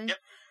 So,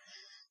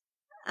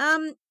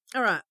 all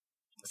right.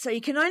 So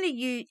you can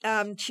only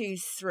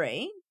choose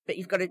 3, but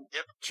you've got to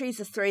choose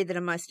the 3 that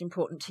are most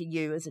important to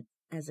you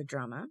as a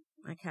drummer.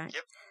 Okay.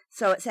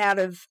 So it's out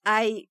of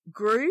A,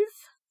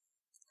 groove,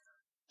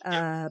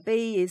 Yep.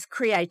 B is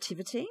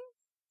creativity,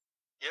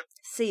 Yep.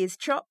 C is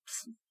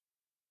chops,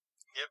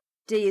 Yep.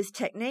 D is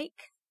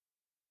technique,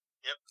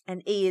 Yep.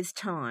 and E is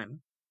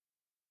time.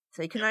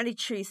 So you can only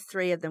choose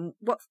 3 of them.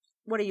 What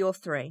are your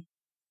 3?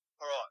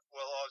 All right.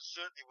 Well, I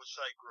certainly would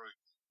say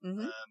groove.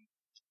 Mm-hmm.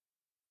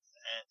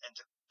 And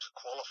to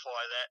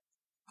qualify that,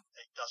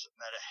 it doesn't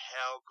matter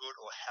how good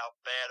or how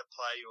bad a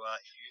player you are,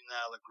 if you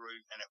nail a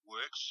groove and it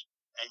works,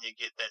 and you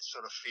get that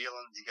sort of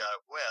feeling, you go,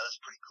 wow,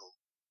 that's pretty cool.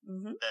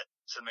 Mm-hmm. That,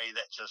 to me,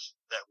 that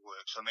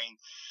works. I mean,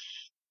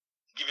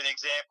 give you an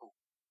example.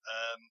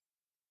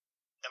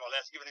 Am I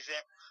allowed to give an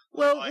example?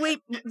 Well,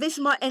 this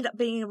might end up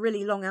being a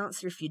really long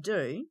answer if you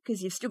do,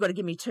 because you've still got to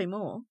give me 2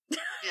 more.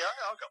 Yeah,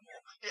 I've got more.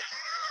 Yeah.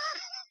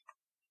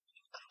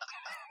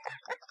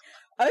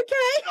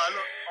 Okay. No,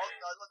 look,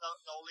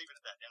 I'll leave it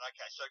at that then.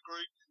 Okay, so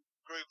groove,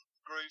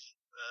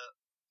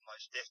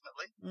 most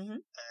definitely.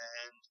 Mm-hmm.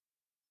 And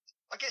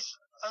I guess,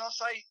 and I'll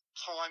say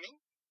timing.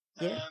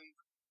 Yeah.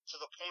 To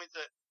the point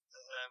that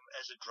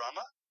as a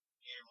drummer,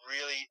 you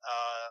really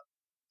are,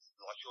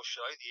 like your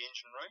show, the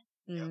engine room.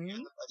 Mm-hmm. You know, you're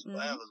in the bass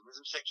player, the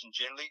rhythm section.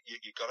 Generally,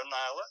 you've got to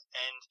nail it.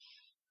 And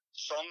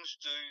songs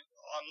do.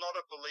 I'm not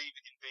a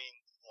believer in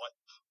being like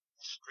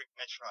strict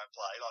metronome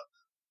play. Like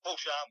Paul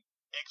Sharm,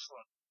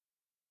 excellent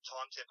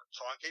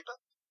timekeeper.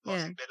 I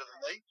think better than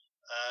me.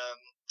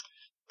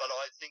 But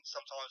I think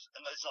sometimes,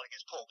 and it's not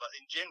against Paul, but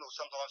in general,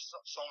 sometimes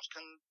songs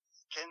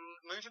can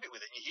move a bit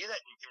with it. And you hear that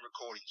in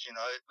recordings, you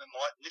know, it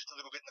might lift a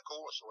little bit in the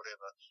chorus or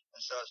whatever.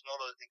 And so it's not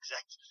an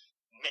exact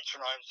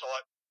metronome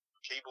type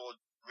keyboard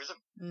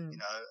rhythm, you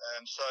know.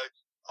 So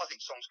I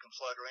think songs can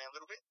float around a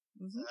little bit.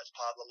 And that's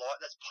part of the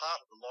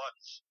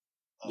liveness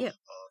of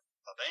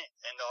a band.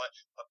 And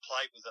I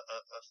played with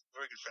a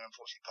very good friend,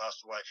 unfortunately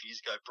passed away a few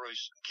years ago,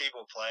 Bruce, a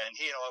keyboard player, and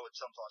he and I would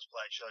sometimes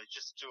play shows,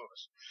 just the 2 of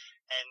us.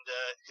 And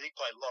he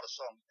played a lot of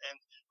songs.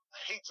 And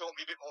he taught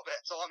me a bit more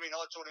about timing.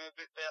 I taught him a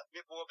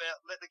bit more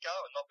about letting it go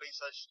and not being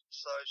so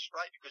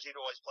straight, because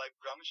he'd always played with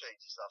drum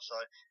machines and stuff. So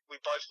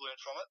we both learned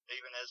from it,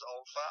 even as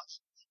old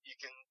farts. You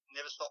can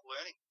never stop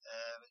learning.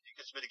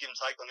 It's a bit of give and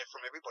take on it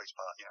from everybody's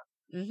part, you know.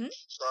 Mm-hmm.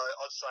 So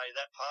I'd say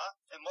that part.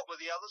 And what were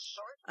the others?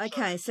 Sorry.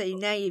 Okay, so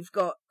now you've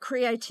got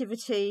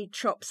creativity,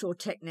 chops, or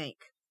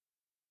technique.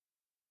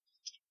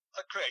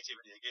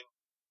 Creativity again.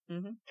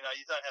 Mm-hmm. You know,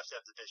 you don't have to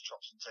have the best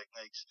chops and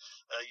techniques.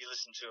 You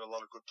listen to a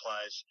lot of good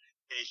players.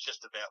 It is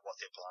just about what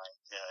they're playing,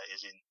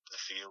 is in the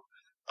feel.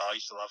 I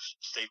used to love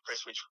Steve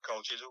Presswich from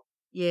Cold Chisel.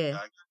 Yeah.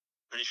 You know,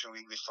 traditional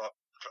English type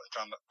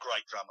drummer,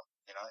 great drummer.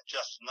 You know,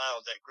 just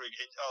nailed that groove.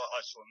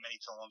 I saw him many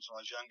times when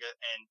I was younger,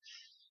 and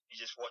you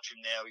just watch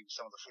him now, even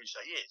some of the footage,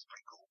 say, yeah, it's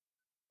pretty cool.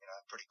 You know,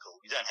 pretty cool.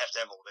 You don't have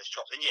to have all the best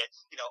chops. And yet,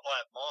 you know, I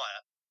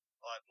admire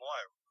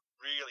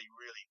really,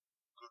 really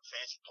good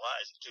fancy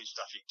players that do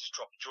stuff you just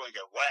drop and joy and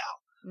go, wow.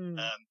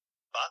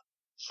 But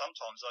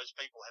sometimes those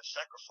people have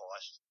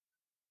sacrificed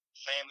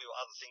family or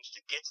other things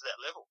to get to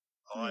that level.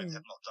 I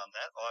have not done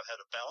that. I've had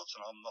a balance,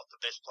 and I'm not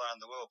the best player in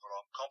the world, but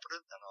I'm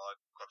competent, and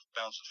I've got a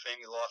balance of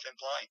family life and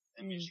playing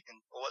and music and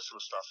all that sort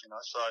of stuff, you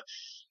know. So,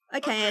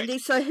 okay, Andy,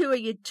 so who are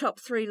your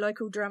top 3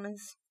 local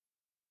drummers?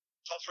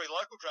 Top 3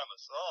 local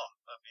drummers? Oh,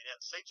 I mean, I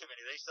don't see too many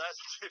these days.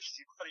 It's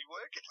too bloody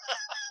working.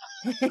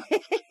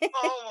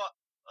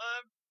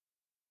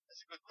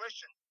 That's a good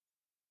question.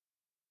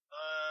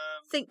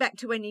 Think back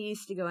to when you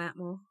used to go out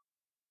more.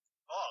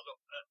 Oh,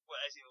 look,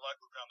 well, as in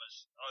local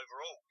drummers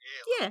overall,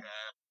 yeah.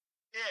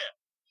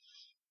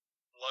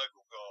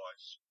 Local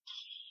guys.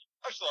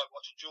 I used to like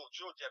watching George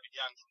Abbott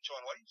Young from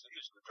China Weddings. He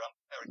was a good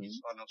drummer.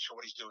 I'm not sure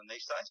what he's doing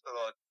these days, but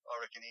I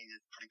reckon he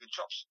had pretty good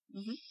chops.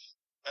 Mm-hmm.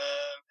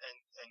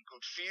 And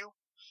good feel.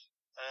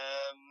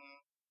 I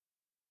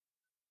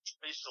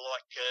used to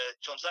like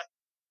John Zack.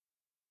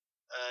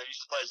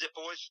 Used to play Zep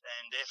Boys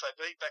and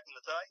FAB back in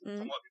the day.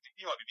 You might be a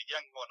bit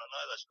young, you might not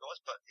know those guys,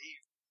 but they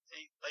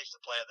used to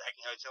play at the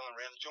Hackney Hotel and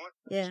around the joint.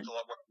 Yeah. Used to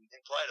like watching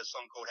him play. A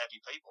song called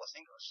Happy People, I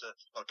think. It was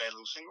not a bad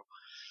little single.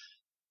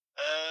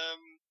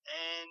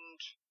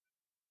 And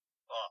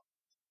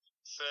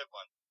third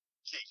one.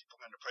 Geez, you put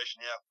me under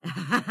pressure now.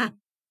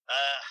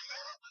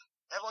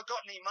 Have I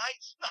got any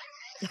mates?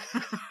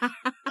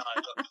 No,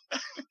 look.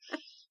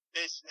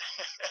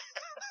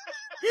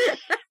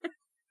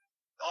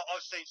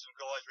 I've seen some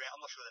guys around. I'm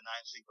not sure the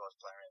names of the guys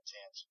playing around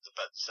towns,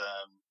 but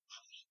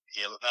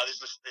look, no,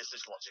 there's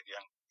lots of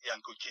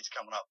young good kids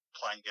coming up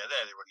playing together.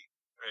 They're really,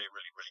 really,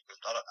 really, really good.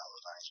 I don't know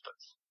the names, but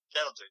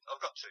that'll do.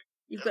 I've got 2.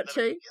 You've got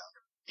 2?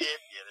 Yeah,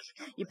 there's a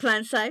couple. You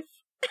playing safe?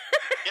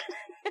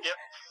 Yep.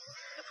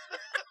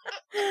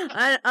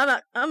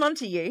 I'm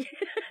onto you.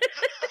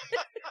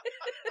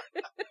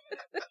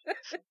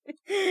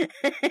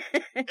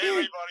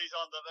 Everybody's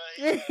under me.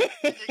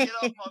 Can you get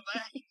off my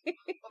back?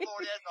 I've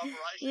already had an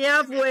operation. Yeah,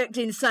 I've worked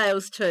in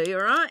sales too,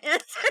 all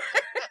right?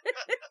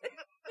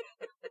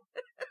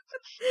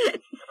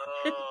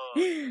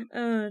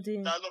 Oh,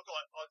 dear. No, look,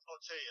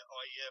 I'll tell you,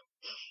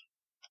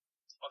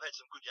 I've had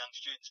some good young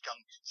students come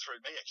through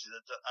me actually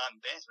that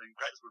aren't bands, but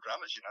great little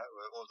drummers, you know.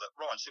 Or that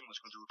Ryan Sim was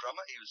a good little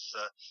drummer. He was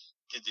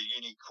did the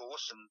uni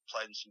course and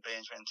played in some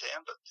bands around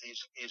town, but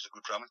he's a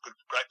good drummer,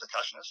 great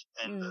percussionist,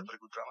 and but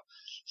a good drummer.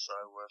 So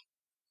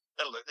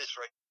that'll do. There's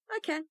three.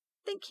 Okay,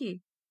 thank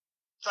you.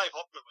 Dave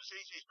Hopgood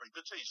he's pretty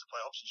good too. He used to play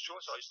Hobson's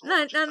Choice. I used to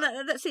No,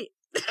 that's it.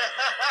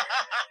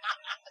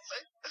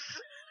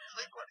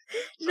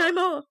 No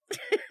more.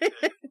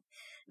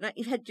 No,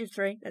 you've had your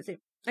three. That's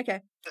it.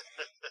 Okay.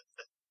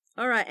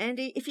 All right,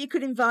 Andy, if you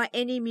could invite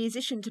any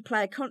musician to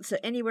play a concert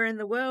anywhere in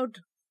the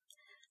world,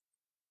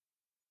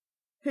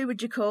 who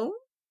would you call?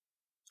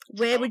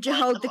 Where would you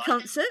hold the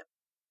concert?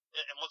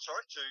 And what,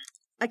 sorry,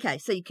 Okay,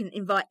 so you can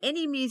invite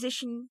any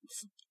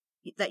musicians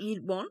that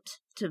you want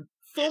to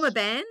form a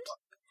band.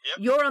 Yep.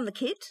 You're on the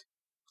kit.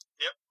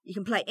 Yep. You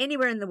can play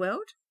anywhere in the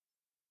world.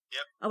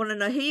 Yep. I want to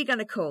know who you're going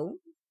to call.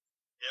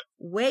 Yep.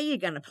 Where you're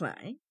going to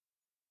play.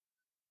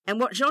 And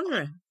what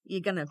genre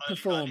you're going to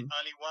perform.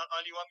 Only one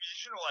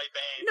musician or a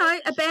band?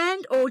 No, a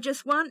band or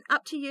just one.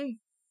 Up to you.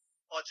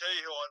 I tell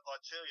you who I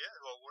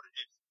would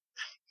have.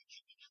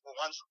 Well,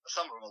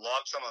 some of them are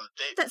alive, some of them are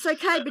dead. That's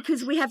okay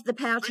because we have the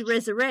power to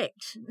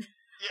resurrect.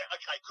 Yeah,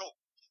 okay, cool.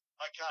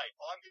 Okay,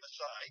 I'm going to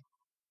say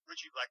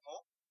Richie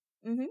Blackmore.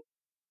 Mm-hmm.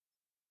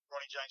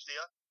 Ronnie James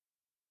Dio.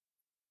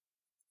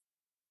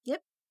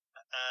 Yep. And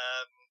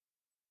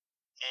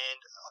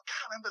I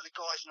can't remember the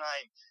guy's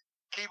name.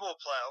 Keyboard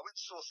player. I went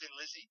and saw Thin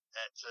Lizzy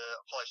at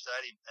Apollo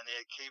Stadium, and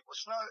their keyboard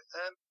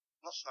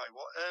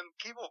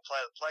keyboard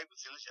player that played with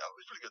Thin Lizzy. Oh, it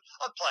was really good.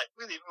 I'd play it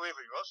with him,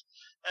 whoever he was.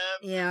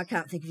 Yeah, I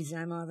can't think of his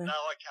name either. No,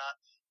 I can't.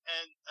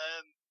 And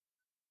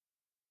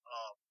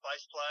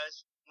bass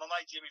players. My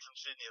mate Jimmy from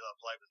Sydney that I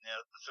play with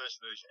now, the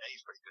first version, he's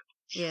pretty good.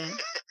 Yeah.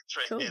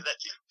 Cool. Yeah,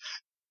 that's it.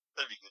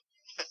 That'd be good.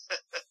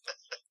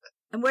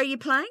 And where are you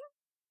playing?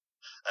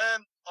 I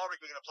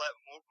reckon we're going to play at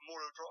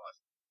Memorial Drive.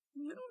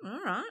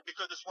 All right.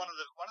 Because it's one of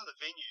the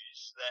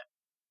venues that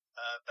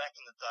back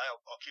in the day,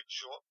 I'll keep it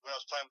short. When I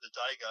was playing with the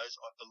Dagos,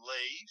 I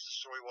believe the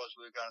story was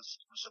we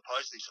were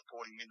supposedly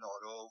supporting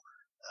Midnight Oil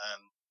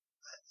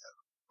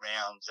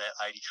around that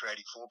 83,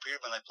 84 period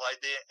when they played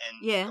there,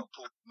 and got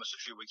pulled almost a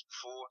few weeks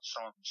before.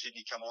 Someone from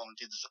Sydney come on and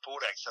did the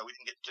support act, so we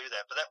didn't get to do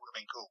that. But that would have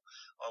been cool.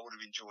 I would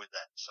have enjoyed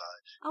that. So.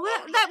 Oh,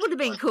 well, that would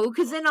have been cool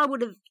because then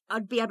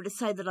I'd be able to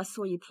say that I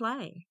saw you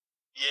play.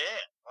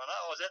 Yeah, I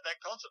know. I was at that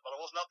concert, but I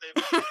wasn't up there.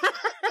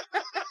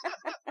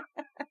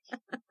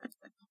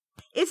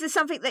 Is there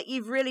something that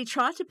you've really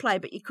tried to play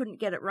but you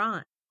couldn't get it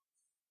right?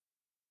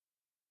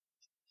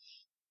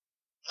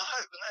 No,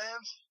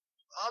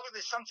 look,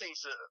 there's some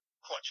things that are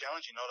quite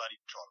challenging. I don't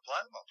even try to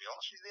play them. I'll be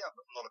honest with you. I'm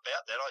not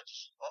about that.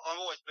 I've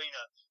always been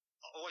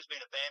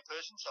a band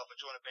person. So if I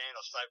join a band,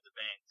 I stay with the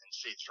band and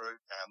see it through.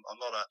 I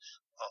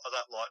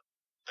don't like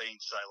being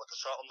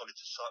I'm not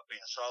into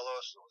being a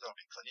soloist or being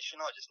a clinician.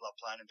 I just love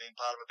playing and being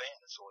part of a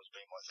band. That's always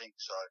been my thing.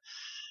 So,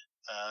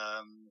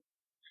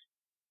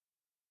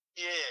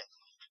 yeah.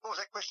 What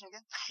was that question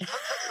again?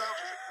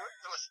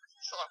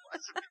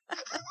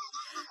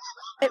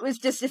 It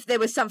was just if there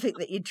was something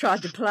that you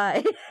tried to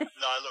play.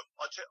 No, look,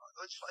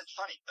 it's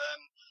funny.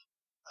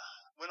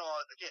 When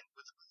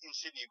in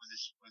Sydney with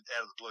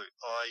Out of the Blue,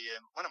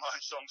 one of my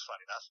own songs,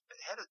 funny enough, it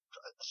had a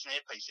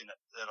snare piece in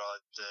it that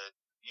I'd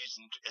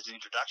used as an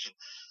introduction,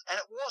 and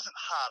it wasn't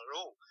hard at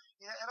all.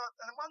 You know,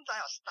 and one day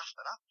I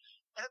stuffed it up,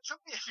 and it took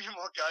me a few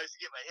more goes to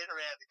get my head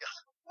around it.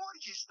 Why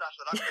did you stuff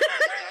it up?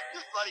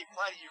 Just bloody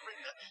play, you've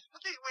written it.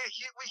 But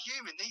we're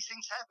human. These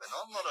things happen.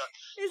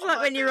 It's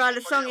like when you write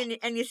a song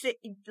and you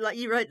like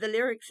you wrote the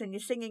lyrics and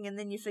you're singing and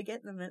then you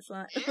forget them. It's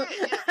like yeah.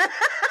 Like that,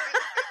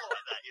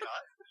 you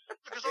know.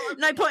 Because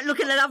no point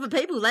looking at other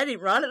people. They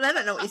didn't write it. They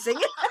don't know what you're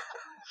singing.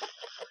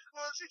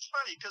 Well, it's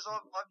funny because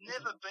I've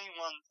never been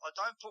one. I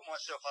don't put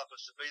myself up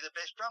as to be the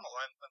best drummer.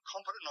 I'm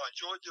confident and I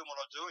enjoy doing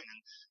what I'm doing. And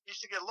I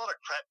used to get a lot of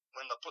crap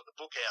when I put the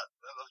book out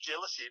of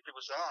jealousy.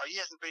 People say, "Oh, he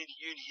hasn't been to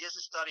uni. He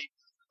hasn't studied."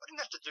 I didn't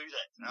have to do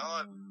that. You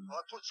know,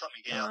 I put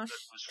something out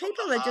that was from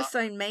people the are just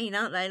heart. so mean,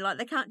 aren't they? Like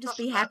they can't just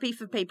be happy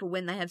for people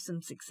when they have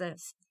some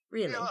success.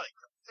 Really. Yeah, I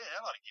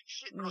don't give a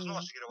shit. But it was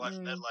nice to get away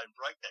from Adelaide and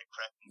break that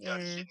crap and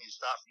go to Sydney and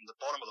start from the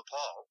bottom of the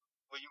pile.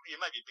 Well, you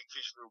may be a big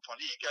fish in a little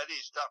pond. You go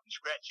there, start from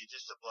scratch. You're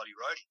just a bloody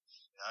roadie,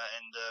 you know.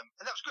 And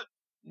that was good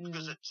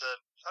because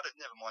I didn't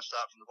never mind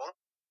start from the bottom.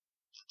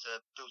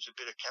 It builds a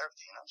bit of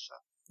character, you know.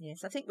 So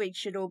yes, I think we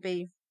should all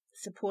be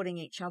supporting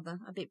each other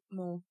a bit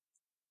more.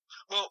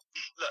 Well,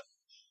 look,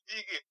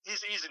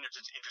 here's an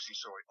interesting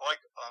story.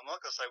 I'm not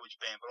going to say which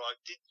band, but I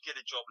did get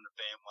a job in a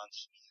band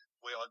once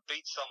where I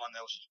beat someone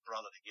else's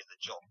brother to get the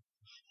job.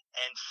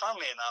 And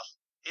funnily enough,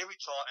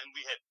 every time, and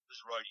we had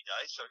this roadie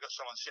day, so we got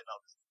someone setting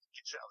up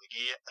the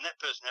gear, and that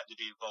person had to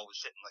be involved with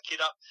setting the kit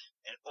up,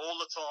 and all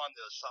the time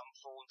there was something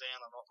falling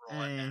down or not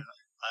right, and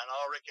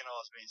I reckon I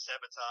was being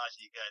sabotaged.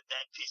 You go,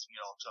 that pissed me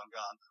off, so I'm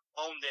going,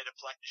 I'm there to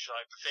play the show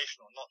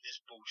professional, not this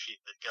bullshit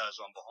that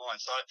goes on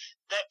behind. So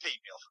that peed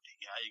me off a bit,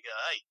 you know. You go,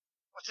 hey,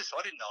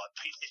 I didn't know I'd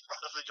beat this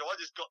brother for the job. I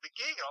just got the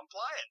gig and I'm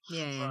playing.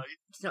 Yeah, so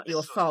it's not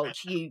your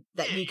fault. You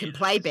can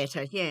play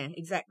better. Yeah,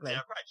 exactly.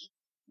 Yeah, great.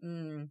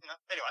 You know,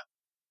 anyway,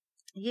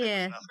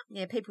 Yeah,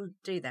 yeah, people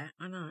do that.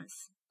 I know,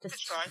 it's just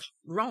strange.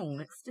 Wrong.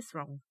 It's just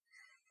wrong.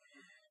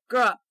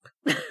 Grow up.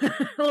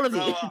 All of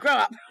you,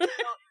 grow up.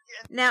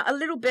 Now, a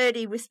little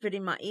birdie whispered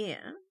in my ear.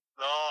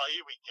 Oh,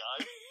 here we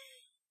go.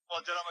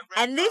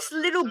 And this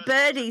little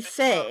birdie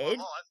said,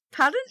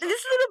 pardon?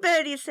 This little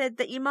birdie said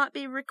that you might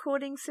be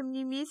recording some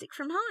new music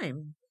from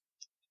home.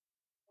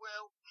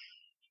 Well,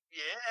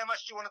 yeah, how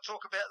much do you want to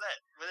talk about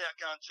that without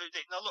going too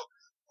deep? Now, look,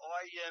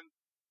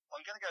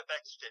 I'm going to go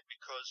back a step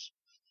because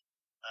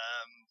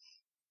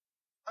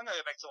I'm going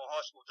to go back to my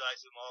high school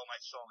days with my old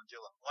mate Simon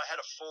Dillon. I had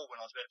a fall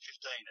when I was about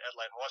 15 at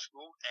Adelaide High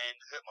School and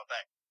hurt my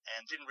back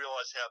and didn't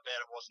realise how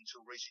bad it was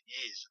until recent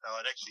years.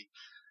 I'd actually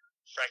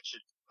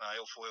fractured my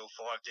L4,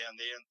 L5 down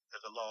there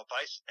at the lower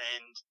base,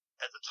 and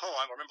at the time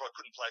I remember I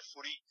couldn't play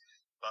footy,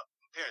 but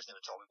my parents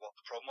never told me what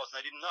the problem was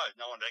and they didn't know.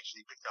 No one had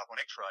actually picked up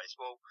on x-rays.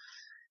 Well,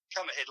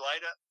 come ahead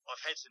later,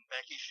 I've had some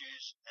back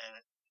issues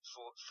and it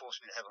forced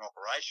me to have an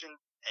operation,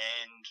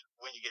 and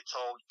when you get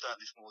told don't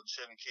lift more than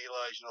 7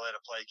 kilos, you're not allowed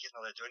to play kids,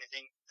 not allowed to do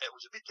anything, it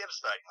was a bit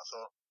devastating. I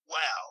thought,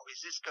 wow, is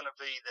this going to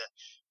be the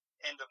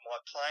end of my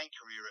playing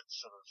career at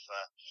sort of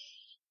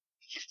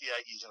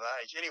 58 years of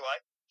age? Anyway,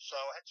 so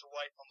I had to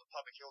wait on the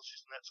public health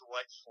system, had to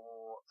wait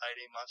for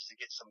 18 months to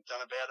get something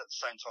done about it. At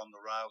the same time,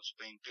 the rail was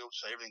being built,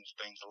 so everything was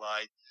being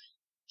delayed.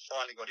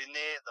 Finally got in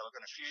there. They were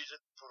going to fuse it,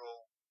 put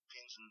all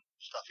pins and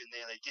stuff in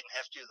there. They didn't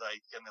have to.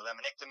 They gave me a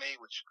laminectomy,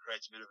 which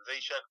creates a bit of a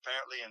V-shape,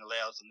 apparently, and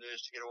allows the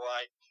nerves to get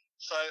away.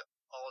 So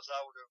I was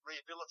able to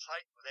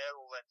rehabilitate without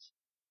all that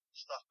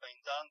stuff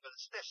being done, but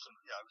it's left some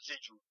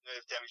residual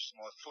nerve damage to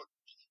my foot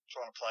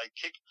trying to play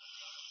kick.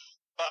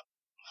 But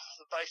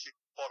the basic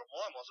bottom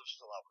line was I was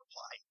still able to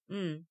play.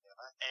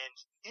 And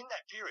in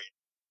that period,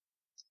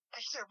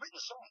 actually I'd written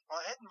a song.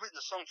 I hadn't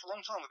written a song for a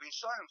long time. I've been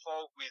so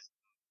involved with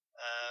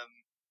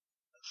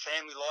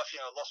family life.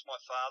 I lost my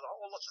father.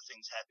 Lots of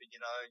things happen,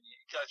 and you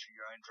go through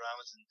your own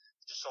dramas and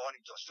deciding,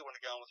 do I still want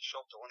to go on with the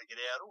shop? Do I want to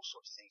get out? All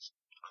sorts of things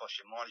cross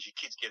your mind as your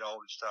kids get old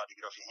and start to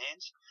get off your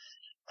hands.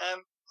 I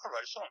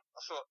wrote a song.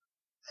 I thought,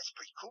 that's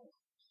pretty cool.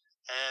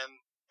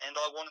 And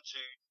I wanted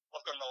to,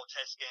 I've got an old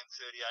Tascam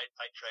 38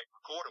 8-track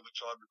recorder,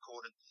 which I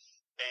recorded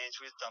bands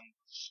with, done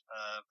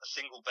a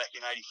single back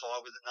in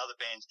 85 with another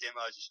band's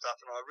demos and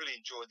stuff, and I really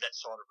enjoyed that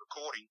side of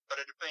recording, but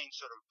it had been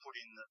sort of put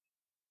in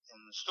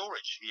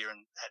storage here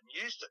and hadn't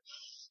used it.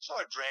 So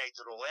I dragged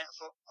it all out and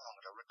thought, I'm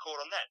going to record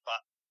on that,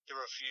 but there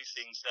were a few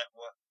things that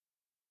were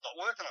not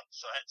working on it,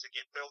 so I had to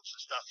get belts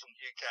and stuff from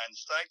the UK and the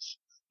States.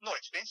 Not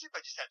expensive,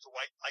 I just had to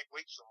wait 8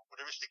 weeks or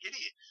whatever it is to get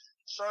here.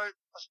 So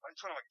I spoke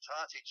to one of my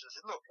guitar teachers and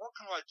said, look, what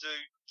can I do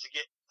to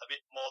get a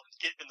bit modern,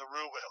 get in the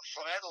real world,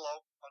 from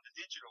analog onto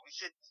digital? He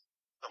said,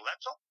 got a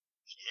laptop?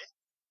 Yeah.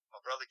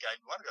 My brother gave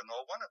me one, I got an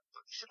old one.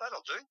 He said,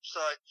 that'll do.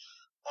 So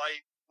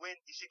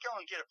he said, go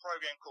and get a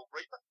program called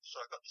Reaper.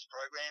 So I got this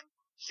program,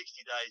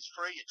 60 days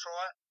free, you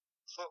try it.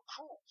 I thought,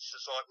 cool. This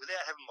is like,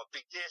 without having my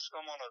big desk,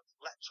 I'm on a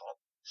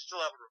laptop,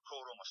 still able to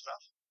record all my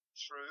stuff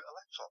through a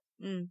laptop.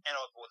 And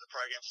I bought the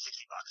program for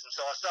 $60. And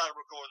so I started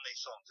recording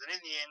these songs. And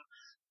in the end,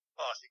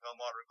 I think I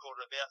might have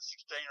recorded about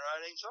 16 or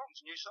 18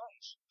 songs, new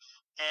songs.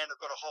 And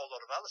I've got a whole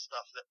lot of other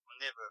stuff that I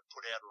never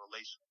put out or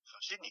released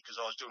from Sydney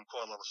because I was doing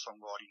quite a lot of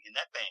songwriting in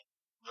that band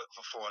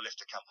before I left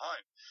to come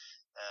home.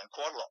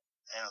 Quite a lot.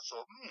 And I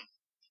thought,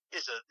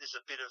 there's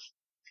a bit of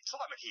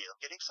excitement here.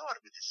 I'm getting excited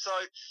with this. So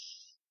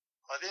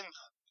I then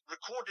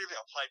recorded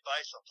everything. I played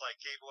bass, I played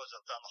keyboards,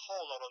 I've done a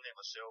whole lot on there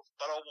myself,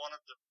 but I wanted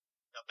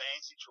a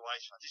band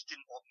situation. I just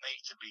didn't want me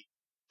to be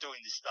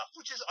doing this stuff,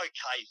 which is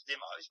okay for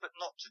demos, but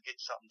not to get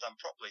something done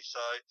properly.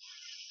 So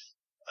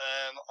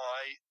I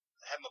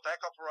had my back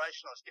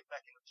operation. I was getting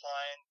back into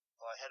playing.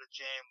 I had a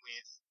jam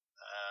with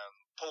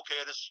Paul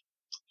Curtis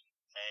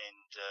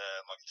and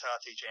my guitar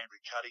teacher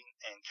Andrew Cutting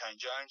and Kane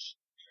Jones,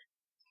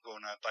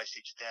 well-known bass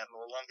teacher down at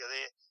Lawalunga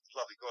there.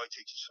 Lovely guy,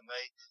 teachers for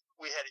me.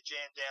 We had a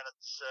jam down at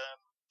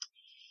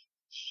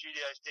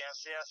studios down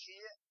south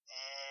here,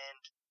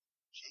 and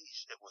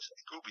geez, it was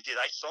good. We did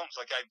 8 songs.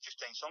 I gave him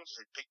 15 songs.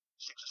 I said pick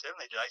 6 or 7.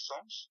 They did 8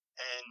 songs,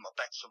 and my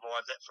back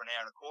survived that for an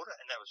hour and a quarter,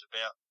 and that was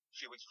about a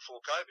few weeks before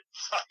COVID.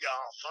 So I go,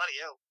 oh, bloody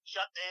hell,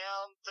 shut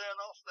down, turn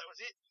off, that was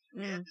it.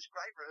 We had this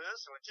great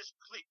rehearsal. It just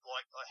clicked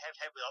like I have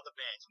had with other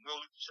bands, and we all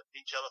looked at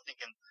each other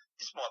thinking,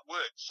 this might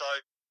work. So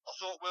I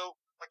thought, well,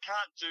 I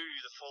can't do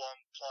the full-on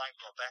playing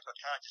for my back. I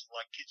can't just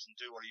like kids and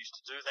do what I used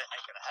to do. That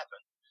ain't going to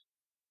happen.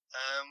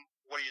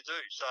 What do you do?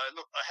 So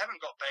look, I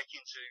haven't got back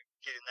into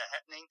getting that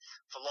happening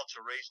for lots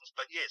of reasons,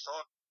 but yes,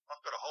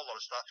 I've got a whole lot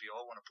of stuff here.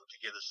 I want to put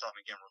together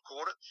something and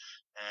record it,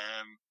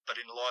 but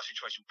in a live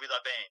situation with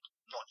a band,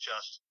 not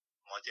just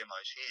my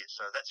demos here.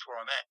 So that's where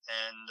I'm at,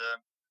 and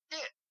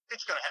yeah,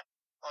 it's going to happen.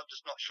 I'm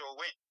just not sure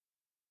when.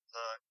 So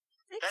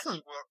that's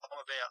what I'm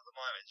about at the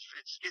moment.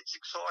 It gets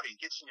exciting,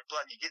 gets in your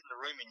blood, and you get in the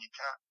room and you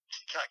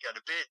can't go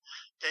to bed.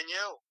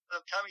 Danielle, I'm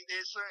coming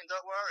there soon,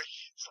 don't worry.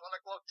 It's 1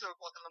 o'clock, 2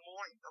 o'clock in the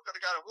morning. I've got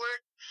to go to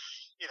work.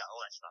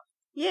 All that stuff.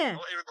 Yeah.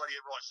 Well, everybody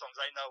who writes songs,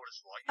 they know what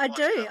it's like.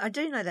 I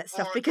do know that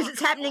stuff because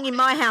it's happening in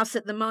my house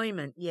at the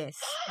moment.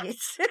 Yes,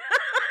 yes.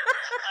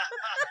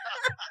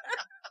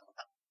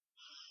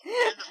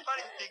 And the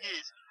funny thing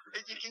is,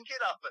 you can get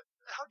up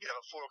I'll get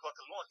up at 4 o'clock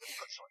in the morning. I've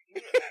got something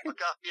here. I'll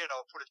go up here and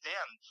I'll put it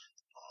down.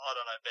 I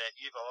don't know about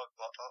you,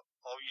 but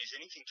I'll use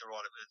anything to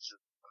write it. It's a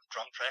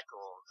drum track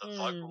or a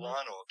vocal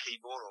line or a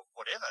keyboard or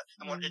whatever.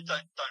 And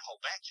don't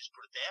hold back, just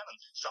put it down. And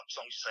some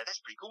songs you say,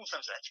 that's pretty cool.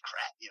 Some say, that's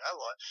crap,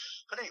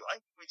 But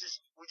anyway, we just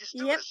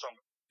do it a song.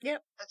 Yep.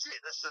 That's it.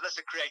 That's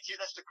the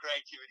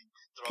creativity.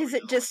 Because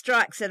it just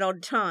strikes at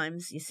odd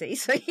times, you see.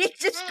 So you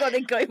just got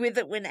to go with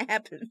it when it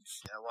happens.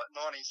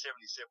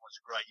 1977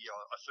 was a great year.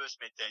 I first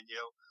met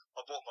Danielle.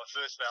 I bought my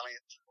first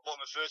Valiant. I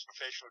bought my first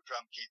professional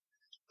drum kit.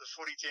 The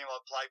footy team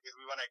I played with,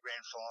 we won our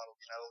grand final.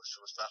 All this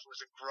sort of stuff. It was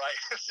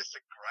just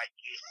a great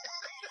year.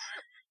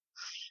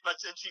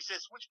 But then she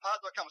says, which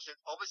part do I come? I said,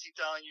 obviously,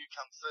 darling, you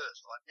come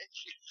first. I met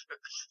you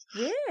first.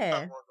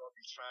 Yeah. Otherwise, I'll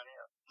be thrown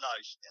out. No,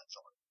 she's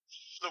outside.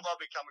 Look, I've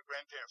become a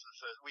grandparent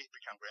we've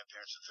become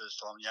grandparents for the first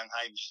time. Young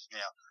Hamish is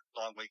now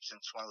 9 weeks,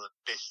 and it's one of the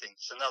best things.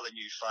 It's another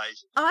new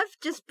phase. I've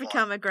just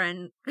become a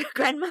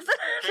grandmother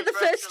for the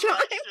first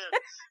time.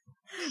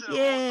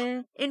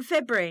 Yeah, awesome? In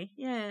February,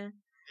 yeah.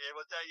 Yeah,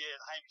 well,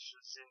 Hamish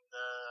is in,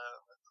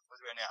 what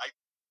are we now,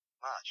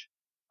 March,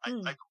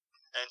 April.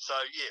 And so,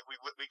 yeah, we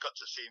got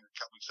to see him a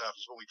couple of weeks after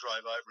as well. We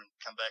drove over and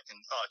come back,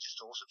 and, just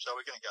awesome. So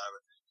we're going to go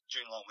over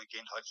June long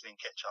weekend, hopefully, and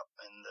catch up.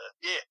 And,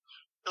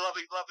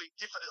 lovely,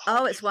 different.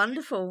 Oh, it's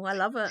wonderful. I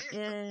love it.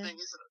 Yeah. Thing,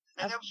 isn't it?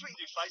 And we can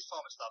do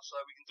FaceTime and stuff,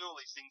 so we can do all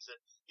these things that,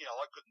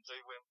 I couldn't do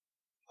when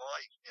my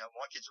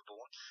kids were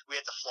born. We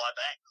had to fly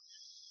back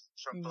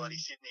from bloody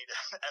Sydney to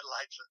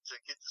Adelaide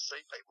to get to see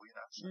people,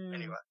 So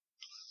anyway,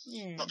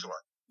 not to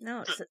worry.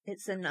 No,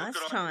 it's a nice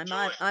time.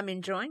 I'm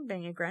enjoying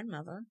being a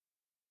grandmother.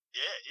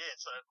 Yeah,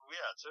 so we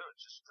are too.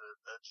 It's just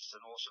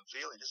an awesome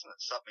feeling, isn't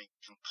it? Something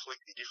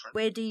completely different.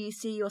 Where do you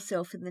see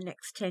yourself in the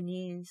next 10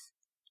 years?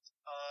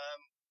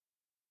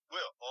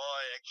 Well,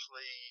 I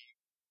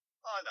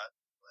know,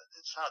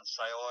 it's hard to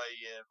say.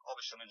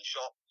 Obviously I'm in the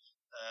shop.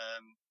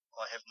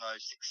 I have no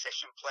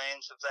succession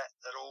plans of that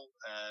at all.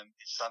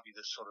 It's something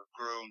that sort of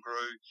grew and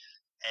grew,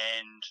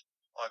 and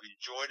I've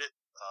enjoyed it.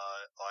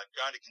 I'm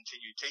going to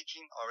continue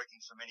teaching. I reckon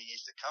for many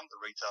years to come. The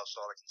retail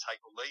side I can take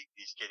or leave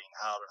is getting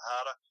harder and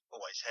harder.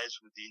 Always has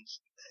with the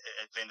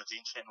advent of the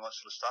internet and all that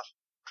sort of stuff.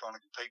 Trying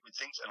to compete with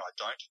things, and I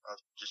don't. I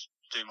just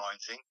do my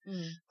own thing.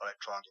 I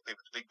don't try and compete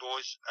with the big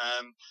boys.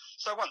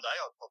 So one day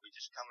I'll probably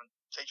just come and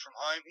teach from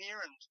home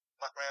here and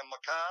muck around my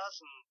cars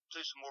and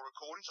do some more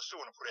recordings. I still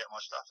want to put out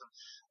my stuff, and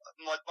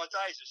my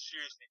days of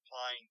seriously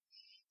playing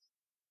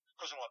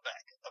because of my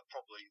back are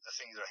probably the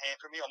things that are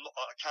hampering me.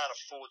 I can't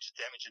afford to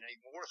damage it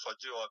anymore. If I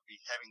do, I'd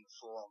be having the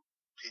full-on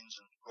pins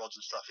and rods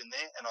and stuff in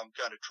there, and I'm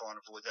going to try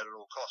and avoid that at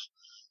all costs.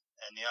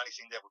 And the only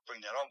thing that would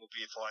bring that on would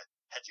be if I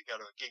had to go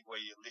to a gig where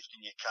you're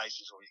lifting your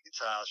cases or your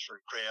guitars through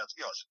crowds.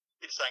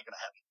 It just ain't going to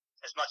happen.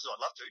 As much as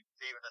I'd love to,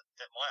 even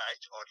at my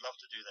age, I'd love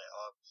to do that.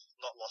 I've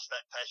not lost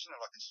that passion,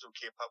 and I can still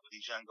keep up with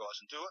these young guys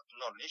and do it.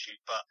 Not an issue.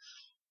 But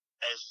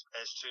as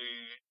to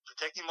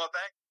protecting my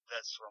back,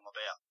 that's what I'm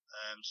about.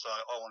 So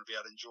I want to be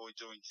able to enjoy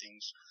doing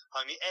things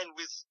homey and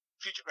with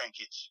future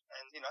grandkids.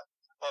 And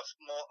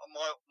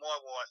my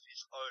wife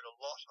is owed a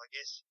lot, I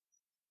guess.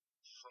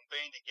 From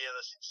being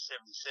together since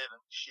 77,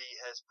 she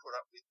has put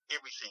up with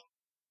everything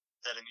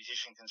that a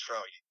musician can throw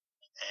you.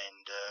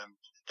 And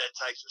that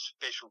takes a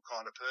special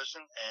kind of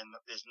person, and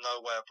there's no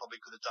way I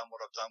probably could have done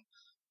what I've done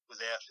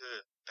without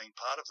her being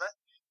part of that.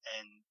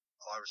 And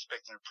I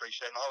respect and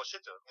appreciate it. And I always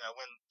said to her,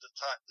 when the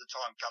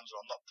time comes that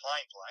I'm not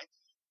playing,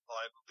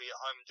 I will be at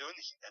home and doing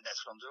this, and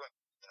that's what I'm doing.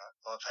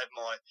 I've had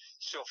my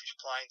selfish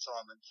playing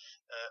time, and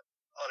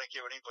I don't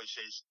care what anybody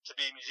says. To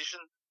be a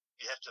musician,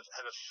 you have to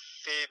have a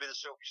fair bit of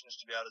selfishness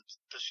to be able to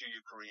pursue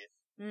your career.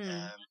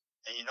 And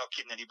you're not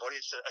kidding anybody.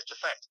 It's a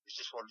fact. It's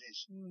just what it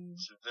is.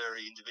 It's a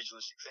very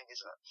individualistic thing,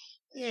 isn't it?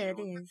 Yeah,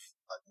 it is.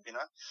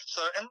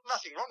 So, and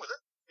nothing wrong with it.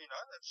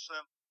 It's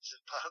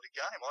part of the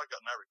game. I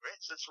got no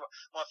regrets. That's why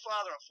my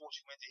father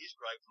unfortunately went to his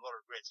grave with a lot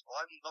of regrets.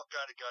 I'm not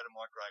going to go to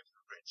my grave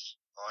with regrets.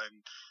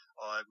 I'm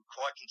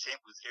quite content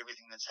with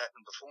everything that's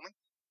happened before me.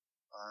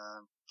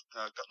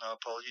 I've got no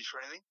apologies for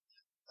anything.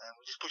 And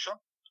we just push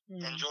on.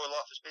 Enjoy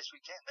life as best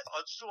we can.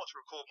 I'd still like to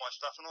record my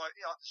stuff, and I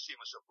can see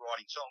myself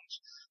writing songs.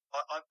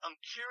 I'm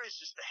curious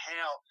as to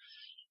how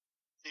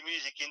the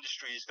music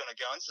industry is going to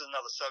go. And this is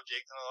another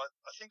subject, and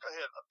I think I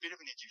have a bit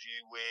of an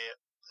interview where,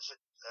 is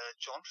it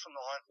John from the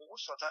Iron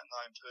Horse? I don't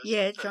know him personally.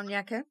 Yeah, John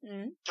Yacker.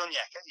 John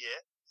Yacker,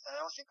 yeah.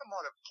 I think I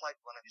might have played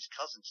one of his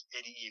cousins,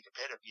 Eddie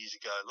Iacopeta, years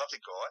ago.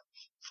 Lovely guy.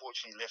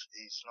 Fortunately left,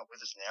 he's not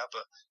with us now,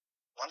 but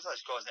one of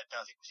those guys that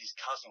I think was his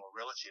cousin or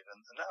relative,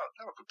 and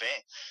they were a good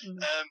band.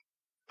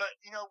 But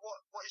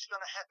what is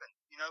going to happen?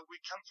 We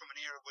come from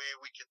an era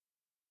where we could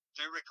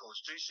do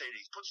records, do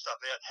CDs, put stuff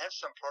out, have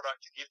some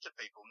product to give to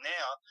people.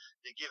 Now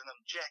they're giving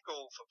them jack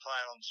all for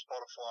playing on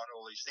Spotify and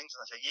all these things,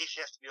 and they say, yes,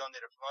 you have to be on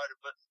there to promote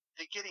it, but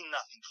they're getting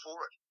nothing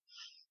for it.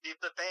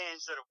 If the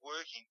bands that were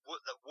working,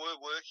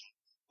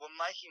 were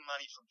making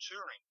money from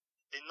touring,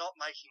 they're not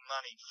making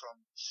money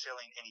from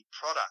selling any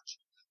product.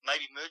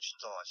 maybe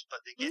merchandise, but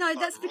they're getting No,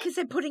 that's because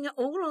they're putting it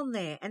all on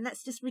there, and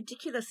that's just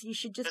ridiculous. You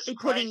should just be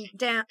putting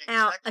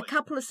out a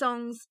couple of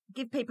songs,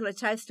 give people a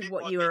taste of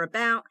what you are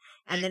about,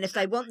 and then if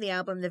they want the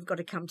album, they've got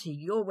to come to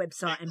your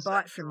website and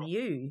buy it from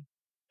you.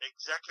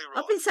 Exactly right.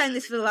 I've been saying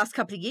this for the last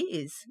couple of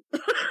years.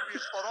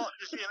 You're spot on.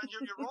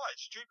 You're right.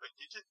 It's stupid.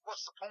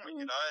 What's the point,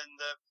 And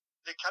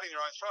they're cutting their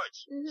own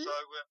throats. Mm-hmm. So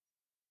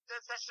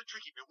that's the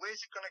tricky bit.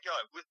 Where's it going to go?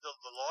 With the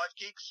live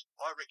gigs,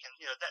 I reckon,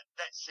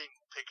 that scene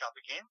will pick up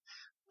again.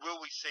 Will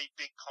we see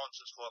big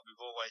concerts like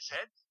we've always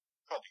had?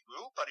 Probably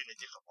will, but in a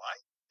different way.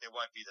 There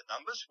won't be the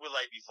numbers. Will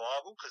they be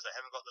viable because they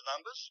haven't got the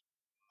numbers?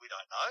 We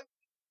don't know.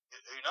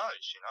 Who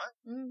knows,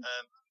 Mm.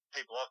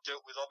 People I've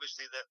dealt with,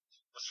 obviously, that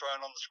were thrown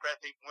on the scrap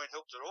heap and weren't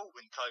helped at all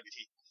when COVID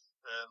hit.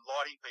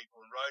 Lighting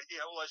people and road,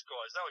 all those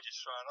guys, they were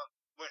just thrown on,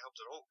 weren't helped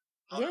at all.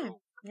 Not at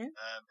all. Yeah.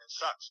 It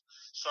sucks.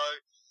 So,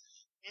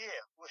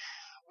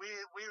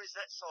 where is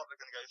that side of it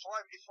going to go?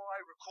 If I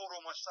record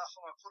all my stuff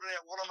and I put it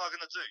out, what am I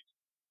going to do?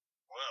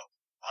 Well,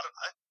 I don't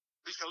know.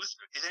 Who's going to listen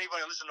to it? Is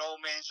anybody going to listen to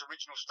Old Man's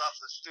original stuff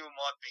that still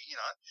might be,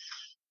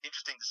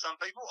 interesting to some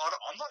people?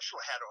 I'm not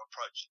sure how to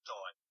approach it,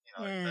 Di.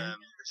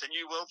 It's a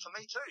new world for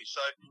me too.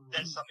 So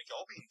that's something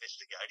I'll be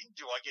investigating.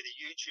 Do I get a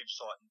YouTube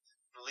site and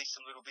release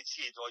some little bits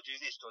here? Do I do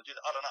this? Do I do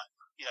that? I don't know.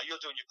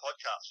 You're doing your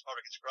podcast. I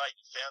reckon it's great.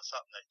 You found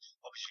something that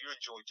obviously you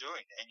enjoy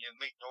doing, and you're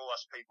meeting all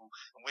us people,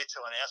 and we're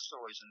telling our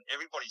stories, and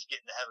everybody's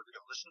getting to have a bit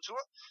of a listen to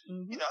it.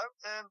 Mm-hmm.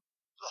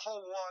 The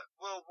whole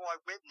World Wide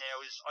Web now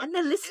is... And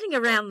they're listening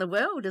around the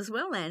world as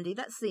well, Andy.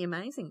 That's the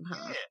amazing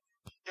part. Yeah.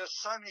 There's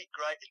so many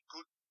great and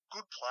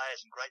good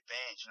players and great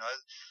bands,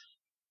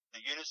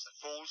 The Units, the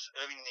Fools,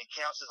 Irving and the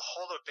Accounts, there's a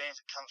whole lot of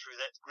bands that come through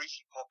that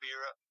greasy pop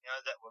era,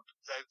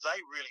 they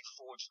really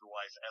forged the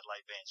way for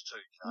Adelaide bands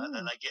too,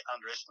 and they get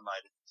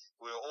underestimated.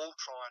 We're all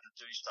trying to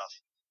do stuff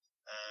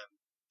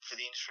for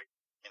the industry,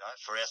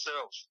 for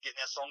ourselves,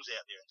 getting our songs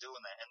out there and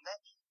doing that. And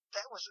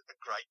that was a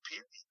great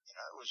period.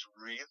 It was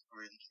really,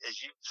 really,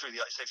 through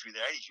the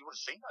 80s, you would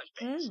have seen those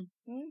bands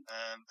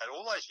at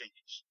all those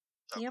venues.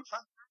 So good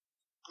fun.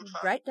 Good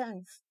fun. Great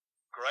days.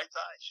 Great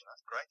days,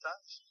 great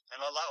days.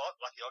 And I'm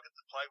lucky I get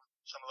to play with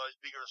some of those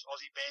bigger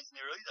Aussie bands in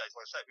the early days,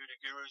 like I say, Hoodoo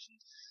Gurus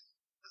and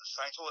the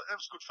Saints. It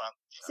was good fun.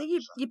 So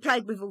you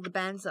played with all the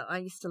bands that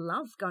I used to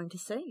love going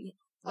to see.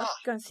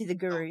 Go and see the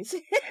Gurus.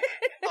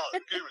 The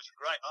Gurus are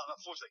great.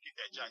 Unfortunately, they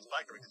kicked out James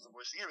Baker because the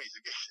worst year he's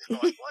a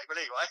nice play. But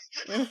anyway,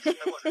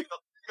 they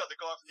got the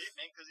guy from the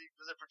Hitman because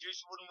the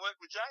producer wouldn't work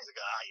with James. They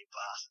go, you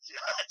bastards.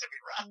 That's a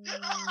bit rough.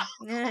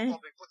 I'll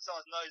probably put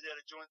someone's nose out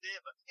of joint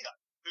there. But,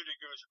 Hoodoo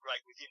Gurus are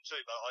great with him too.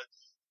 But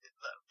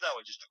they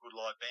were just a good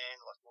live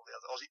band, like all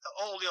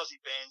the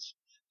Aussie bands.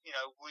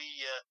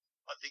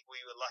 I think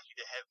we were lucky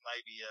to have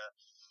maybe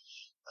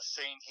a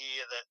scene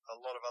here that a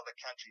lot of other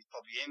countries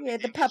probably envy.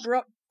 Yeah, the pub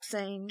rock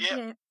scene.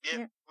 Yeah.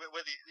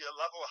 Whether you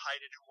love or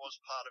hate it, it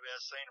was part of our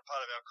scene, a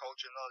part of our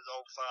culture. And those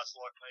old farts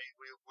like me,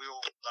 we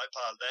all know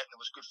part of that, and it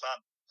was good fun.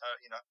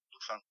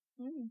 Good fun.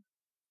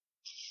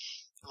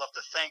 I'd love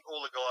to thank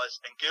all the guys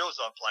and girls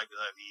I've played with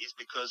over the years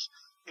because,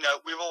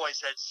 we've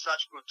always had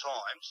such good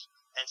times,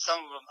 and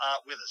some of them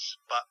aren't with us.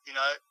 But,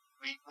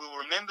 we will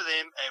remember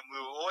them, and we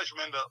will always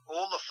remember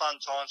all the fun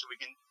times that we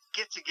can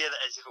get together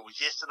as if it was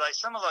yesterday.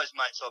 Some of those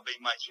mates I've been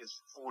mates with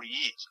for 40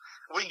 years.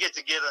 We can get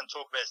together and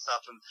talk about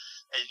stuff, and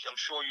as I'm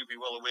sure you'll be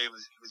well aware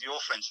with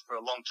your friends for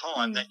a long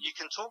time, that you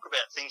can talk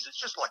about things that's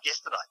just like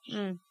yesterday.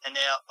 And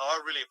now I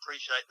really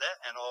appreciate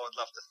that, and I would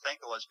love to thank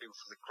all those people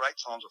for the great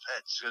times I've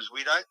had, because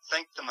we don't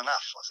thank them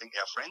enough. I think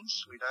our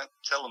friends, we don't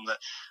tell them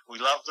that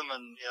we love them,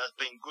 and it's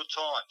been good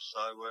times. So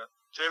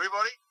to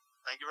everybody,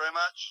 thank you very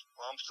much.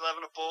 Well, I'm still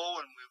having a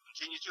ball, and we'll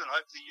continue to, and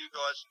hopefully you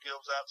guys and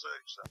girls are too.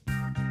 So.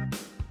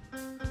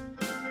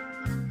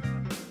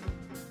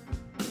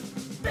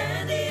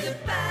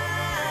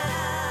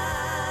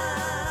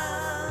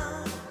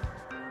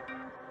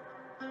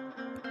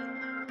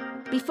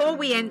 Before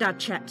we end our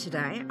chat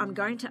today, I'm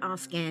going to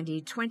ask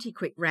Andy 20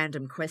 quick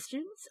random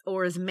questions,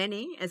 or as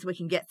many as we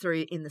can get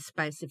through in the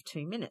space of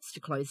 2 minutes to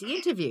close the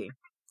interview.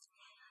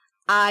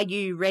 Are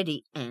you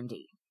ready,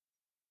 Andy?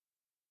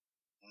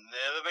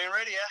 Never been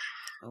readier.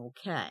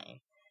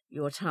 Okay.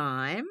 Your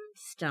time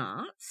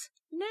starts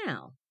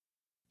now.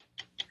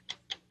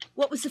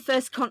 What was the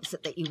first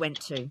concert that you went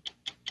to?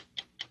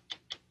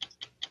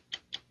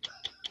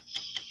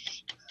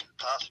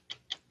 Pass.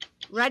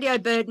 Radio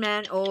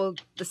Birdman or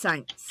the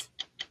Saints?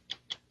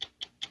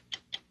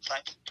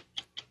 Saints.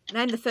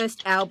 Name the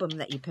first album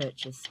that you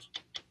purchased.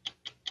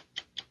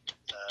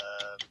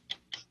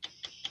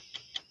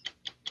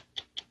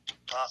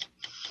 Pass.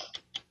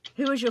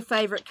 Who was your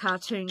favourite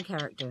cartoon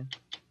character?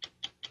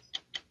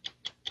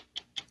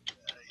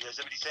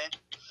 Yosemite Sam.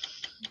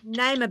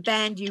 Name a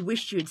band you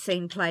wished you'd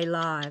seen play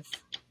live.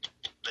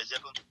 Led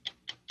Zeppelin.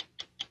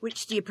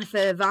 Which do you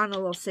prefer,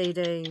 vinyl or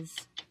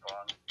CDs?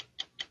 Vinyl.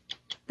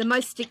 The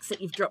most sticks that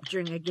you've dropped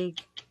during a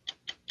gig?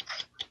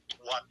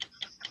 1.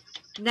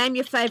 Name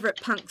your favourite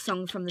punk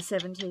song from the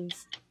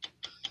 70s.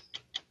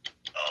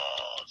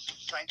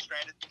 Saint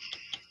Stranded.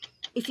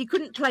 If you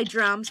couldn't play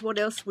drums, what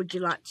else would you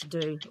like to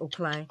do or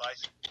play?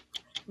 Bass.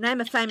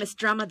 Name a famous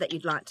drummer that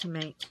you'd like to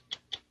meet.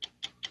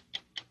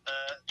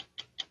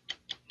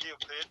 Neil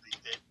Peart, he's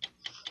dead.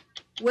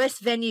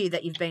 Worst venue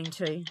that you've been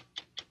to.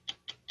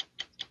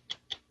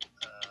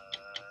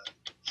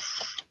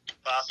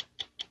 Pass.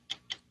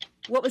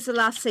 What was the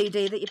last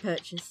CD that you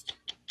purchased?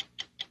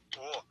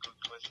 Oh, good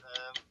question.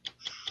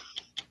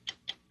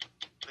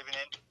 Living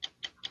End.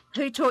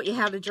 Who taught you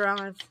how to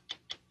drive?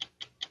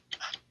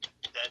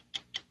 Dad.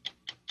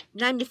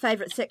 Name your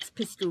favourite Sex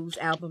Pistols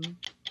album.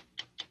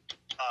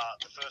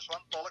 The first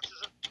one, Bollocks,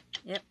 is it?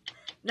 Yep.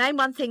 Name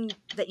one thing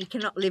that you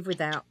cannot live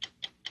without.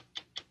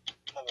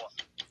 My wife.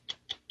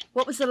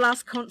 What was the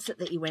last concert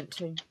that you went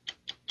to?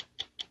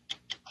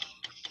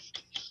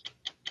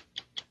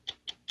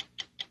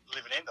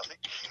 Living End, I think.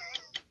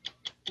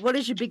 What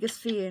is your biggest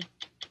fear?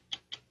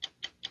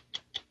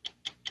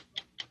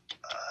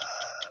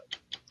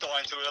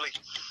 Dying too early.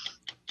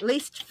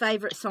 Least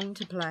favourite song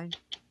to play?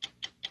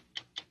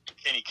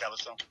 Any cover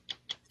song.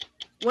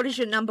 What is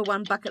your number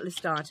one bucket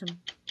list item?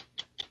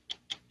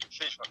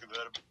 Finish my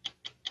convertible.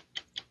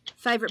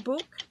 Favourite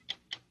book?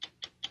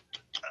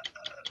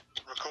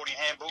 Recording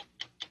handbook.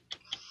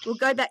 We'll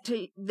go back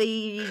to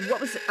what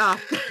was it? Oh,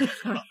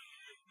 sorry.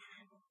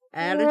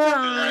 Out of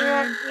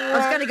time. I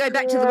was going to go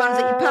back to the ones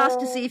that you passed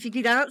to see if you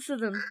could answer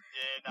them.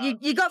 Yeah, no.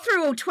 You got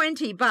through all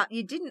 20, but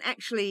you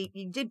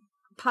did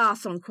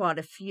pass on quite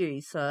a few,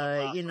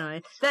 so,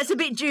 that's a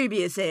bit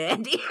dubious there,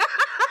 Andy. I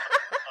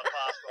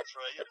passed on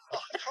 3. I'm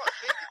trying to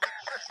think.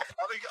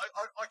 I mean,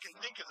 I can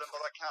think of them,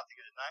 but I can't think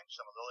of the names.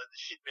 Some of the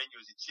shit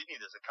venues in Sydney,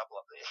 there's a couple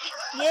up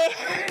Yeah.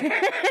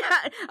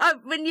 there.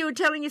 When you were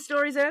telling your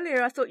stories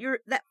earlier, I thought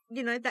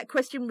that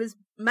question was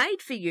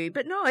made for you,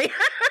 but no.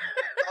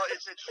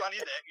 It's funny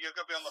that you're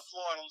going to be on the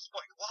fly and on the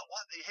spot. What?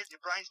 Your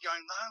brain's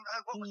going, no,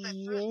 what was that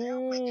first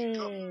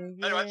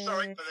now? Anyway,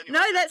 sorry. But anyway,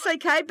 no, that's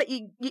okay. But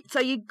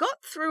you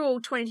got through all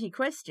 20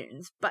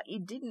 questions, but you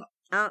didn't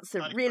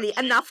answer really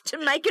enough to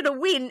make it a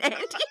win,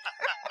 Andy.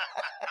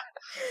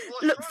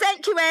 Look,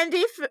 thank you,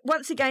 Andy,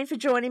 once again for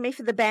joining me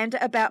for the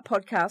Bandit About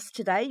podcast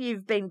today.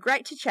 You've been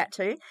great to chat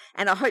to,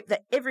 and I hope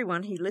that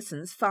everyone who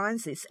listens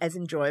finds this as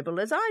enjoyable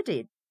as I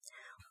did.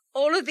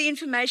 All of the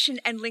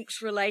information and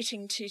links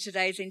relating to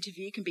today's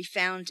interview can be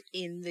found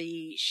in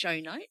the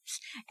show notes.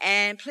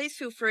 And please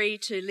feel free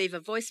to leave a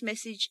voice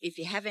message if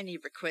you have any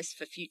requests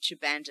for future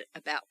Bandit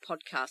About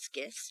podcast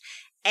guests.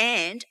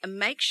 And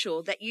make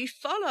sure that you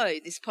follow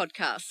this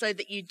podcast so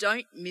that you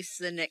don't miss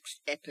the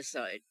next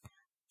episode.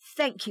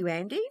 Thank you,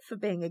 Andy, for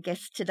being a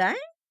guest today.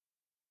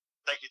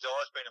 Thank you, Di.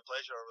 It's been a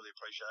pleasure. I really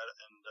appreciate it,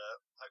 and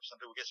hope some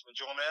people get some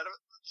enjoyment out of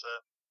it. It's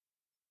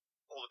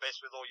all the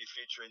best with all your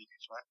future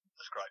interviews, mate.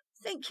 That's great.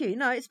 Thank you.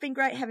 No, it's been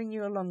great having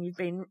you along. You've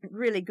been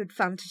really good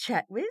fun to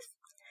chat with.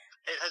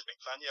 It has been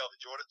fun. Yeah, I've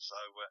enjoyed it. So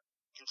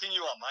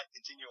continue on, mate.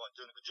 Continue on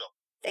doing a good job.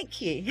 Thank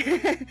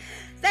you.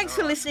 Thanks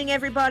for listening,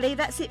 everybody.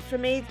 That's it for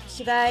me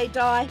today.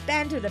 Di,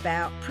 Bandit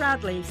About,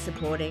 proudly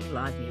supporting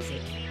live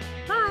music.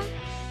 Bye.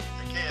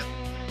 Take care.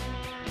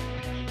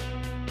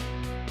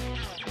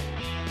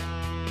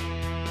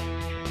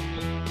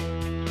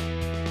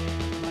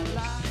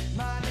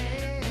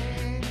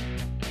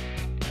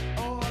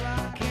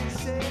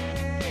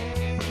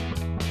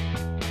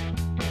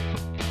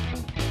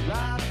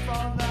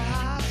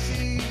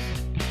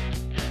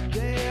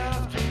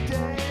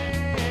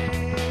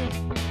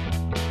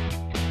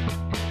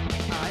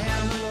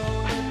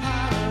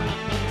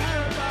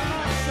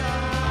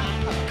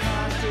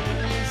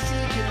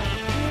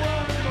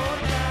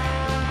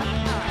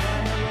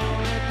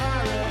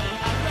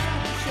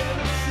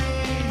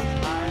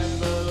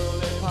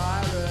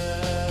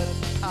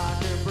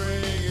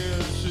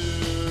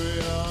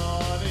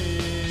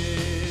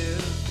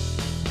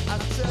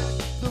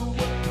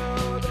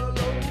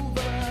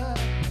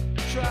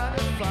 Try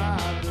to find